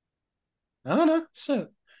 I don't know.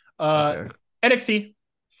 Shit. Uh, Okay. NXT.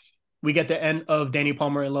 We get the end of Danny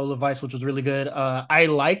Palmer and Lola Vice, which was really good. I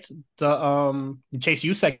liked the Chase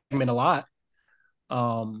U segment a lot.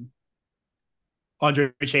 Um,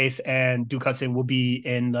 Andre Chase and Duke Hudson will be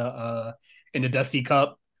in the Dusty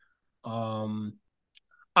Cup. Um,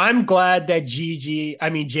 I'm glad that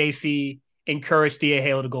JC encouraged Thea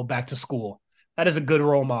Hale to go back to school. That is a good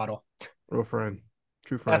role model. Real friend.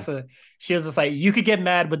 True friend. That's a She was just like, you could get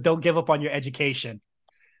mad, but don't give up on your education.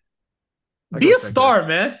 I can Be a respect that. star,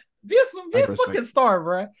 man. Be I a can respect. fucking star,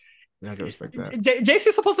 bro. Yeah, I can respect that.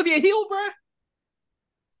 JC's supposed to be a heel, bro.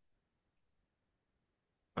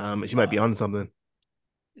 She might be on something.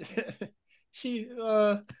 She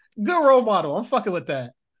good role model. I'm fucking with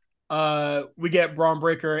that. We get Braun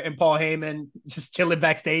Breaker and Paul Heyman just chilling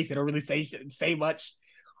backstage. They don't really say much.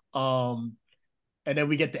 Um, and then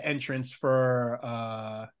we get the entrance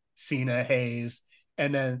for Cena Hayes,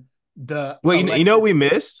 and then the Well, you know what Alexis. we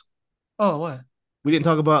missed? Oh, what? We didn't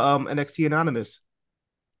talk about NXT Anonymous.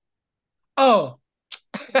 Oh,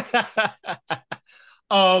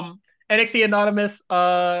 um, NXT Anonymous.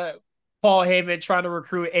 Paul Heyman trying to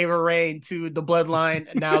recruit Ava Rain to the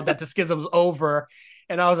Bloodline now that the schism's over,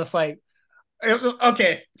 and I was just like,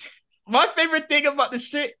 okay. My favorite thing about the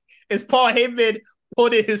shit is Paul Heyman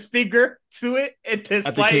putting his finger to it and then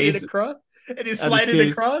At the sliding it case, across, and he's at the sliding it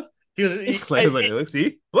case, across. like, let's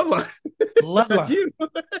see, bloodline. That's Bloodline. you.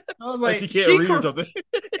 I was Like you like, can't read or something.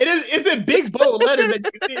 it's in big bold letters that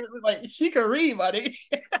you can see. Like she can read, buddy.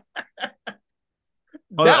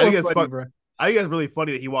 Oh, I That think was it's funny, fun. bro. I think it's really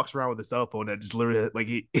funny that he walks around with a cell phone that just literally like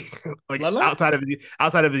he like Bloodline. outside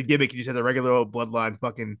of his gimmick, he just has a regular old bloodline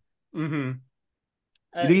fucking. Mm-hmm.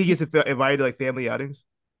 You think he He, gets invited to like family outings,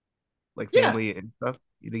 like yeah. family and stuff?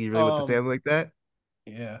 You think he really with the Um. family like that?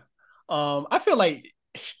 Yeah. I feel like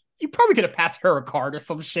you probably could have passed her a card or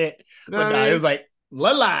some shit, You know but what nah, I it mean? was like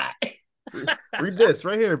la la. Read this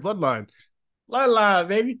right here, bloodline. La la,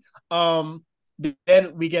 baby.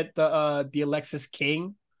 Then we get the Alexis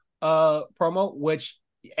King promo, which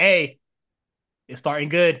hey, it's starting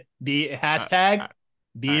good. Be I, hashtag I,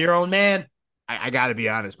 be I, your own man. I gotta be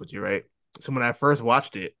honest with you, right? So when I first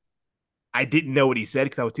watched it, I didn't know what he said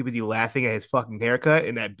because I was too busy laughing at his fucking haircut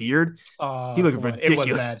and that beard. He looked Come on, it was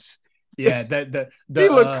bad. ridiculous. Yeah, the He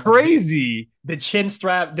looked crazy, the chin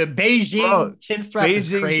strap, the bro. Beijing chin strap is Beijing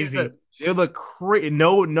shit. crazy. It looked crazy.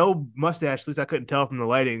 No mustache. At least I couldn't tell from the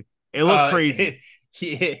lighting. It looked crazy,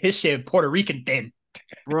 His shit Puerto Rican thin.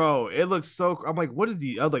 bro. It looks so. I'm like, what is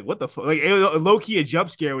the? I was like, what the fuck? Like, it was low key a jump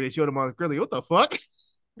scare when they showed him on the screen. Like, what the fuck?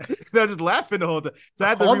 And I was just laughing the whole time. So I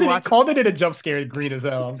had to rewatch it. Called it in a jump scare green as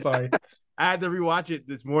hell. I'm sorry. I had to rewatch it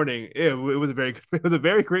this morning. It was a very, it was a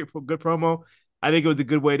very great, good promo. I think it was a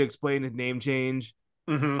good way to explain his name change.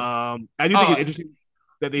 Mm-hmm. I do think it's Uh, interesting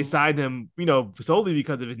that they signed him, solely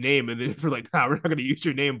because of his name, and then for like, nah, we're not going to use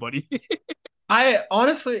your name, buddy. I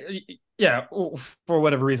honestly, yeah, for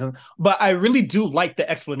whatever reason, but I really do like the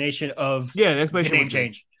explanation of Yeah, the the explanation name was good.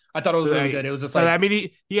 change. I thought it was really good. It was just So like, I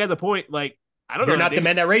mean, he had the point. Like, I don't you're know that not the name.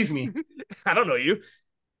 man that raised me. I don't know you.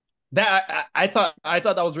 That I thought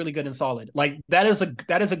that was really good and solid. Like that is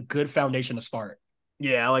a good foundation to start.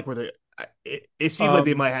 Yeah, I like where they. It seemed like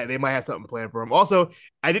Um, they might have something planned for him. Also,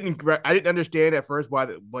 I didn't understand at first why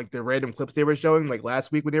the random clips they were showing like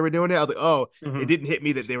last week when they were doing it. I was like, oh, it mhm. didn't hit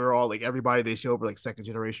me that they were all like everybody they showed were like second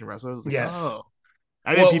generation wrestlers. I was like, Yes. oh,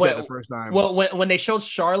 I didn't Well, peep that the first time. when they showed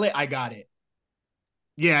Charlotte, I got it.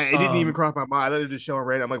 Yeah, it didn't even Um, cross my mind. I thought they were just showing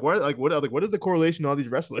random. I'm like, what is the correlation to all these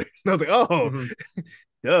wrestlers? And I was like, oh, mhm.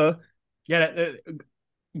 duh. Yeah,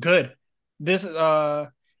 good. This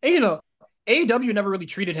and, AEW never really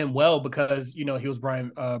treated him well because he was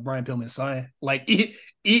Brian Pillman's son. Like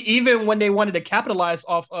even when they wanted to capitalize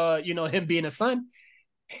off him being a son,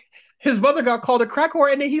 his mother got called a crack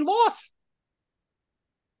whore and then he lost.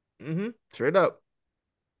 Straight up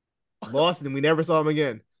lost, and we never saw him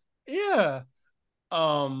again. Yeah.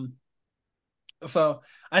 Um. So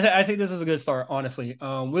I think this is a good start. Honestly,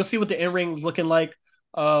 we'll see what the in ring is looking like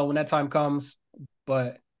when that time comes,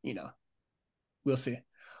 but we'll see.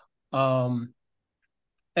 Um.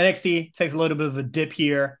 NXT takes a little bit of a dip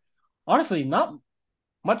here. Honestly, not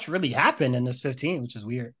much really happened in this 15, which is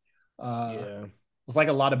weird. Yeah, It's like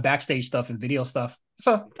a lot of backstage stuff and video stuff.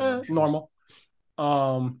 So normal. With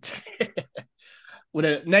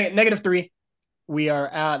a -3, we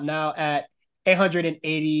are now at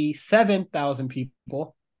 887,000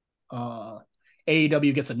 people.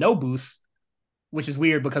 AEW gets a no boost, which is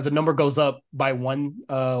weird because the number goes up by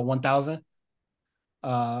 1,000.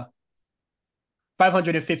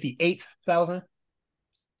 558,000.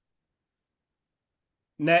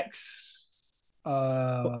 Next,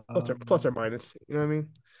 plus or minus. You know what I mean?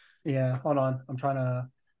 Yeah, hold on. I'm trying to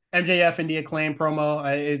MJF and the Acclaim promo.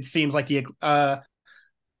 It seems like the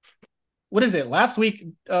what is it? Last week,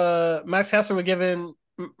 Max Caster was giving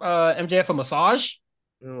MJF a massage.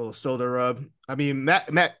 A little shoulder rub. I mean,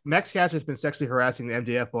 Max Caster has been sexually harassing the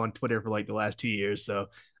MJF on Twitter for like the last 2 years, so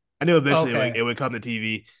I knew eventually it would come to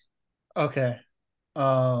TV. Okay.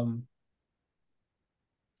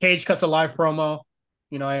 Cage cuts a live promo.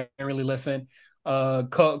 I didn't really listen.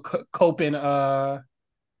 Cope and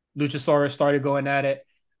Luchasaurus started going at it.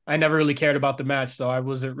 I never really cared about the match, so I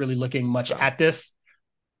wasn't really looking much at this.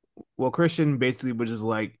 Well, Christian basically was just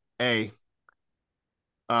like, "Hey,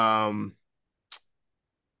 I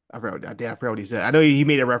forgot what he said. I know he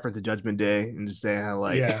made a reference to Judgment Day and just saying how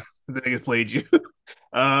like the niggas played you.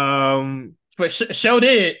 But show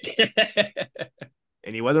did,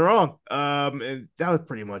 and he wasn't wrong. And that was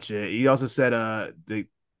pretty much it. He also said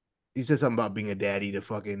he said something about being a daddy to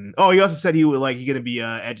fucking. Oh, he also said he gonna be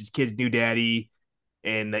Edge's kid's new daddy,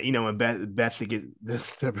 and when Beth to get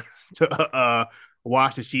to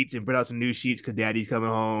wash the sheets and put out some new sheets because daddy's coming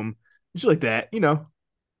home, shit like that. Kind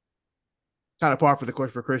of par for the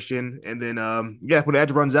course for Christian. And then when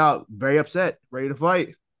Edge runs out, very upset, ready to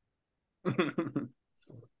fight.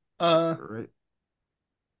 Right.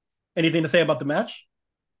 Anything to say about the match?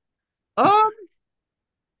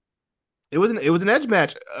 It was an Edge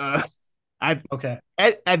match. Okay.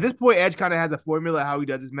 At this point, Edge kind of has a formula how he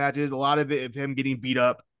does his matches. A lot of it of him getting beat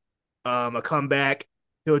up, a comeback.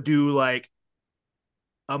 He'll do like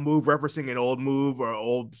a move referencing an old move or an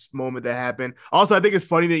old moment that happened. Also, I think it's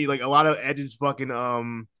funny that a lot of Edge's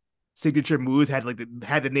fucking signature moves had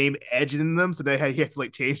the name Edge in them, so he had to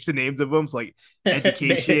change the names of them. So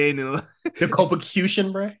education and the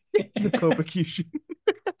Copacution, bro. The Copacution.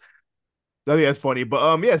 I think that's funny,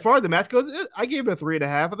 but as far as the match goes, I gave it a 3.5.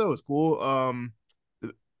 I thought it was cool.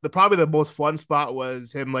 The probably the most fun spot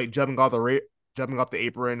was him jumping off the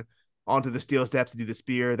apron onto the steel steps to do the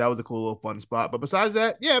spear. That was a cool little fun spot. But besides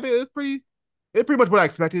that, I mean, it's pretty much what I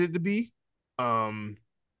expected it to be.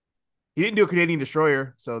 He didn't do a Canadian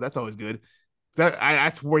Destroyer, so that's always good. I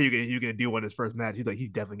swore you're gonna do one in his first match. He's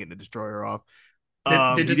definitely getting the Destroyer off.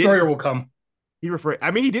 The Destroyer will come. He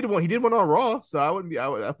did one. He did one on Raw, so I wouldn't be.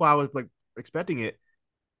 That's why I was expecting it.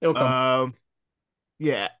 It'll come.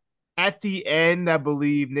 Yeah. At the end, I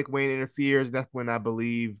believe Nick Wayne interferes. That's when I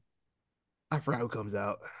forgot who comes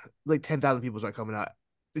out. 10,000 people start coming out.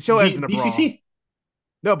 The show ends in a brawl.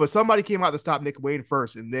 No, but somebody came out to stop Nick Wayne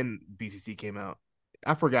first, and then BCC came out.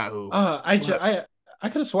 I forgot who. I could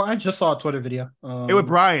have sworn I just saw a Twitter video. It was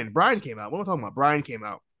Brian. Brian came out. What am I talking about? Brian came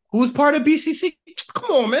out. Who's part of BCC?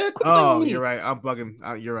 Come on, man. Oh, you're right. I'm bugging.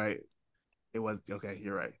 You're right. It was okay.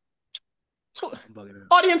 You're right.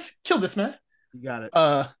 Audience, kill this man. You got it.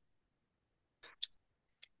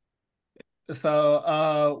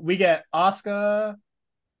 So we get Asuka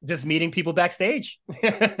just meeting people backstage,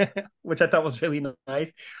 which I thought was really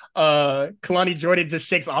nice. Kalani Jordan just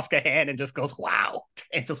shakes Asuka's hand and just goes, "Wow,"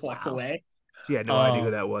 and just walks away. She had no idea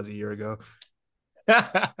who that was a year ago.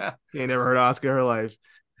 She ain't never heard of Asuka in her life.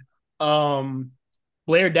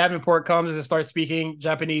 Blair Davenport comes and starts speaking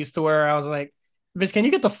Japanese to her. I was like, "Bitch, can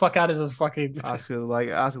you get the fuck out of the fucking?" Asuka,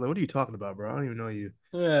 what are you talking about, bro? I don't even know you.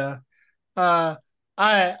 Yeah.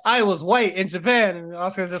 I was white in Japan, and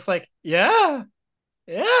Asuka's just like, yeah.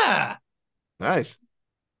 Nice.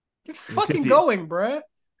 You're fucking going, bruh.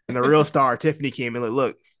 And the real star, Tiffany, came in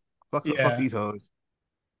look, fuck these hoes.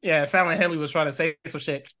 Yeah, Fallon Henley was trying to say some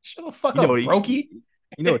shit. Shut the fuck up, Brokey.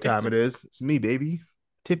 You know what time it is. It's me, baby.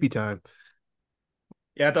 Tippy time.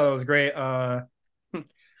 Yeah, I thought it was great.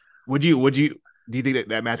 Would you do you think that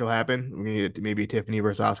that match will happen? We're gonna get maybe Tiffany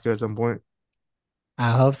versus Asuka at some point.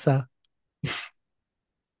 I hope so.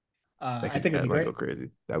 That I could think it'd that be might great. go crazy.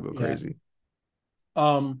 That would go Yeah. crazy.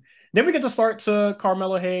 Um, then we get to start to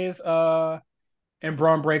Carmelo Hayes, and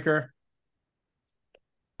Braun Breaker.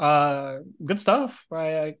 Good stuff.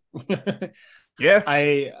 Yeah,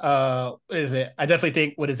 What is it? I definitely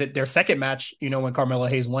think what is it? Their second match, when Carmelo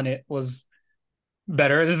Hayes won it was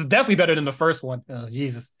better. This is definitely better than the first one. Oh,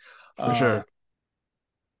 Jesus. for Uh, sure.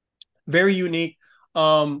 Very unique.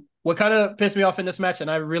 What kind of pissed me off in this match, and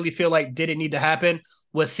I really feel like didn't need to happen,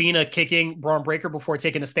 was Cena kicking Braun Breaker before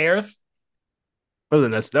taking the stairs. That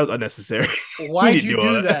was unnecessary. You Why'd need to you do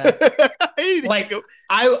all do that? that. You need to kick Like, him.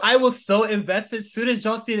 I was so invested. As soon as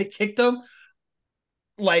John Cena kicked him,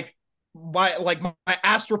 like my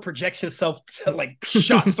astral projection self like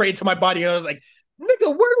shot straight into my body, and I was like, "Nigga,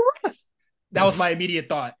 where the rest?" That was my immediate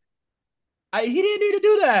thought. He didn't need to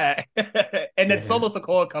do that. And then Yeah, Solo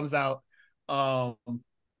Sikoa comes out. Um,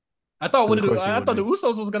 I thought of course he I thought the wouldn't.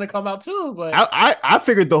 Usos was gonna come out too, but I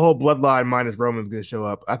figured the whole bloodline minus Roman was gonna show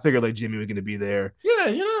up. I figured like Jimmy was gonna be there.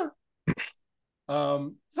 yeah,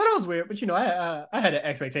 so that was weird. But I had an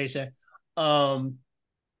expectation. Um,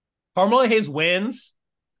 Carmelo Hayes wins.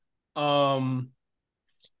 Um,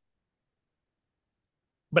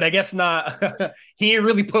 but I guess not. He ain't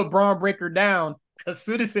really put Braun Breaker down because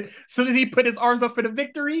soon as he put his arms up for the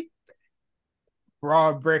victory,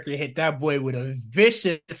 Braun Breaker hit that boy with a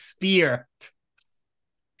vicious spear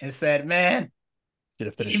and said, "Man, Should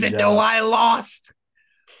have finished the even though job. I lost,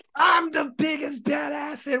 I'm the biggest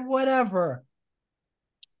badass and whatever."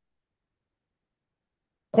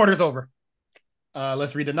 Quarter's over.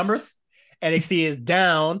 Let's read the numbers. NXT is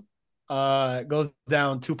down, goes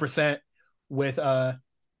down 2% with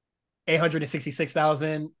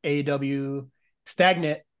 866,000. AEW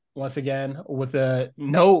stagnant once again with a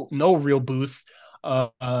no real boost.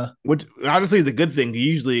 Which honestly is a good thing.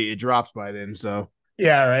 Usually it drops by then, so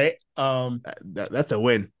Yeah, right. that's a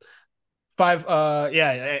win. Five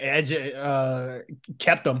yeah, Edge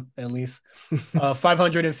kept them at least.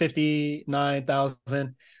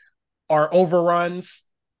 559,000 are overruns.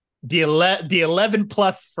 The 11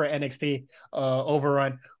 plus for NXT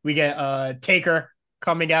overrun. We get Taker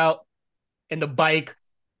coming out in the bike.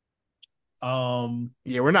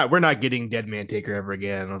 Yeah, we're not getting Dead Man Taker ever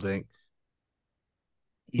again. I don't think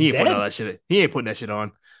He's he ain't putting all dead. that shit. He ain't putting that shit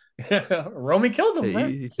on. Roman killed So him,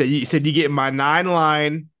 man. you get my 9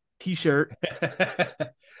 line T-shirt.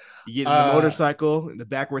 You get in the uh, motorcycle and the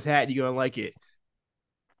backwards hat. You're gonna like it.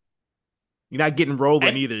 You're not getting Roland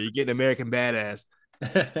and either. You're getting American Badass.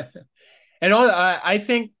 and I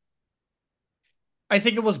think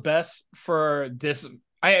it was best for this.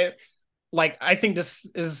 I think this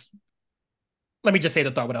is. Let me just say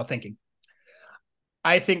the thought without thinking.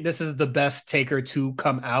 I think this is the best Taker to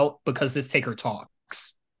come out because this Taker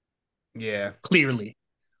talks Yeah, clearly.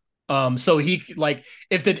 So he like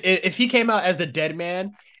if he came out as the dead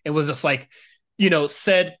man, it was just like,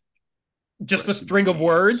 said just a rest in string of peace.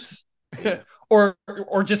 words, Yeah, or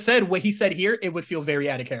just said what he said here, it would feel very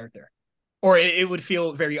out of character, or it would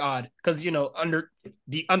feel very odd because under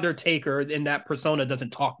the Undertaker in that persona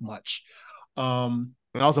doesn't talk much. Um,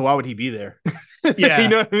 and also, why would he be there? You yeah.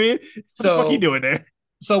 know what I mean? What the fuck he So doing there?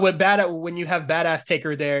 when you have badass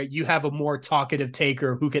Taker there, you have a more talkative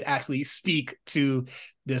Taker who could actually speak to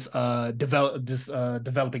this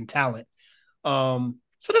developing talent.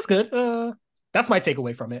 So that's good. That's my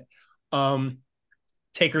takeaway from it. Um,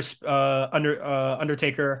 Taker's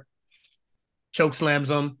Undertaker choke slams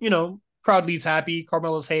him. Crowd leaves happy.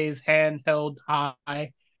 Carmelo's Hayes hand held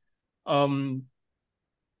high. Um,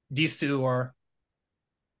 these two are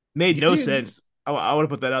Made these no two, sense. I want to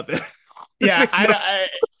put that out there. That yeah. makes no sense.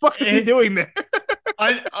 What the fuck is he doing there?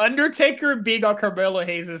 Undertaker being on Carmelo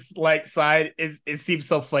Hayes' like side, it seems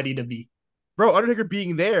so funny to me. Bro, Undertaker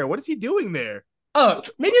being there. What is he doing there?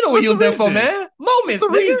 Man, you know what What's he the was there for, reason? man. What's Moments, the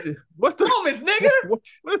nigga. reason? What's the Moments, nigga.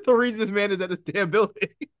 what's the reason this man is at this damn building?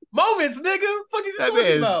 Moments, nigga. What the fuck is he That man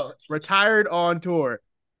talking is about? retired on tour.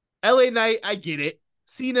 LA Knight, I get it.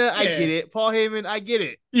 Cena, I Yeah. get it. Paul Heyman, I get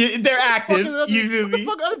it. Yeah, they're What active. You feel the me?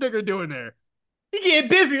 fuck Undertaker doing there? He getting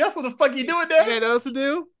busy. That's what the fuck you doing He there. got nothing else to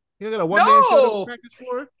do. He got a one-man show to No, practice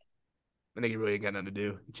for. That nigga really ain't got nothing to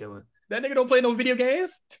do. He chilling. that nigga don't play no video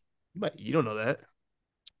games. You don't know that.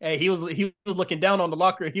 Hey, he was looking down on the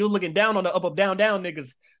locker. He was looking down on the up down down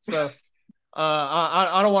niggas. So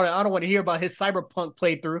I don't want to hear about his cyberpunk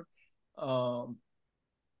playthrough.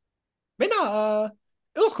 But no,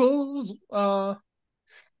 it was cool. It was,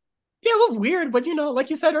 yeah, it was weird, but like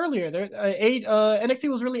you said earlier, NXT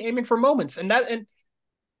was really aiming for moments, and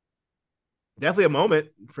Definitely a moment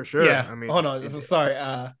for sure. Yeah, I mean, hold on. Sorry,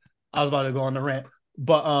 I was about to go on the rant,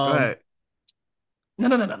 but go ahead. no.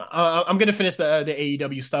 I'm gonna finish the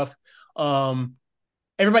AEW stuff. Um,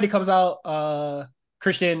 everybody comes out.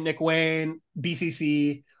 Christian, Nick Wayne,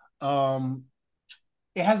 BCC. Um,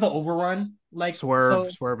 it has the overrun like so.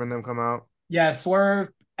 Swerve and them come out. Yeah, Swerve,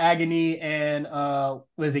 Agony, and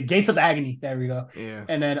what is it? Gates of Agony. There we go. Yeah.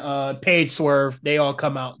 And then Page, Swerve. They all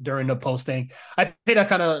come out during the posting. I think that's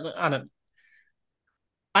kind of I don't.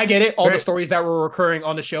 I get it. All the Very stories that were recurring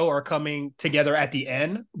on the show are coming together at the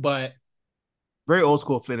end, but very old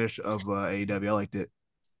school finish of AEW. I liked it.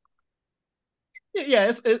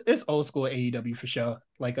 yeah, it's old school AEW for sure.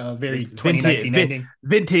 Like a very Vintage, 2019 ending.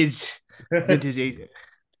 vintage, like vintage.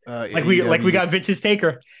 we got Vince's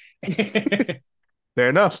Taker. Fair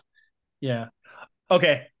enough. Yeah.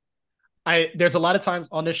 Okay. There's a lot of times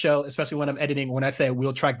on this show, especially when I'm editing, when I say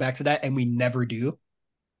we'll track back to that, and we never do.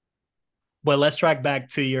 But let's track back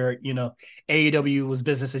to your, AEW was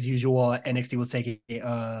business as usual. NXT was taking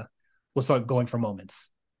was start going for moments.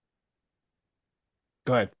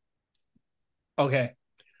 Go ahead. Okay.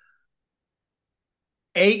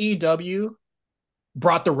 AEW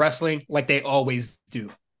brought the wrestling like they always do.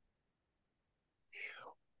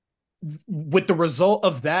 With the result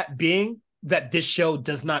of that being that this show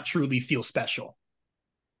does not truly feel special.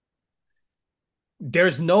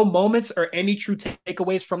 There's no moments or any true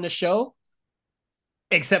takeaways from the show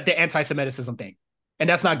except the anti-Semitism thing. And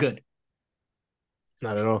that's not good.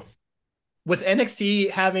 Not at all. With NXT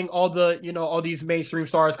having all the, all these mainstream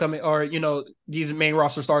stars coming or, these main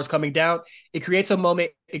roster stars coming down, it creates a moment,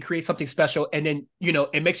 it creates something special. And then,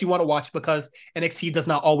 it makes you want to watch because NXT does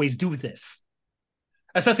not always do this.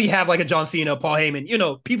 Especially have like a John Cena, Paul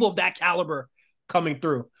Heyman, people of that caliber coming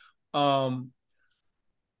through. So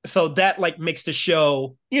that like makes the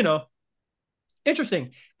show, interesting.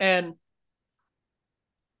 And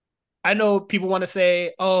I know people want to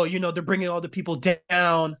say, oh, they're bringing all the people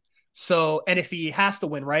down, so NXT has to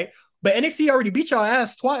win, right? But NXT already beat y'all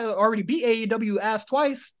ass twice, already beat AEW ass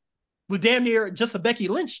twice with damn near just a Becky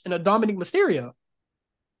Lynch and a Dominic Mysterio.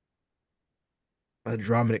 A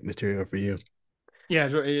Dominic material for you. Yeah,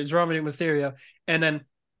 it's Dominic Mysterio. And then,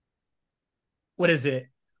 what is it?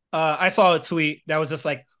 I saw a tweet that was just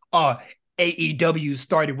like, oh, AEW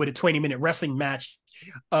started with a 20-minute wrestling match.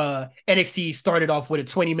 NXT started off with a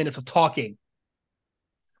 20 minutes of talking.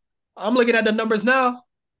 I'm looking at the numbers now.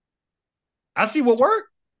 I see what worked.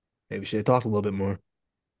 Maybe we should have talked a little bit more.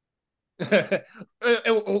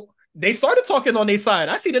 They started talking on their side.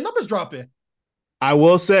 I see the numbers dropping. I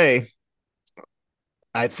will say,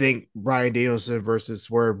 I think Bryan Danielson versus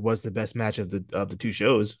Swerve was the best match of the two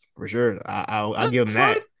shows for sure. I'll give him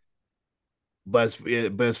that. But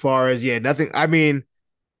as far as nothing. I mean,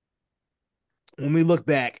 when we look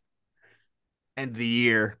back end of the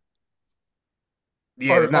year,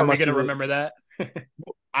 not much. Are we gonna remember that?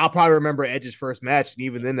 I'll probably remember Edge's first match, and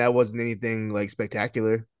even then, that wasn't anything like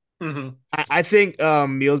spectacular. Mm-hmm. I think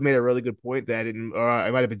Meals made a really good point that it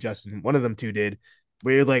might have been Justin. One of them two did.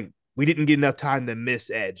 Where like we didn't get enough time to miss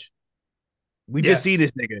Edge. We just see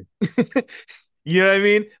this nigga. You know what I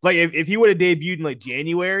mean? Like if he would have debuted in like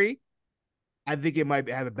January, I think it might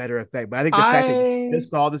have a better effect. But I think the fact that we just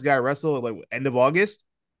saw this guy wrestle at like end of August.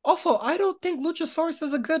 Also, I don't think Luchasaurus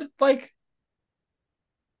is a good like.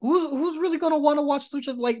 Who's really gonna want to watch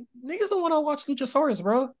Lucha? Like niggas don't want to watch Luchasaurus,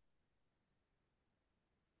 bro.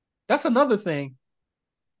 That's another thing.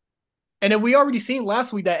 And then we already seen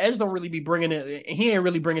last week that Edge don't really be bringing it. He ain't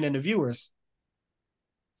really bringing in the viewers.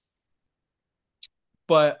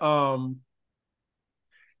 But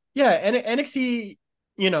yeah, and NXT,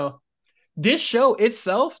 this show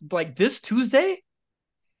itself, like this Tuesday,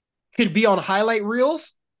 could be on highlight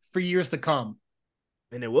reels for years to come.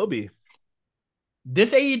 And it will be.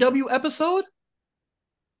 This AEW episode,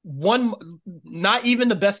 not even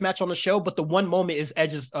the best match on the show, but the one moment is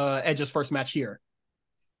Edge's first match here.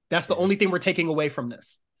 That's the only thing we're taking away from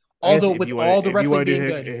this. Although with all the wrestling being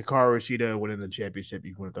good, Hikaru Shida winning the championship,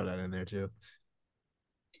 you want to throw that in there too.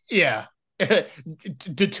 Yeah,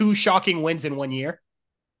 the two shocking wins in 1 year,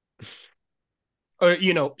 or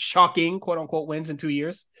shocking quote unquote wins in 2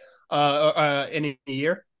 years, in a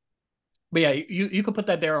year. But yeah, you could put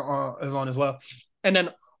that there on as well. And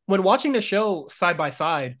then when watching the show side by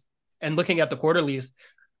side and looking at the quarterlies,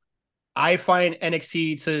 I find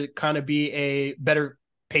NXT to kind of be a better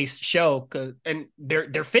paced show, and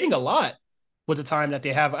they're fitting a lot with the time that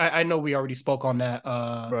they have. I know we already spoke on that.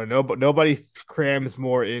 Bro, nobody crams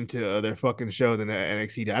more into their fucking show than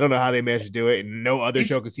NXT. I don't know how they managed to do it, and no other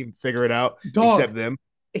show could seem to figure it out except them.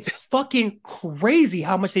 It's fucking crazy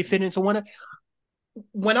how much they fit into one.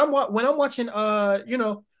 when I'm watching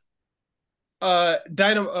I'm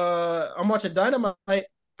watching Dynamite,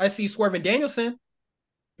 I see Swerve and Danielson.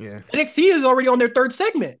 Yeah. NXT is already on their third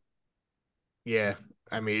segment. Yeah.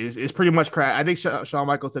 I mean, it's pretty much crap. I think Shawn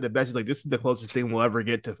Michaels said it best. He's like, this is the closest thing we'll ever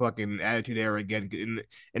get to fucking Attitude Era again.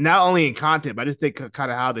 And not only in content, but I just think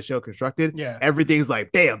kind of how the show constructed. Yeah. Everything's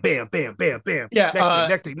like bam, bam, bam, bam, bam. Yeah. Next thing,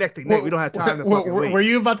 next thing, next thing. Next. We don't have time to fucking wait. Were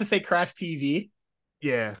you about to say Crash TV?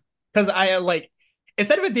 Yeah. Because I like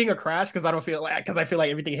instead of it being a crash, because I feel like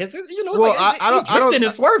everything hits. You know, it's Well, like I drifting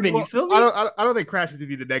and swerving. Well, You feel me? I don't think crash is to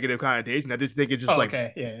be the negative connotation. I just think it's just Oh, like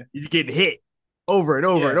okay. Yeah. you're getting hit over and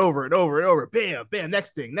over Yeah. and over and over and over. Bam, bam.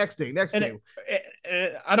 Next thing, next thing, next And thing.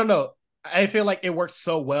 I don't know. I feel like it works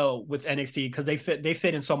so well with NXT because they fit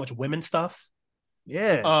in so much women stuff.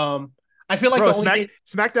 Yeah. I feel like Bro, the only thing,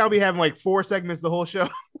 SmackDown be having like 4 segments the whole show.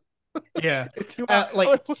 yeah, 2 hours.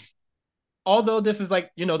 like although this is like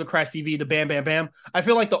the Crash TV, the Bam Bam Bam. I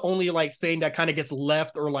feel like the only like thing that kind of gets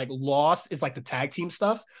left or like lost is like the tag team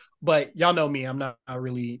stuff. But y'all know me, I'm not a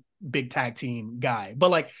really big tag team guy. But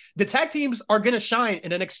like the tag teams are gonna shine in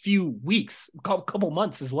the next few weeks, couple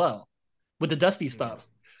months as well, with the Dusty stuff.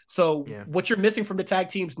 So Yeah. what you're missing from the tag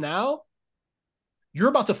teams now, you're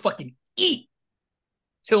about to fucking eat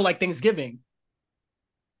till like Thanksgiving.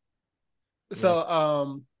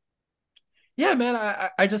 So yeah, man,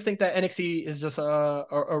 I just think that NXT is just a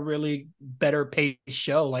really better paced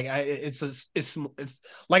show. Like it's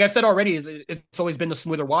like I've said already, it's always been the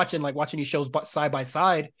smoother watching. Like watching these shows side by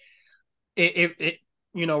side, it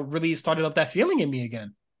really started up that feeling in me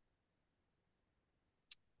again.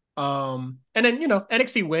 And then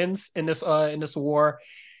NXT wins in this war.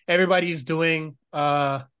 Everybody's doing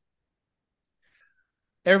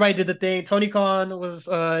everybody did the thing. Tony Khan was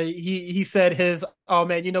he said his, oh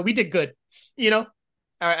man, we did good,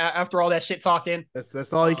 after all that shit talking.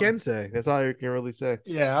 That's all you can say. That's all you can really say.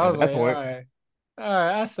 Yeah, I At was that like, point. all right.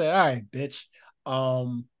 I said, all right, bitch.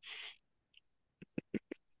 Um,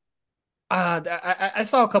 I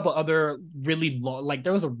saw a couple other really long, like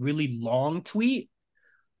there was a really long tweet.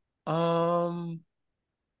 Um,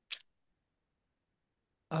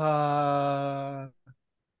 I'm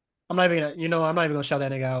not even gonna, I'm not even gonna shout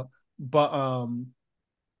that nigga out. But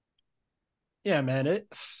yeah, man,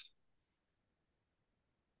 it's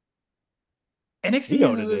You NXT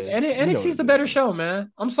know is what it is. You know NXT what is it the is, better man. show,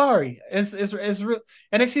 man. I'm sorry. It's real.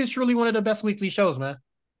 NXT is truly one of the best weekly shows, man.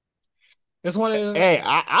 It's one of Hey, it's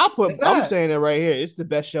I'm that. saying it right here. It's the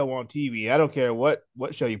best show on TV. I don't care what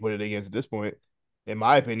show you put it against at this point, in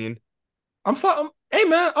my opinion. Hey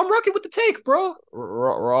man, I'm rocking with the take, bro.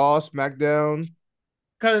 Raw, SmackDown,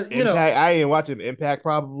 Cause Impact. I ain't watching Impact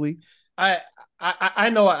probably. I I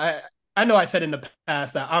know I said in the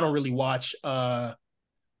past that I don't really watch the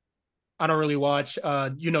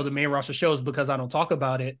main roster shows because I don't talk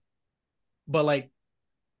about it. But like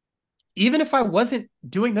even if I wasn't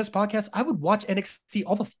doing this podcast, I would watch NXT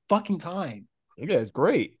all the fucking time. Yeah, it's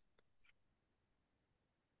great.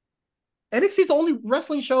 NXT is the only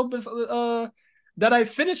wrestling show that I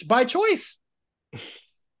finished by choice.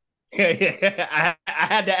 I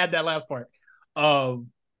had to add that last part. Um,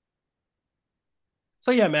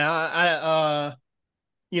 so yeah, man,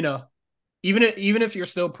 you know, even if you're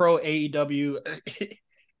still pro AEW,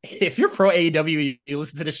 if you're pro AEW, you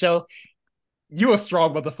listen to the show, you a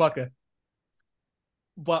strong motherfucker.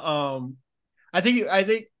 But I think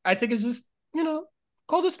it's just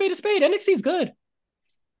call the spade a spade. NXT's good.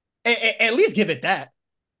 At least give it that.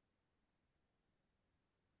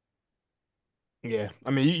 Yeah,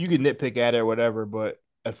 I mean you can nitpick at it or whatever, but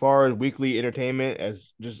as far as weekly entertainment,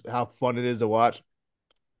 as just how fun it is to watch,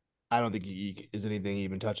 I don't think is anything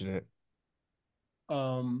even touching it.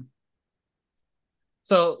 Um,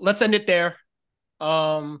 so let's end it there.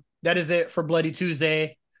 That is it for Bloody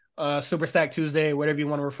Tuesday, Super Stack Tuesday, whatever you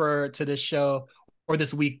want to refer to this show or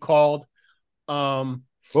this week called. Um,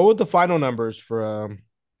 What were the final numbers for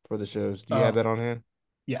the shows? Do you have oh that on hand?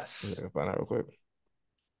 yes. I can find out real quick.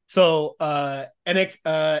 So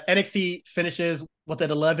NXT finishes with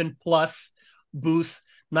an 11 plus boost,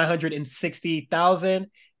 960,000.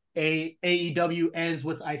 AEW ends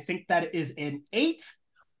with I think that is an 8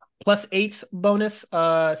 plus 8 bonus,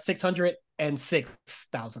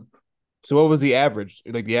 606,000. So what was the average?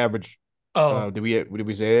 Like the average? Oh Did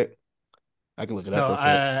we say it? I can look it no, up real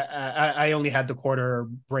quick. I only had the quarter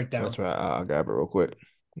breakdown. That's right. I'll grab it real quick.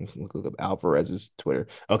 Let's look up Alvarez's Twitter.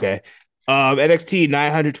 Okay. NXT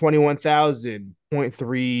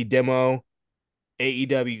 921,000.3 demo.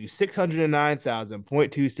 AEW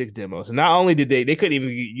 609,000.26 demo. So not only did they couldn't even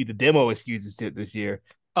use the demo excuses this year.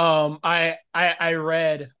 I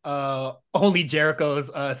read only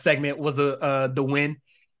Jericho's segment was the win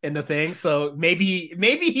in the thing, so maybe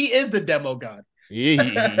he is the demo god. He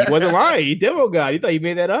wasn't lying. He demo god. He thought he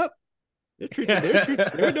made that up. There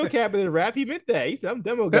was no cap in the rap. He meant that. He said, "I'm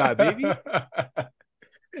demo god, baby."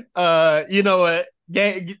 You know what?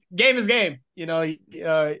 Game is game. You know, He you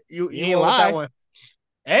ain't went with that lie. one.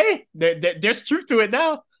 Hey, there's truth to it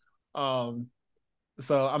now. Um,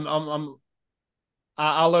 so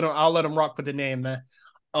I'll let him rock with the name, man.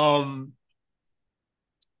 Um,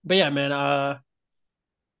 but yeah, man.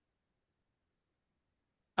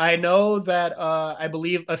 I know that I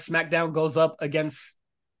believe a SmackDown goes up against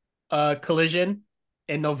Collision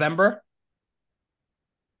in November.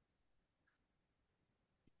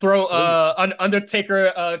 Throw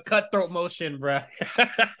Undertaker cutthroat motion, bruh.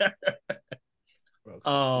 Bro,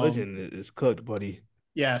 um, Collision is cooked, buddy.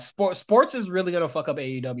 yeah, sports is really gonna fuck up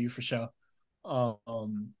AEW for sure.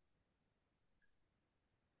 Um,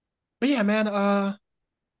 but yeah, man.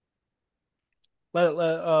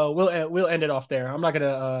 We'll end it off there. I'm not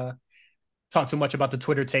gonna talk too much about the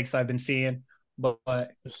Twitter takes I've been seeing, but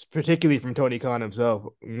Particularly from Tony Khan himself.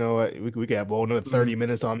 You know what? We could have another 30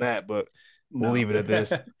 minutes on that, but we'll no. leave it at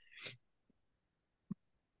this.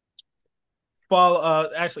 Well,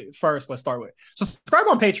 actually, first let's start with subscribe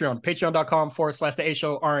on Patreon, patreon.com/the A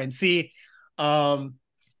Show RNC.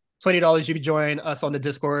 $20 you can join us on the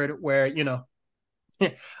Discord where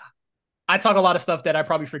I talk a lot of stuff that I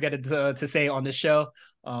probably forget to say on this show.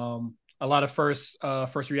 A lot of first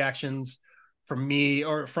reactions from me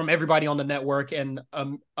or from everybody on the network and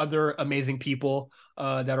other amazing people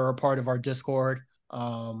that are a part of our Discord.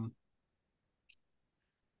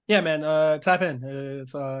 Yeah, man, tap in.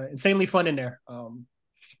 It's insanely fun in there.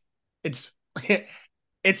 It's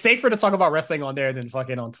it's safer to talk about wrestling on there than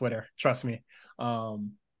fucking on Twitter. Trust me.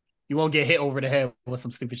 You won't get hit over the head with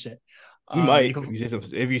some stupid shit. You You might can,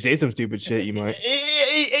 if you say some stupid shit, you might.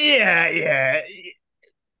 yeah.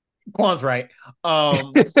 Quan's right.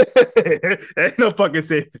 Ain't no fucking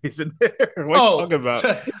safe face in there. What you Oh, talking about?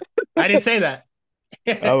 I didn't say that.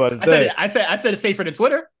 I was I said say. I said it's safer than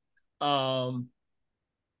Twitter. Um,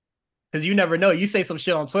 because you never know. You say some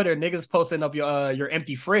shit on Twitter, niggas posting up your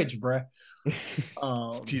empty fridge, bruh.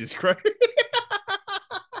 Jesus Christ.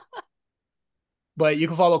 But you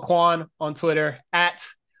can follow Quan on Twitter at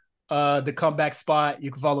the comeback spot.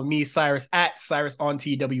 You can follow me, Cyrus, at Cyrus on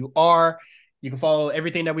TWR. You can follow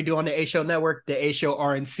everything that we do on the A Show Network, the A Show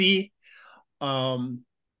RNC.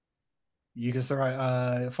 You can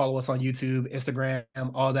start follow us on YouTube, Instagram,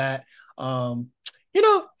 all that. You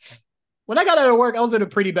know, when I got out of work, I was in a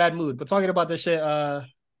pretty bad mood. But talking about this shit, It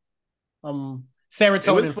was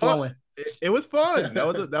serotonin fun. flowing. It was fun.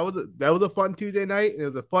 That was a fun Tuesday night. It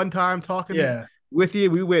was a fun time talking Yeah. with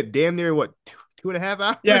you. We went damn near what 2.5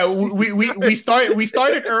 hours. Yeah, Jesus we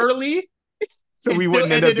started early. So It we still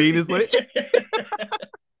wouldn't end up ended. being this late. It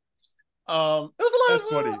was That's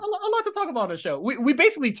funny. a lot to talk about on the show. We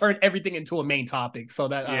basically turned everything into a main topic, so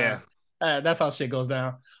that Yeah. that's how shit goes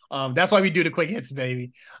down. That's why we do the quick hits,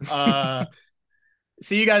 baby.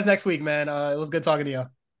 See you guys next week, man. It was good talking to you.